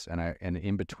 months. And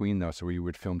in between those, so we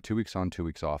would film 2 weeks on, 2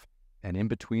 weeks off. And in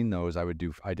between those, I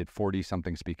did 40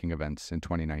 something speaking events in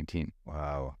 2019.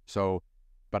 Wow. So,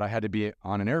 but I had to be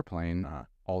on an airplane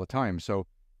all the time. So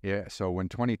yeah, so when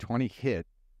 2020 hit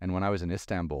and when I was in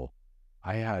Istanbul,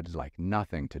 I had like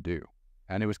nothing to do.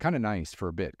 And it was kind of nice for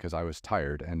a bit because I was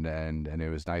tired and it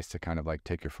was nice to kind of like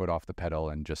take your foot off the pedal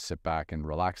and just sit back and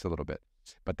relax a little bit.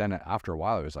 But then after a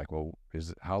while, it was like, well,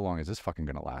 how long is this fucking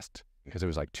going to last? Because it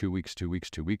was like 2 weeks, 2 weeks,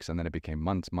 2 weeks. And then it became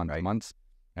months.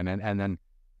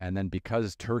 And then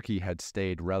because Turkey had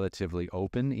stayed relatively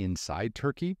open inside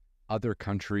Turkey, other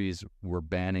countries were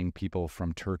banning people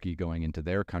from Turkey going into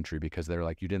their country because they're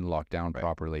like, you didn't lock down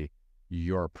properly.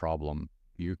 Your problem.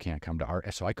 You can't come to our.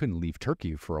 So I couldn't leave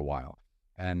Turkey for a while.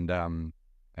 And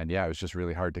yeah, it was just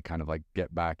really hard to kind of like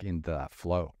get back into that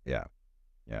flow. Yeah.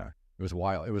 It was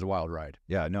wild. It was a wild ride.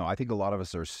 Yeah, no, I think a lot of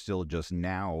us are still just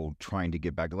now trying to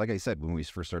get back. Like I said, when we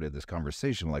first started this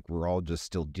conversation, like we're all just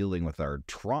still dealing with our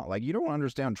trauma. Like you don't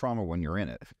understand trauma when you're in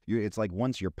it. It's like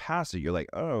once you're past it, you're like,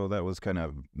 oh, that was kind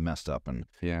of messed up, and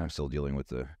I'm still dealing with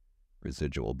the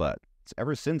residual. But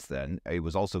ever since then, it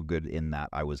was also good in that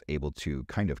I was able to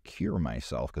kind of cure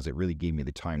myself because it really gave me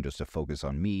the time just to focus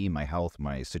on me, my health,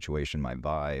 my situation, my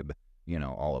vibe,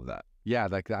 all of that. Yeah,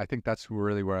 like I think that's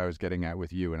really where I was getting at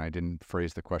with you, and I didn't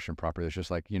phrase the question properly. It's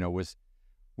just like, was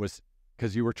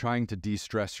because you were trying to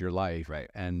de-stress your life, right?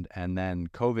 And then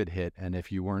COVID hit, and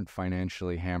if you weren't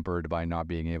financially hampered by not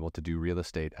being able to do real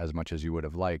estate as much as you would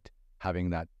have liked, having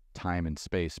that time and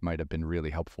space might have been really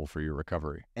helpful for your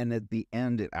recovery. And at the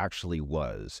end, it actually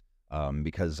was,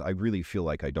 because I really feel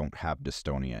like I don't have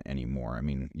dystonia anymore. I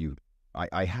mean,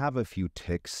 I have a few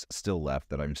tics still left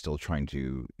that I'm still trying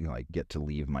to get to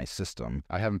leave my system.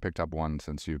 I haven't picked up one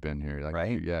since you've been here. Like,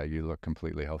 right? Yeah, you look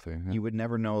completely healthy. Yeah. You would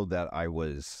never know that I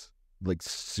was like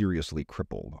seriously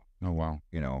crippled. Oh, wow.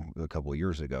 A couple of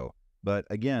years ago. But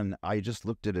again, I just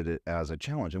looked at it as a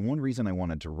challenge. And one reason I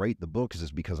wanted to write the book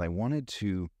is because I wanted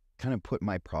to kind of put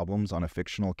my problems on a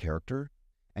fictional character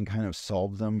and kind of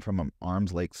solve them from an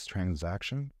arm's length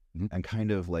transaction. And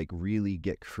kind of like really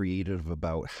get creative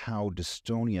about how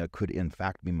dystonia could in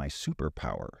fact be my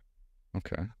superpower.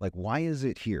 Okay. Like, why is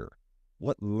it here?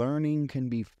 What learning can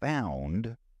be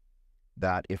found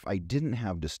that if I didn't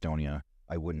have dystonia,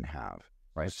 I wouldn't have,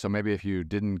 right? So maybe if you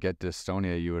didn't get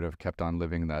dystonia, you would have kept on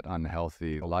living that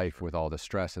unhealthy life with all the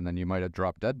stress, and then you might have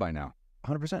dropped dead by now.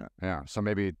 100%. Yeah. So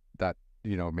maybe that,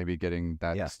 maybe getting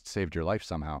that saved your life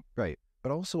somehow. Right.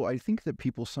 But also, I think that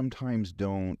people sometimes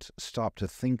don't stop to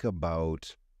think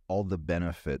about all the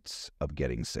benefits of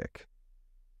getting sick.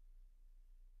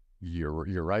 You're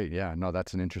right. Yeah. No,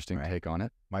 that's an interesting take on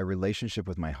it. My relationship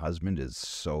with my husband is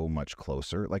so much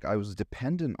closer. Like I was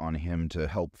dependent on him to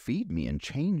help feed me and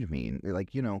change me. Like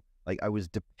I was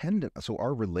dependent. So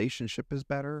our relationship is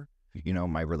better.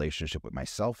 My relationship with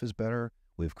myself is better.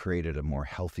 We've created a more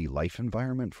healthy life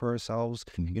environment for ourselves,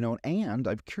 and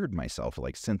I've cured myself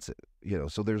since it,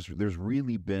 so there's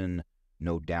really been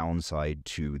no downside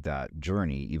to that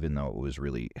journey, even though it was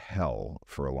really hell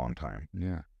for a long time.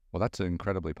 Yeah. Well, that's an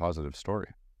incredibly positive story.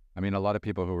 I mean, a lot of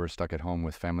people who were stuck at home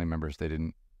with family members,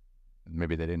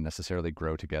 maybe they didn't necessarily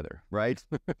grow together. Right.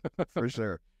 For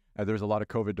sure. There's a lot of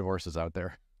COVID divorces out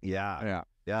there. Yeah.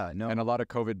 No. And a lot of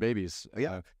COVID babies.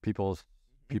 Yeah.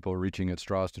 People reaching at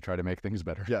straws to try to make things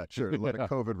better. Yeah, sure. A lot of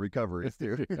COVID recoveries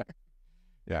too.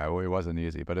 Yeah, it wasn't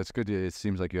easy, but it's good. It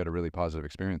seems like you had a really positive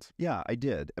experience. Yeah, I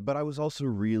did. But I was also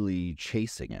really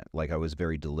chasing it. Like I was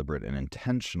very deliberate and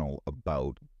intentional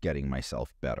about getting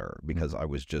myself better because I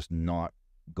was just not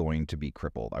going to be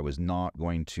crippled. I was not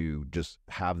going to just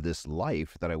have this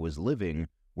life that I was living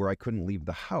where I couldn't leave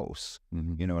the house.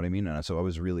 You know what I mean? And so I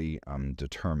was really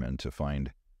determined to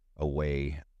find a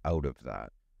way out of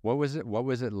that. What was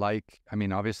it like? I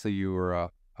mean, obviously you were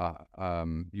a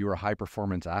high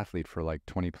performance athlete for like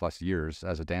 20 plus years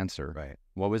as a dancer. Right.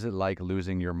 What was it like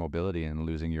losing your mobility and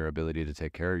losing your ability to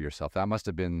take care of yourself? That must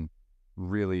have been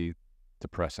really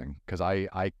depressing because I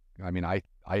mean,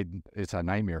 it's a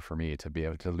nightmare for me to be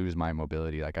able to lose my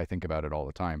mobility. Like I think about it all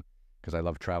the time because I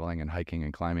love traveling and hiking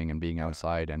and climbing and being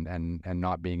outside and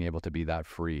not being able to be that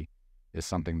free is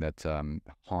something that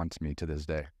haunts me to this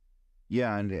day.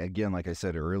 Yeah, and again, like I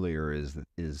said earlier,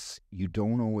 is you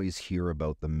don't always hear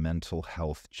about the mental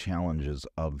health challenges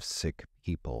of sick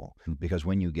people because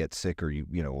when you get sick, or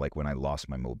like when I lost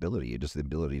my mobility, just the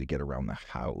ability to get around the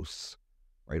house,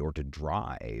 right, or to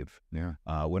drive. Yeah.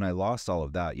 When I lost all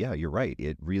of that, yeah, you're right.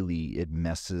 It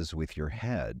messes with your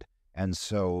head, and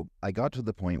so I got to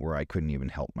the point where I couldn't even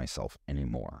help myself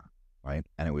anymore. right?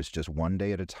 And it was just one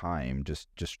day at a time, just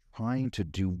trying to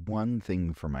do one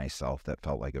thing for myself that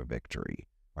felt like a victory,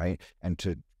 right? And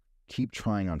to keep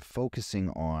trying on focusing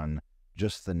on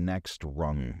just the next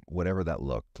rung, whatever that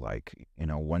looked like. You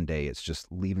know, one day it's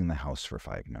just leaving the house for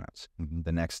 5 minutes. Mm-hmm.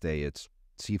 The next day it's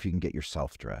see if you can get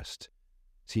yourself dressed.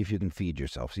 See if you can feed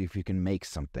yourself. See if you can make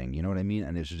something. You know what I mean?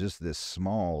 And it's just this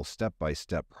small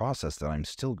step-by-step process that I'm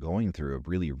still going through of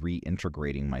really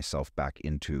reintegrating myself back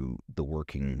into the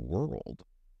working world,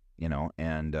 you know?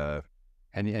 And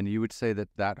you would say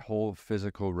that whole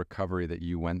physical recovery that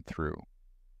you went through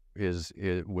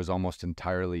it was almost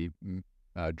entirely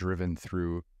driven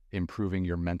through improving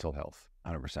your mental health.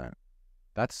 100%.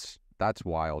 That's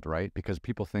wild, right? Because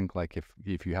people think like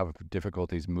if you have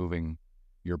difficulties moving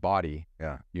your body,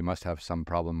 you must have some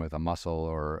problem with a muscle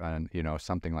or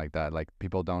something like that. Like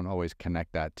people don't always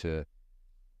connect that to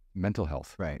mental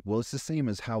health. Right. Well, it's the same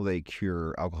as how they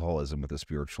cure alcoholism with a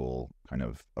spiritual kind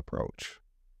of approach.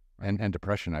 And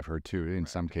depression, I've heard too. In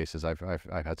some cases, I've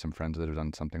had some friends that have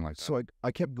done something like that. So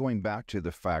I kept going back to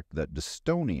the fact that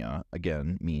dystonia,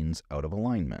 again, means out of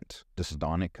alignment.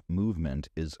 Dystonic movement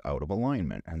is out of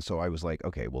alignment. And so I was like,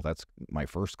 okay, well, that's my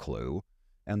first clue.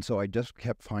 And so I just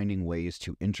kept finding ways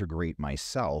to integrate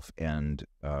myself and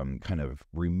kind of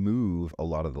remove a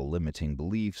lot of the limiting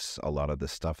beliefs, a lot of the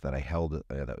stuff that I held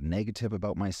negative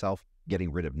about myself,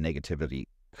 getting rid of negativity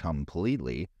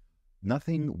completely.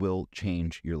 Nothing will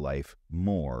change your life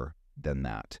more than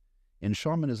that. In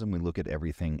shamanism, we look at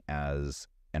everything as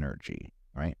energy,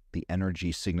 right? The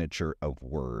energy signature of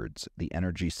words, the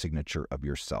energy signature of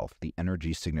yourself, the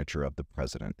energy signature of the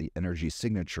president, the energy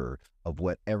signature of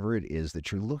whatever it is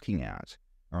that you're looking at,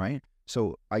 all right?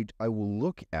 So I will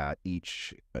look at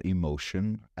each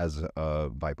emotion as a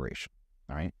vibration,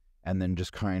 all right? And then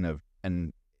just kind of,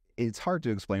 and it's hard to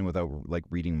explain without like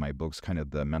reading my books, kind of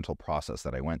the mental process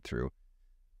that I went through.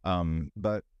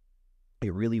 But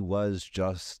it really was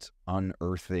just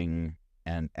unearthing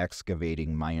and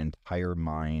excavating my entire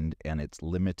mind and its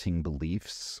limiting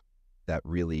beliefs that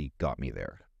really got me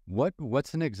there.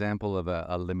 What's an example of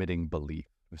a limiting belief?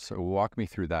 So walk me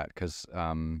through that, because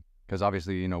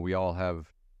obviously, we all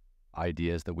have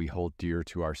ideas that we hold dear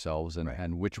to ourselves,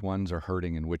 and which ones are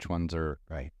hurting and which ones are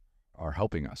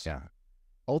helping us. Yeah.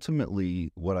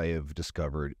 Ultimately, what I have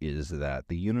discovered is that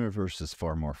the universe is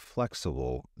far more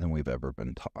flexible than we've ever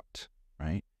been taught,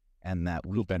 right? And that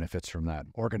Who benefits from that?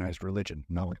 Organized religion.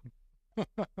 No.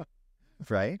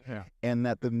 Right? Yeah. And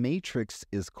that the matrix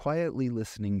is quietly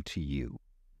listening to you,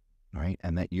 right?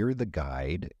 And that you're the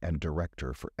guide and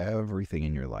director for everything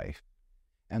in your life.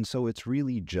 And so it's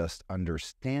really just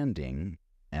understanding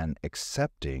and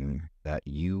accepting that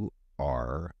you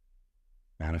are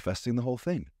manifesting the whole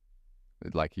thing.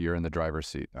 Like you're in the driver's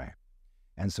seat. Right.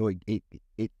 And so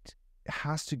it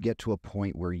has to get to a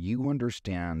point where you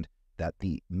understand that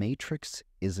the matrix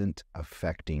isn't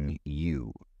affecting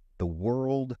you. The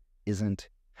world isn't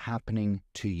happening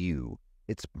to you.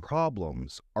 Its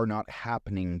problems are not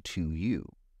happening to you,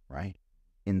 right?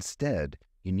 Instead,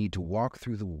 you need to walk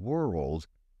through the world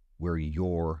where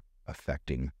you're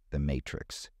affecting the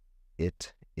matrix.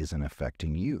 It isn't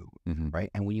affecting you,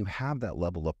 right? And when you have that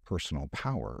level of personal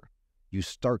power, you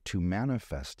start to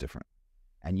manifest different.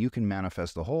 And you can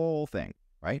manifest the whole thing,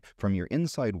 right? From your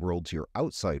inside world to your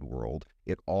outside world,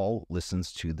 it all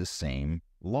listens to the same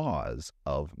laws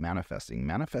of manifesting.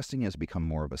 Manifesting has become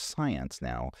more of a science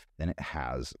now than it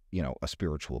has, a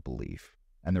spiritual belief.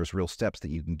 And there's real steps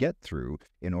that you can get through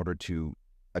in order to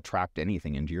attract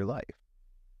anything into your life.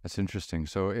 That's interesting.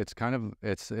 So it's kind of,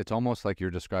 it's almost like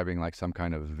you're describing like some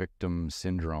kind of victim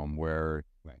syndrome where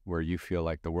you feel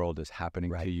like the world is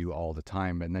happening to you all the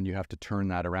time. And then you have to turn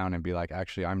that around and be like,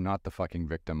 actually, I'm not the fucking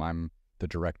victim. I'm the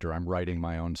director. I'm writing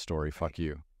my own story. Fuck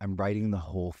you. I'm writing the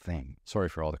whole thing. Sorry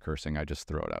for all the cursing. I just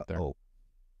throw it out there. Oh,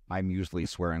 I'm usually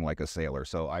swearing like a sailor,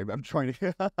 so I'm trying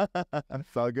to.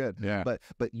 It's all good. Yeah. But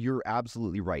you're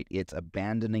absolutely right. It's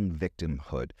abandoning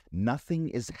victimhood. Nothing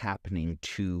is happening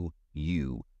to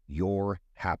you. You're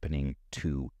happening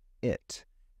to it.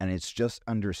 And it's just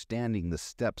understanding the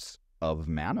steps of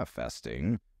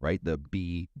manifesting, right? The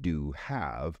be, do,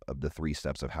 have of the 3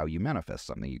 steps of how you manifest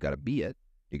something. You got to be it,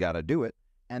 you got to do it,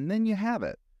 and then you have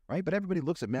it, right? But everybody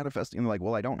looks at manifesting and they're like,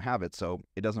 well, I don't have it, so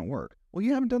it doesn't work. Well,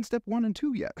 you haven't done step 1 and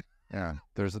 2 yet. Yeah,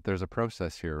 there's a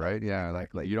process here, right? Yeah,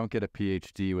 exactly. Like you don't get a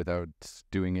PhD without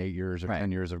doing 8 years or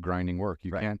 10 years of grinding work.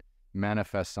 You can't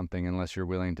manifest something unless you're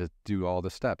willing to do all the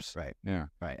steps. Right. Yeah.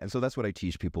 Right. And so that's what I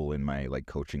teach people in my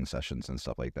coaching sessions and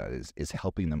stuff like that is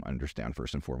helping them understand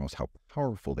first and foremost how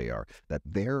powerful they are, that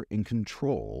they're in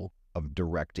control of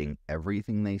directing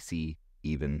everything they see,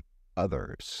 even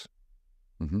others.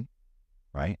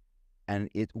 right? And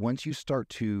once you start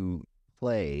to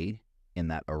play in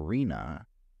that arena,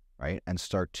 right, and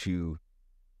start to,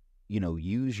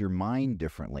 use your mind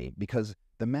differently, because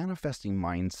the manifesting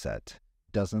mindset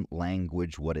doesn't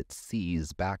language what it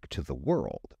sees back to the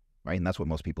world, right? And that's what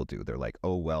most people do. They're like,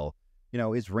 oh, well,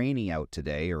 it's rainy out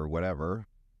today or whatever.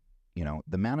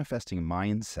 The manifesting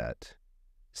mindset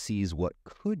sees what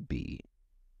could be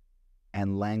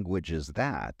and languages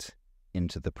that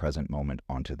into the present moment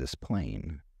onto this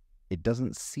plane. It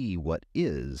doesn't see what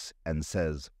is and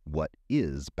says what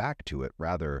is back to it,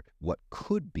 rather what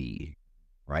could be,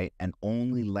 right? And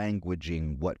only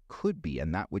languaging what could be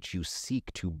and that which you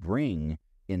seek to bring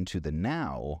into the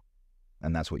now.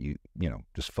 And that's what you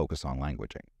just focus on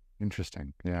languaging.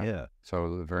 Interesting. Yeah. Yeah.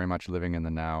 So very much living in the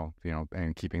now,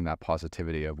 and keeping that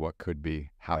positivity of what could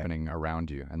be happening around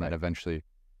you. And then eventually,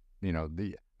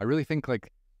 I really think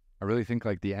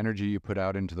the energy you put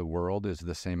out into the world is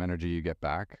the same energy you get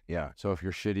back. Yeah. So if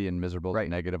you're shitty and miserable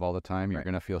and negative all the time, you're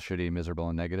going to feel shitty, miserable,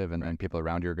 and negative. And then people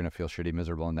around you are going to feel shitty,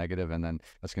 miserable, and negative. And then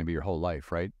that's going to be your whole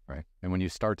life, right? Right. And when you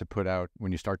start to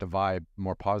vibe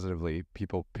more positively,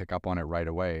 people pick up on it right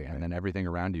away. And then everything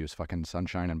around you is fucking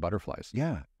sunshine and butterflies.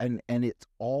 Yeah. And it's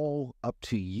all up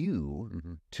to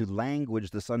you to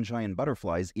language the sunshine and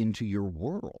butterflies into your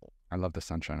world. I love the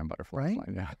sunshine and butterflies. Right?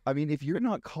 Yeah. I mean, if you're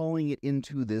not calling it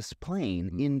into this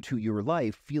plane, into your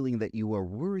life, feeling that you are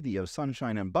worthy of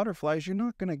sunshine and butterflies, you're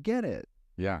not going to get it.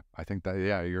 Yeah, I think that,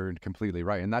 you're completely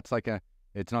right. And that's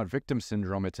it's not victim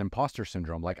syndrome, it's imposter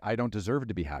syndrome. Like, I don't deserve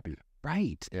to be happy.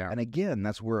 Right. Yeah. And again,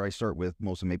 that's where I start with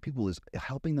most of my people, is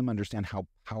helping them understand how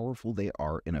powerful they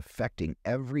are in affecting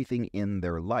everything in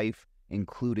their life,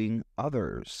 including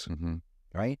others.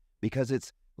 Right? Because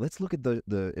let's look at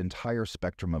the entire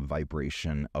spectrum of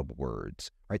vibration of words,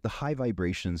 right? The high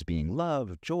vibrations being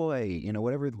love, joy,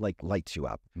 whatever lights you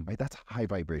up, right? That's high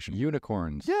vibration.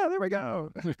 Unicorns. Yeah, there we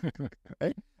go.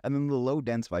 Right? And then the low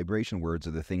dense vibration words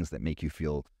are the things that make you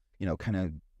feel, kind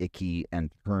of icky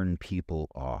and turn people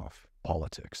off.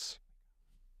 Politics.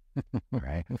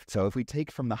 Right? So if we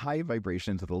take from the high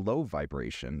vibration to the low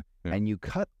vibration and you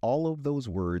cut all of those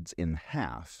words in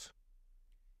half,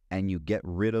 and you get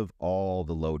rid of all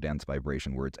the low dense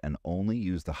vibration words and only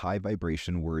use the high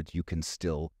vibration words, you can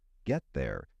still get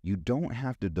there. You don't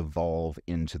have to devolve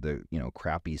into the,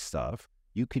 crappy stuff.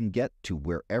 You can get to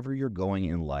wherever you're going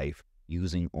in life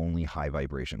using only high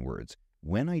vibration words.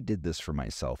 When I did this for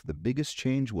myself, the biggest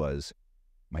change was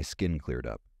my skin cleared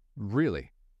up.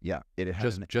 Really? Yeah. It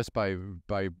just by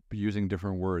using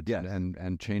different words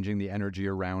and changing the energy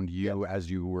around you as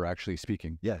you were actually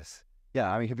speaking. Yes. Yeah,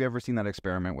 I mean, have you ever seen that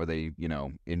experiment where they,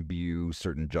 imbue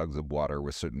certain jugs of water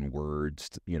with certain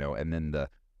words, and then the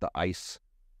ice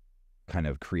kind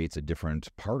of creates a different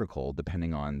particle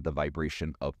depending on the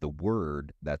vibration of the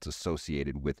word that's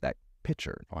associated with that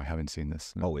pitcher. Oh, I haven't seen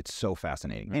this. Oh, it's so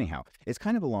fascinating. Anyhow, it's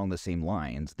kind of along the same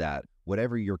lines that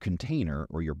whatever your container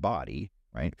or your body,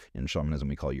 right? In shamanism,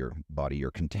 we call your body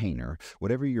your container.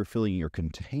 Whatever you're filling your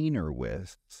container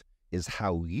with is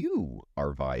how you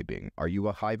are vibing. Are you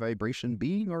a high vibration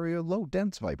being or are you a low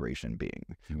dense vibration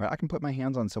being? Right? I can put my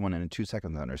hands on someone and in 2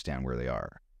 seconds understand where they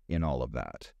are in all of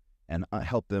that and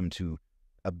help them to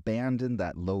abandon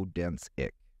that low dense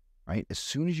ick, right? As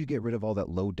soon as you get rid of all that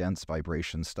low dense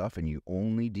vibration stuff and you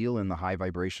only deal in the high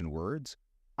vibration words,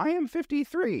 I am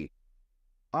 53.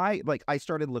 I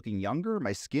started looking younger,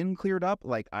 my skin cleared up.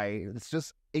 It's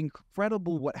just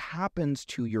incredible what happens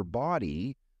to your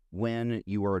body when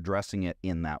you are addressing it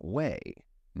in that way.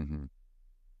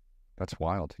 That's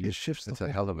wild. It shifts. It's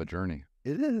a hell of a journey.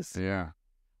 It is. Yeah.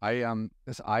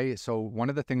 So one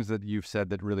of the things that you've said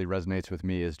that really resonates with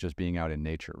me is just being out in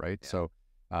nature, right? Yeah. So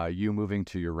you moving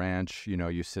to your ranch,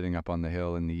 you sitting up on the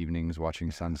hill in the evenings,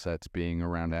 watching sunsets, being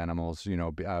around animals,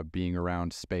 being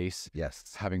around space,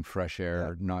 having fresh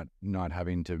air, not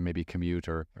having to maybe commute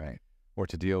or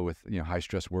to deal with high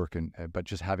stress work, but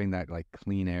just having that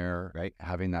clean air,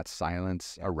 having that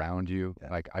silence around you.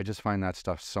 I just find that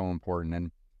stuff so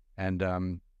important. And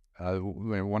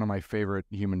one of my favorite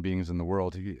human beings in the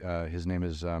world, his name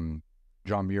is John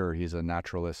Muir. He's a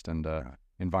naturalist and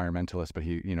environmentalist, but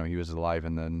he was alive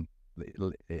in the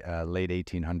late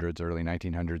 1800s, early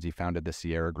 1900s. He founded the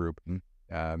Sierra Group.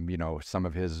 Some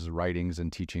of his writings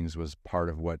and teachings was part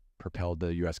of what propelled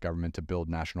the U.S. government to build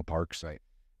national parks.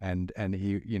 And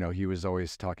he was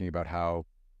always talking about how,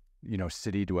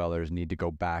 city dwellers need to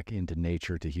go back into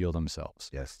nature to heal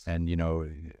themselves. Yes. And,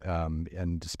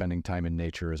 and spending time in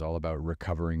nature is all about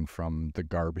recovering from the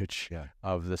garbage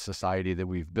of the society that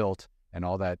we've built, and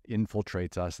all that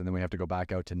infiltrates us. And then we have to go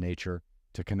back out to nature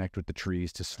to connect with the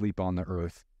trees, to sleep on the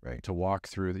earth, Right. to walk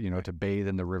through, to bathe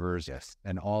in the rivers. Yes.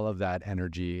 And all of that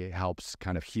energy helps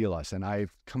kind of heal us. And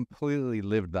I've completely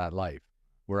lived that life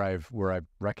where I've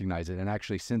recognized it. And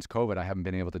actually, since COVID, I haven't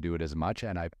been able to do it as much.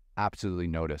 And I've absolutely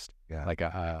noticed like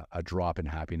a drop in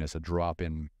happiness, a drop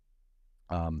in,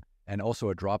 and also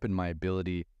a drop in my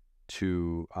ability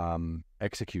to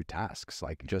execute tasks.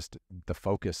 Like just the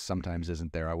focus sometimes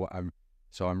isn't there.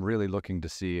 So I'm really looking to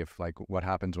see if like what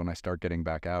happens when I start getting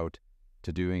back out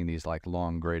to doing these like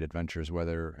long, great adventures,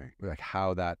 whether like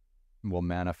how that will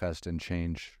manifest and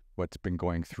change what's been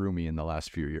going through me in the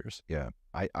last few years. Yeah.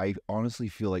 I honestly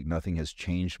feel like nothing has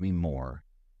changed me more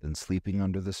than sleeping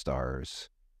under the stars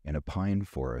in a pine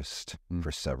forest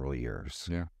for several years.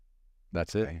 Yeah.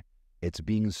 That's it. Right? It's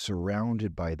being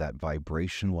surrounded by that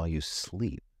vibration while you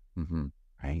sleep,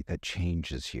 right? That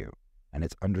changes you. And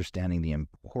it's understanding the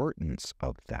importance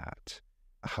of that,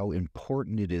 how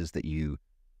important it is that you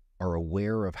are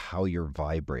aware of how you're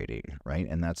vibrating, right?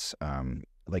 And that's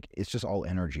like, it's just all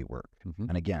energy work.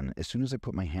 And again, as soon as I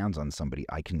put my hands on somebody,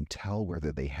 I can tell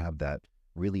whether they have that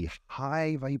really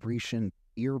high vibration,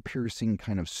 ear-piercing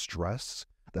kind of stress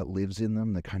that lives in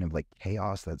them, the kind of like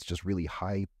chaos that's just really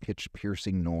high-pitched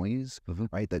piercing noise,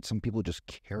 right? That some people just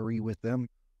carry with them,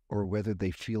 or whether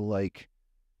they feel like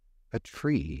a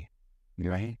tree,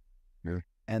 right? Yeah.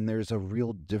 And there's a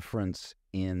real difference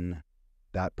in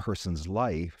that person's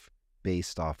life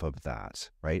based off of that,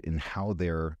 right? And how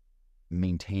they're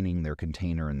maintaining their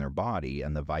container in their body,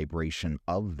 and the vibration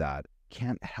of that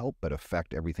can't help but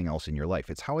affect everything else in your life.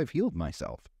 It's how I've healed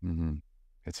myself.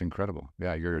 It's incredible.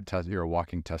 Yeah, you're a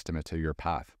walking testament to your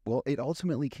path. Well, it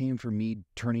ultimately came from me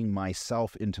turning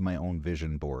myself into my own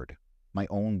vision board, my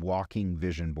own walking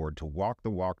vision board, to walk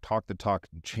the walk, talk the talk,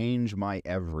 change my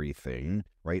everything,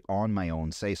 right, on my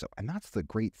own say-so. And that's the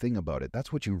great thing about it.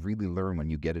 That's what you really learn when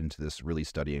you get into this really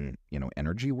studying,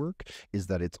 energy work, is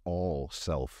that it's all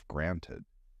self-granted.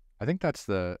 I think that's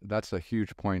a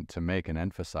huge point to make and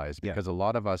emphasize, because a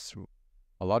lot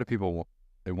of people,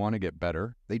 they want to get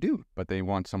better. They do. But they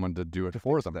want someone to do it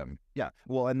for them. Yeah.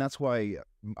 Well, and that's why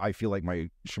I feel like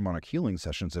my shamanic healing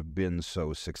sessions have been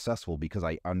so successful, because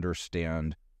I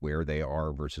understand where they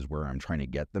are versus where I'm trying to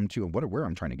get them to. And where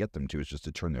I'm trying to get them to is just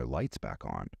to turn their lights back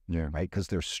on. Yeah. Right? Because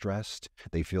they're stressed.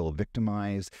 They feel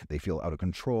victimized. They feel out of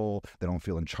control. They don't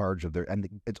feel in charge of and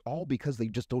it's all because they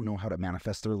just don't know how to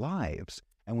manifest their lives.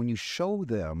 And when you show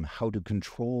them how to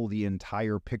control the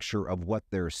entire picture of what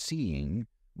they're seeing,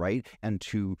 right, and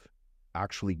to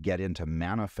actually get into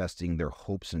manifesting their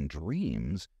hopes and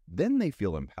dreams, then they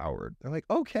feel empowered. They're like,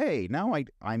 okay, now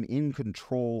I'm in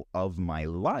control of my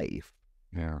life.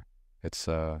 Yeah, it's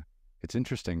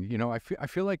interesting. I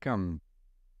feel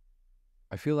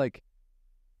like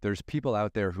there's people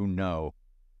out there who know.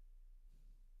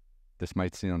 This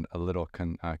might sound a little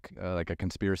like a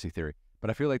conspiracy theory, but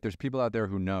I feel like there's people out there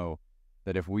who know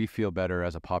that if we feel better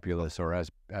as a populace, or as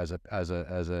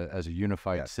a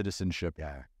unified citizenship,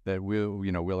 that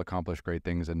we'll accomplish great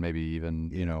things, and maybe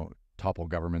even topple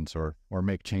governments or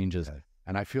make changes.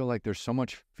 And I feel like there's so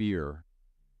much fear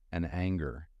and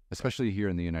anger, especially here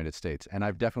in the United States, and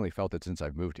I've definitely felt it since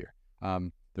I've moved here.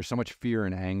 There's so much fear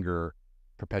and anger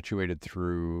perpetuated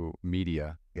through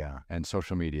media and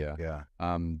social media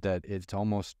that it's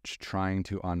almost trying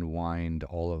to unwind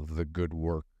all of the good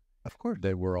work, of course,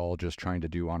 that we're all just trying to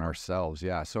do on ourselves.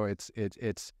 Yeah. So it's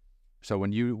so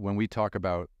when we talk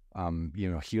about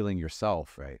healing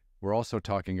yourself, right, we're also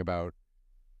talking about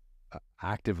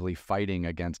actively fighting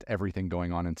against everything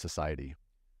going on in society.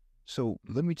 So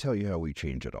let me tell you how we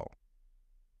change it all.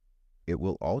 It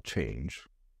will all change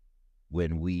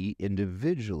when we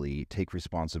individually take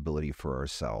responsibility for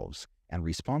ourselves. And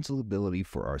responsibility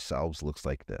for ourselves looks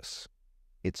like this.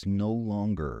 It's no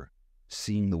longer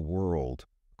seeing the world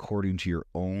according to your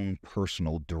own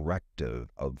personal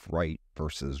directive of right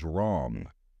versus wrong.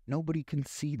 Nobody can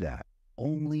see that.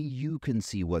 Only you can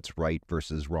see what's right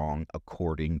versus wrong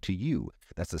according to you.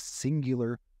 That's a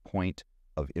singular point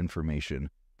of information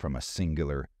from a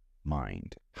singular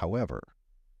mind. However,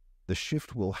 the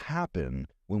shift will happen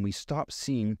when we stop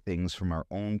seeing things from our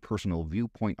own personal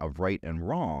viewpoint of right and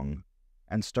wrong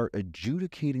and start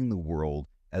adjudicating the world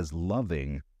as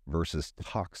loving versus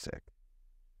toxic.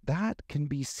 That can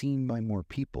be seen by more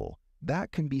people.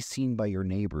 That can be seen by your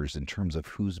neighbors in terms of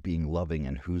who's being loving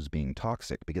and who's being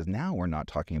toxic, because now we're not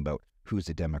talking about who's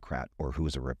a Democrat or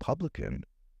who's a Republican.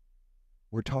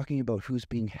 We're talking about who's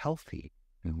being healthy.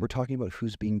 We're talking about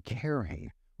who's being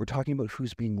caring. We're talking about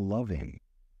who's being loving,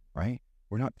 right?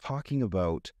 We're not talking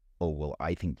about, oh, well,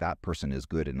 I think that person is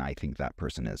good and I think that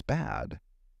person is bad.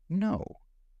 No,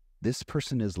 this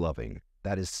person is loving.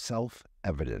 That is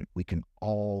self-evident. We can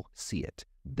all see it.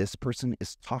 this person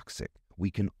is toxic.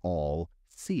 We can all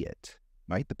see it,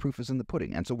 right? The proof is in the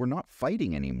pudding. And so we're not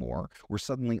fighting anymore. We're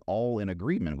suddenly all in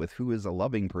agreement with who is a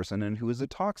loving person and who is a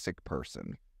toxic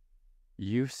person.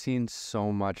 You've seen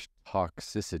so much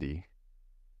toxicity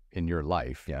in your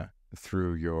life. Yeah.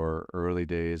 Through your early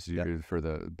days, for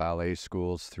the ballet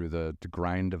schools, through the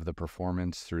grind of the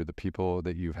performance, through the people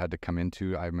that you've had to come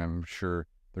into. I'm sure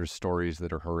there's stories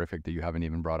that are horrific that you haven't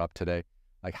even brought up today.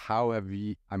 Like, how have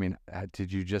you,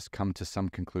 did you just come to some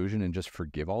conclusion and just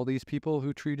forgive all these people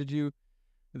who treated you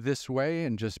this way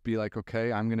and just be like,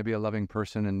 okay, I'm going to be a loving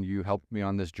person and you helped me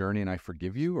on this journey and I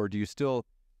forgive you? Or do you still,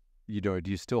 do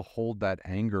you still hold that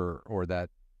anger or that,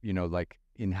 like,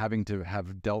 in having to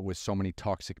have dealt with so many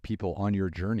toxic people on your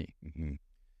journey? Mm-hmm.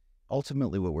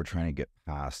 Ultimately, what we're trying to get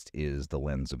past is the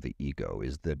lens of the ego,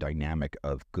 is the dynamic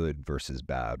of good versus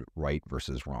bad, right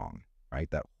versus wrong,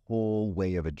 right? That whole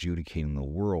way of adjudicating the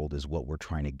world is what we're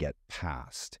trying to get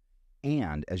past.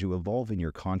 And as you evolve in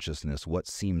your consciousness, what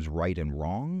seems right and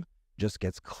wrong just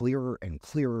gets clearer and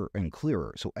clearer and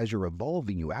clearer. So as you're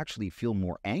evolving, you actually feel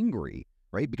more angry,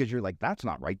 right? Because you're like, that's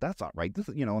not right. That's not right. This,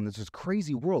 and there's this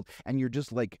crazy world. And you're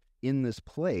just like in this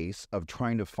place of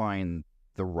trying to find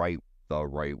the right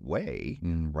way,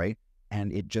 right?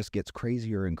 And it just gets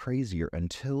crazier and crazier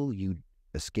until you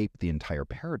escape the entire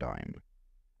paradigm,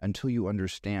 until you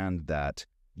understand that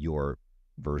your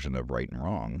version of right and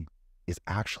wrong is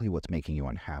actually what's making you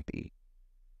unhappy.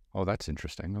 Oh, that's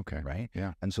interesting. Okay. Right?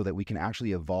 Yeah. And so that we can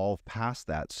actually evolve past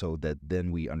that so that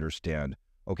then we understand,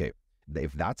 okay,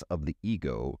 if that's of the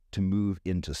ego, to move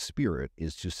into spirit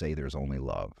is to say there's only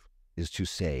love, is to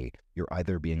say you're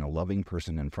either being a loving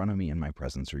person in front of me in my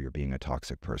presence or you're being a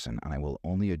toxic person, and I will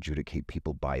only adjudicate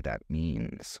people by that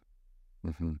means.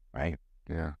 Mm-hmm. Right?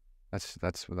 Yeah. That's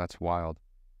wild.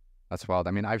 That's wild.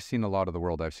 I mean, I've seen a lot of the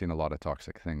world. I've seen a lot of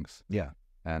toxic things. Yeah.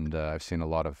 And I've seen a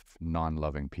lot of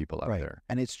non-loving people out right. there.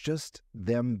 And it's just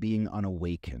them being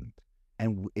unawakened.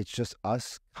 And it's just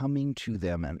us coming to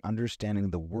them and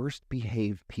understanding the worst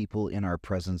behaved people in our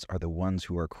presence are the ones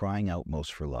who are crying out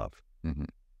most for love,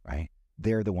 right?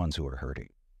 They're the ones who are hurting.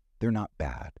 They're not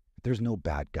bad. There's no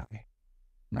bad guy,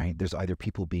 right? There's either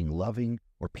people being loving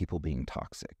or people being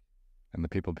toxic. And the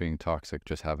people being toxic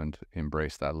just haven't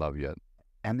embraced that love yet.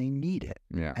 And they need it.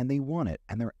 Yeah. And they want it.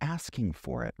 And they're asking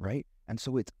for it, right? And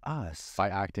so it's us. By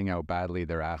acting out badly,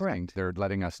 they're asking, Correct. They're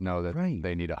letting us know that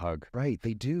they need a hug. Right,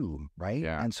 they do, right?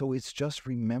 Yeah. And so it's just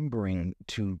remembering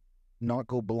to not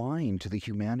go blind to the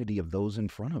humanity of those in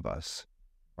front of us,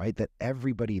 right? That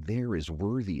everybody there is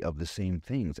worthy of the same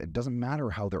things. It doesn't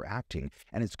matter how they're acting.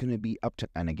 And it's going to be up to,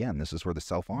 and again, this is where the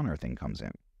self-honor thing comes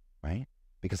in, right?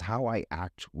 Because how I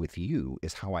act with you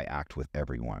is how I act with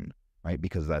everyone, right?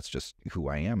 Because that's just who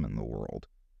I am in the world,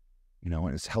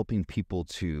 and it's helping people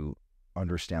to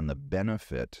understand the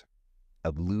benefit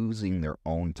of losing their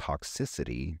own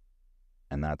toxicity.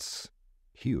 And that's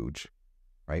huge,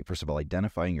 right? First of all,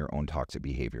 identifying your own toxic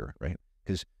behavior, right?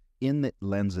 Because in the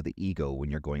lens of the ego, when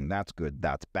you're going, that's good,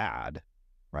 that's bad,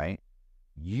 right?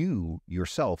 You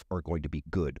yourself are going to be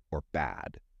good or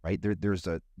bad, right? There's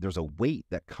a weight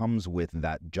that comes with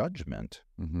that judgment,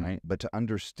 right? But to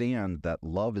understand that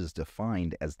love is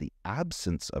defined as the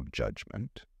absence of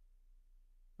judgment,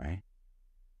 right?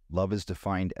 Love is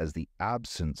defined as the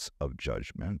absence of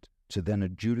judgment, to then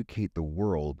adjudicate the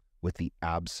world with the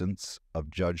absence of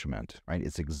judgment, right?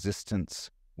 It's existence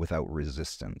without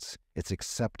resistance. It's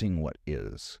accepting what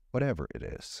is, whatever it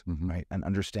is, right? And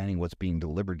understanding what's being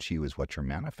delivered to you is what you're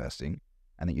manifesting,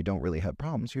 and that you don't really have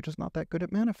problems. You're just not that good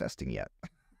at manifesting yet.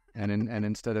 And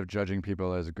instead of judging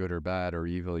people as good or bad or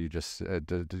evil, you just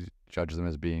judge them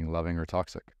as being loving or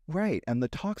toxic. Right. And the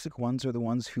toxic ones are the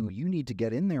ones who you need to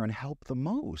get in there and help the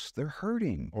most. They're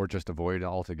hurting. Or just avoid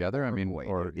altogether.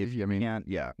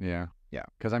 Yeah.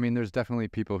 Because there's definitely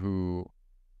people who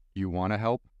you want to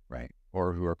help, right,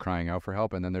 or who are crying out for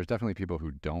help, and then there's definitely people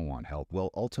who don't want help. Well,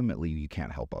 ultimately, you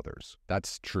can't help others.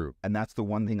 That's true. And that's the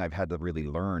one thing I've had to really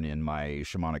learn in my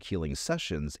shamanic healing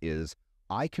sessions is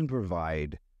I can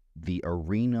provide the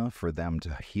arena for them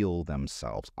to heal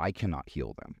themselves. I cannot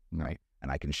heal them, right? And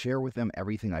I can share with them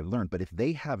everything I've learned. But if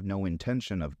they have no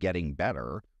intention of getting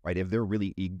better, right, if they're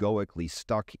really egoically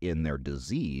stuck in their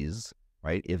disease,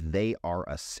 right, if they are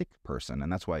a sick person, and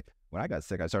that's why when I got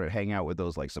sick, I started hanging out with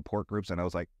those like support groups, and I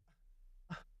was like,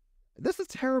 this is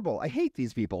terrible. I hate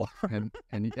these people.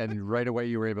 and right away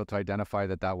you were able to identify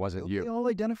that wasn't They you. all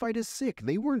identified as sick.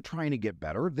 They weren't trying to get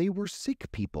better. They were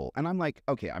sick people. And I'm like,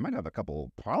 okay, I might have a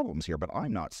couple problems here, but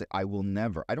I'm not sick. I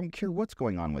don't care what's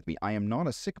going on with me. I am not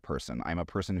a sick person. I'm a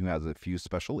person who has a few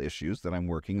special issues that I'm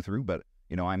working through, but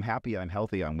I'm happy, I'm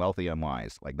healthy, I'm wealthy, I'm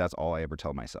wise. Like, that's all I ever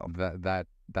tell myself. That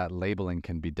labeling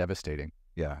can be devastating.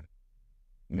 Yeah.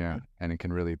 Yeah. And it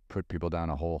can really put people down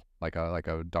a hole, like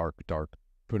a dark,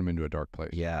 put them into a dark place.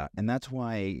 Yeah. And that's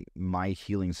why my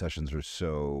healing sessions are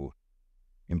so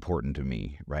important to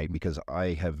me, right? Because I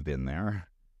have been there,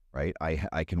 right?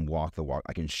 I can walk the walk.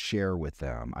 I can share with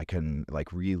them. I can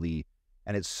really,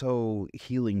 and it's so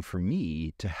healing for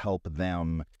me to help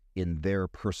them in their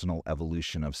personal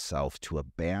evolution of self, to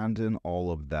abandon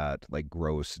all of that like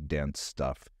gross, dense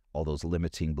stuff, all those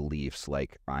limiting beliefs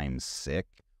like I'm sick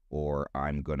or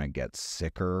I'm going to get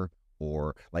sicker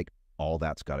or like all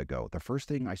that's got to go. The first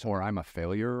thing I saw, or I'm a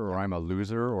failure, or I'm a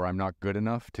loser, or I'm not good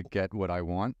enough to get what I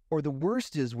want. Or the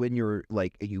worst is when you're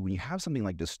like, when you have something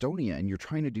like dystonia and you're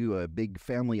trying to do a big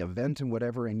family event and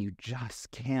whatever, and you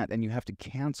just can't, and you have to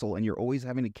cancel, and you're always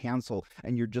having to cancel,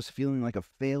 and you're just feeling like a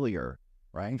failure,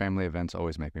 right? Family events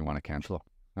always make me want to cancel.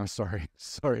 I'm sorry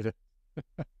to.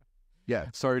 Yeah.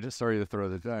 Sorry to throw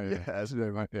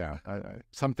the. Yeah.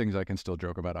 Some things I can still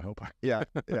joke about, I hope. Yeah.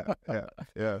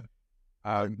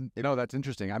 That's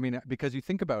interesting. I mean, because you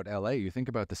think about LA, you think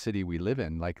about the city we live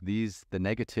in, like the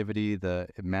negativity, the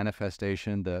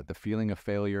manifestation, the feeling of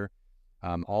failure,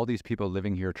 all these people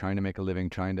living here, trying to make a living,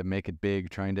 trying to make it big,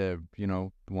 trying to,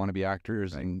 want to be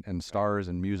actors and stars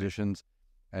and musicians.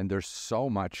 And there's so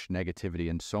much negativity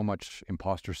and so much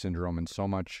imposter syndrome and so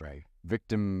much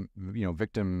victim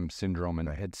syndrome. And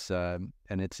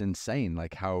it's insane,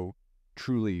 like how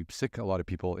truly sick a lot of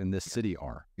people in this city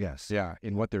are. Yes. Yeah.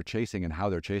 In what they're chasing and how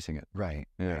they're chasing it. Right.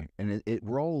 Yeah. Right. And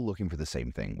we're all looking for the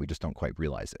same thing. We just don't quite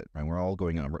realize it. Right. We're all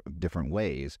going in different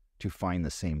ways to find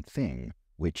the same thing,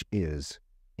 which is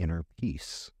inner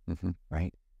peace. Mm-hmm.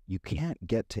 Right. You can't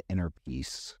get to inner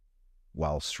peace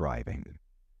while striving.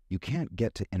 You can't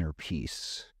get to inner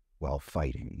peace while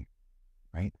fighting.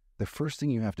 Right. The first thing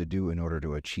you have to do in order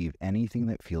to achieve anything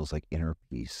that feels like inner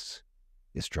peace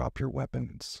is drop your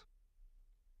weapons.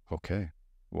 Okay.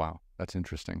 Wow. That's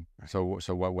interesting. So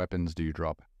what weapons do you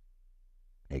drop?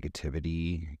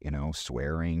 Negativity,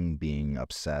 swearing, being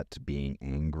upset, being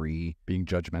angry, being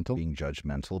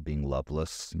judgmental, being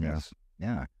loveless. Yes.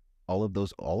 Yeah. All of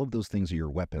those things are your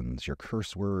weapons, your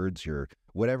curse words, your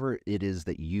whatever it is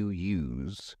that you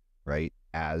use, right,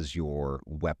 as your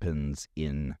weapons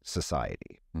in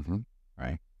society. Mm-hmm.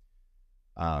 Right.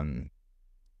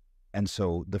 And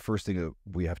so the first thing that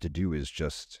we have to do is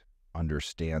just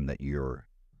understand that your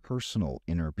personal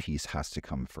inner peace has to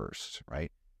come first,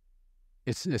 right?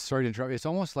 It's sorry to interrupt. It's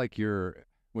almost like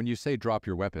when you say drop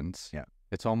your weapons, yeah,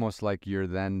 it's almost like you're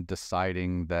then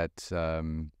deciding that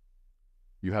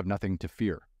you have nothing to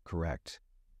fear. Correct.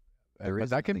 But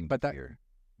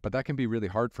that can be really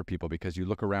hard for people because you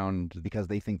look around because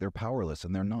they think they're powerless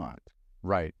and they're not.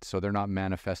 Right. So they're not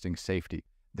manifesting safety.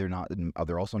 They're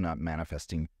also not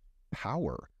manifesting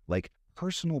power. Like,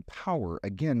 personal power,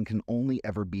 again, can only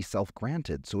ever be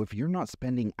self-granted. So if you're not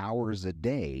spending hours a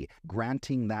day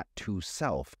granting that to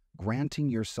self, granting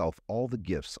yourself all the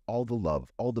gifts, all the love,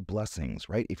 all the blessings,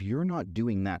 right? If you're not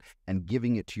doing that and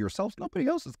giving it to yourself, nobody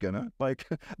else is gonna.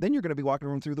 Then you're gonna be walking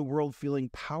around through the world feeling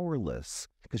powerless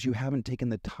because you haven't taken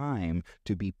the time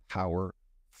to be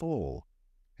powerful.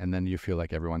 And then you feel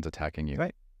like everyone's attacking you.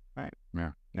 Right.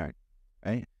 Yeah.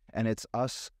 Right. And it's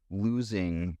us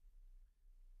losing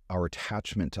our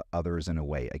attachment to others in a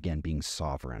way, again, being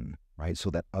sovereign, right? So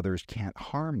that others can't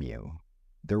harm you.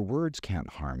 Their words can't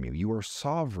harm you. You are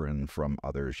sovereign from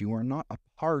others. You are not a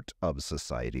part of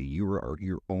society. You are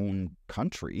your own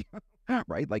country,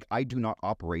 right? Like, I do not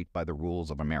operate by the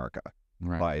rules of America,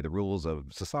 right, by the rules of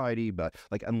society, but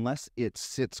unless it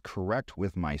sits correct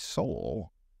with my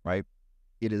soul, right?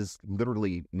 It is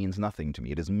literally means nothing to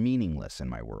me. It is meaningless in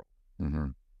my world.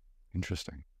 Mm-hmm.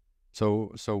 Interesting.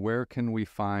 So where can we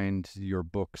find your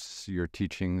books, your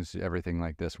teachings, everything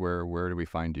like this? Where do we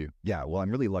find you? Yeah, well,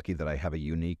 I'm really lucky that I have a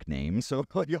unique name, so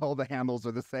all the handles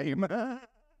are the same.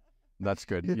 That's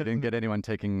good. You didn't get anyone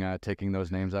taking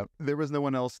those names out? There was no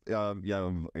one else trying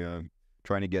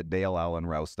to get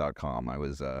DaleAllen-Rowse.com. I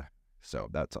was so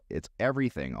it's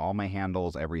everything, all my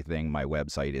handles, everything, my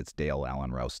website, it's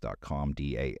DaleAllen-Rowse.com,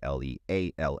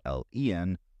 DaleAllen-Rowse.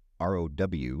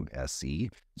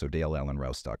 So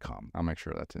DaleAllen-Rowse.com. I'll make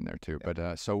sure that's in there too. Yeah.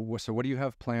 But so what do you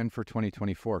have planned for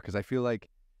 2024? Because I feel like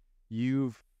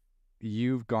you've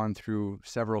you've gone through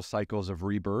several cycles of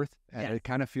rebirth, and it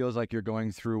kind of feels like you're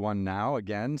going through one now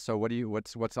again. So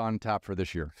what's on tap for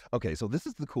this year? Okay, so this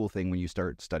is the cool thing when you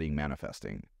start studying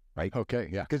manifesting, right? Okay,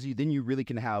 yeah. Because then you really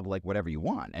can have like whatever you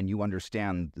want, and you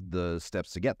understand the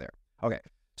steps to get there. Okay,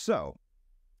 so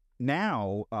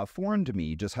now Foreign to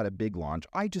Me just had a big launch.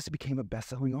 I just became a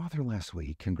best-selling author last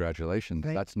week. Congratulations.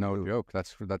 That's no joke.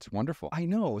 That's wonderful. I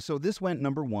know. So this went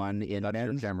 #1 in That's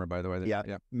your camera, by the way.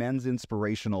 Yeah, men's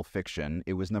inspirational fiction.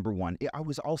 It was #1. I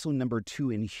was also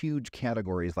 #2 in huge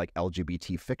categories like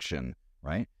LGBT fiction,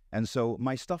 right? And so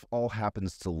my stuff all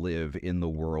happens to live in the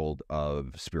world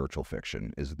of spiritual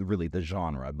fiction, is really the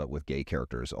genre, but with gay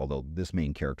characters, although this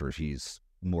main character, he's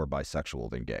more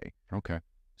bisexual than gay. Okay.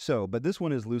 So, but this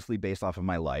one is loosely based off of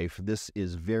my life. This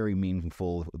is very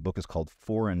meaningful. The book is called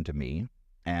Foreign to Me,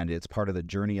 and it's part of the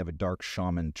Journey of a Dark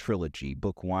Shaman trilogy.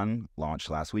 Book 1 launched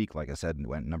last week. Like I said, it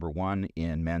went #1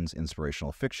 in men's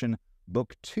inspirational fiction.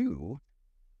 Book 2,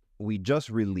 we just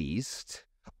released.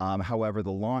 However,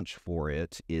 the launch for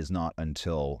it is not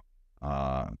until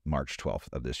March 12th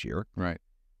of this year. Right.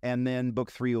 And then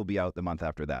book 3 will be out the month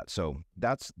after that. So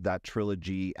that's that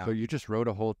trilogy. So you just wrote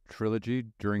a whole trilogy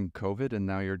during COVID, and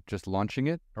now you're just launching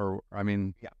it? Or, I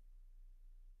mean... Yeah.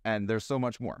 And there's so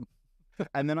much more.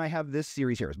 And then I have this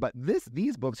series here. But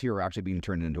these books here are actually being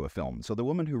turned into a film. So the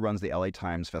woman who runs the LA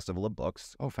Times Festival of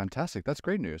Books... Oh, fantastic. That's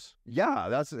great news. Yeah,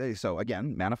 that's... So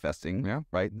again, manifesting,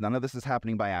 right? None of this is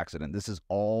happening by accident. This is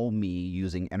all me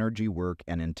using energy, work,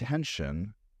 and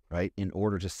intention, right, in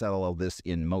order to set all of this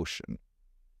in motion.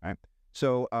 Right.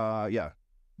 So,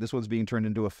 this one's being turned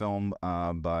into a film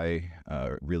by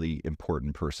a really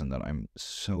important person that I'm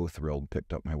so thrilled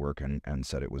picked up my work and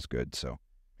said it was good. So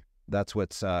that's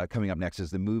what's coming up next. Is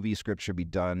the movie script should be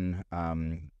done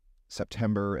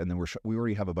September, and then we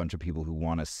already have a bunch of people who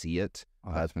want to see it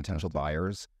as potential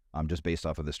buyers. Just based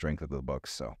off of the strength of the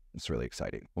books, so it's really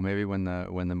exciting. Well, maybe when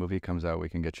the movie comes out, we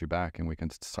can get you back and we can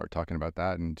start talking about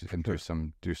that and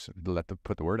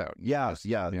put the word out. Yes,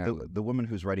 yeah. The woman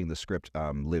who's writing the script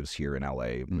lives here in LA.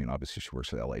 I mean, obviously she works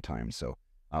for the LA Times, so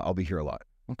I'll be here a lot.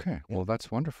 Okay, well,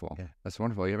 that's wonderful. Yeah. That's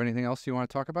wonderful. You have anything else you want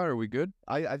to talk about? Are we good?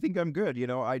 I think I'm good. You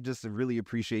know, I just really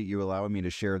appreciate you allowing me to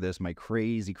share my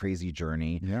crazy, crazy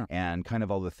journey and kind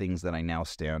of all the things that I now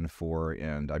stand for.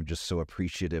 And I'm just so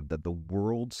appreciative that the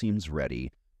world seems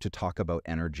ready to talk about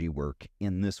energy work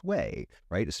in this way,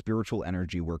 right? Spiritual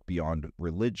energy work beyond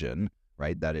religion,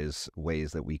 right? That is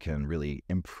ways that we can really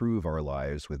improve our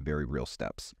lives with very real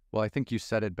steps. Well, I think you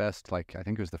said it best. Like, I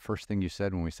think it was the first thing you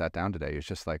said when we sat down today. It's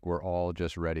just like, we're all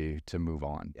just ready to move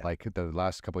on. Yeah. Like, the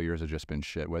last couple of years have just been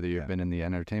shit. Whether you've been in the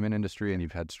entertainment industry and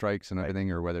you've had strikes and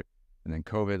everything, or whether, and then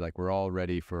COVID, like, we're all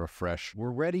ready for We're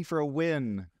ready for a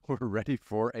win. We're ready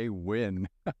for a win.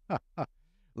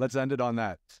 Let's end it on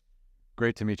that.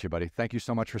 Great to meet you, buddy. Thank you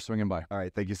so much for swinging by. All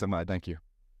right. Thank you so much. Thank you.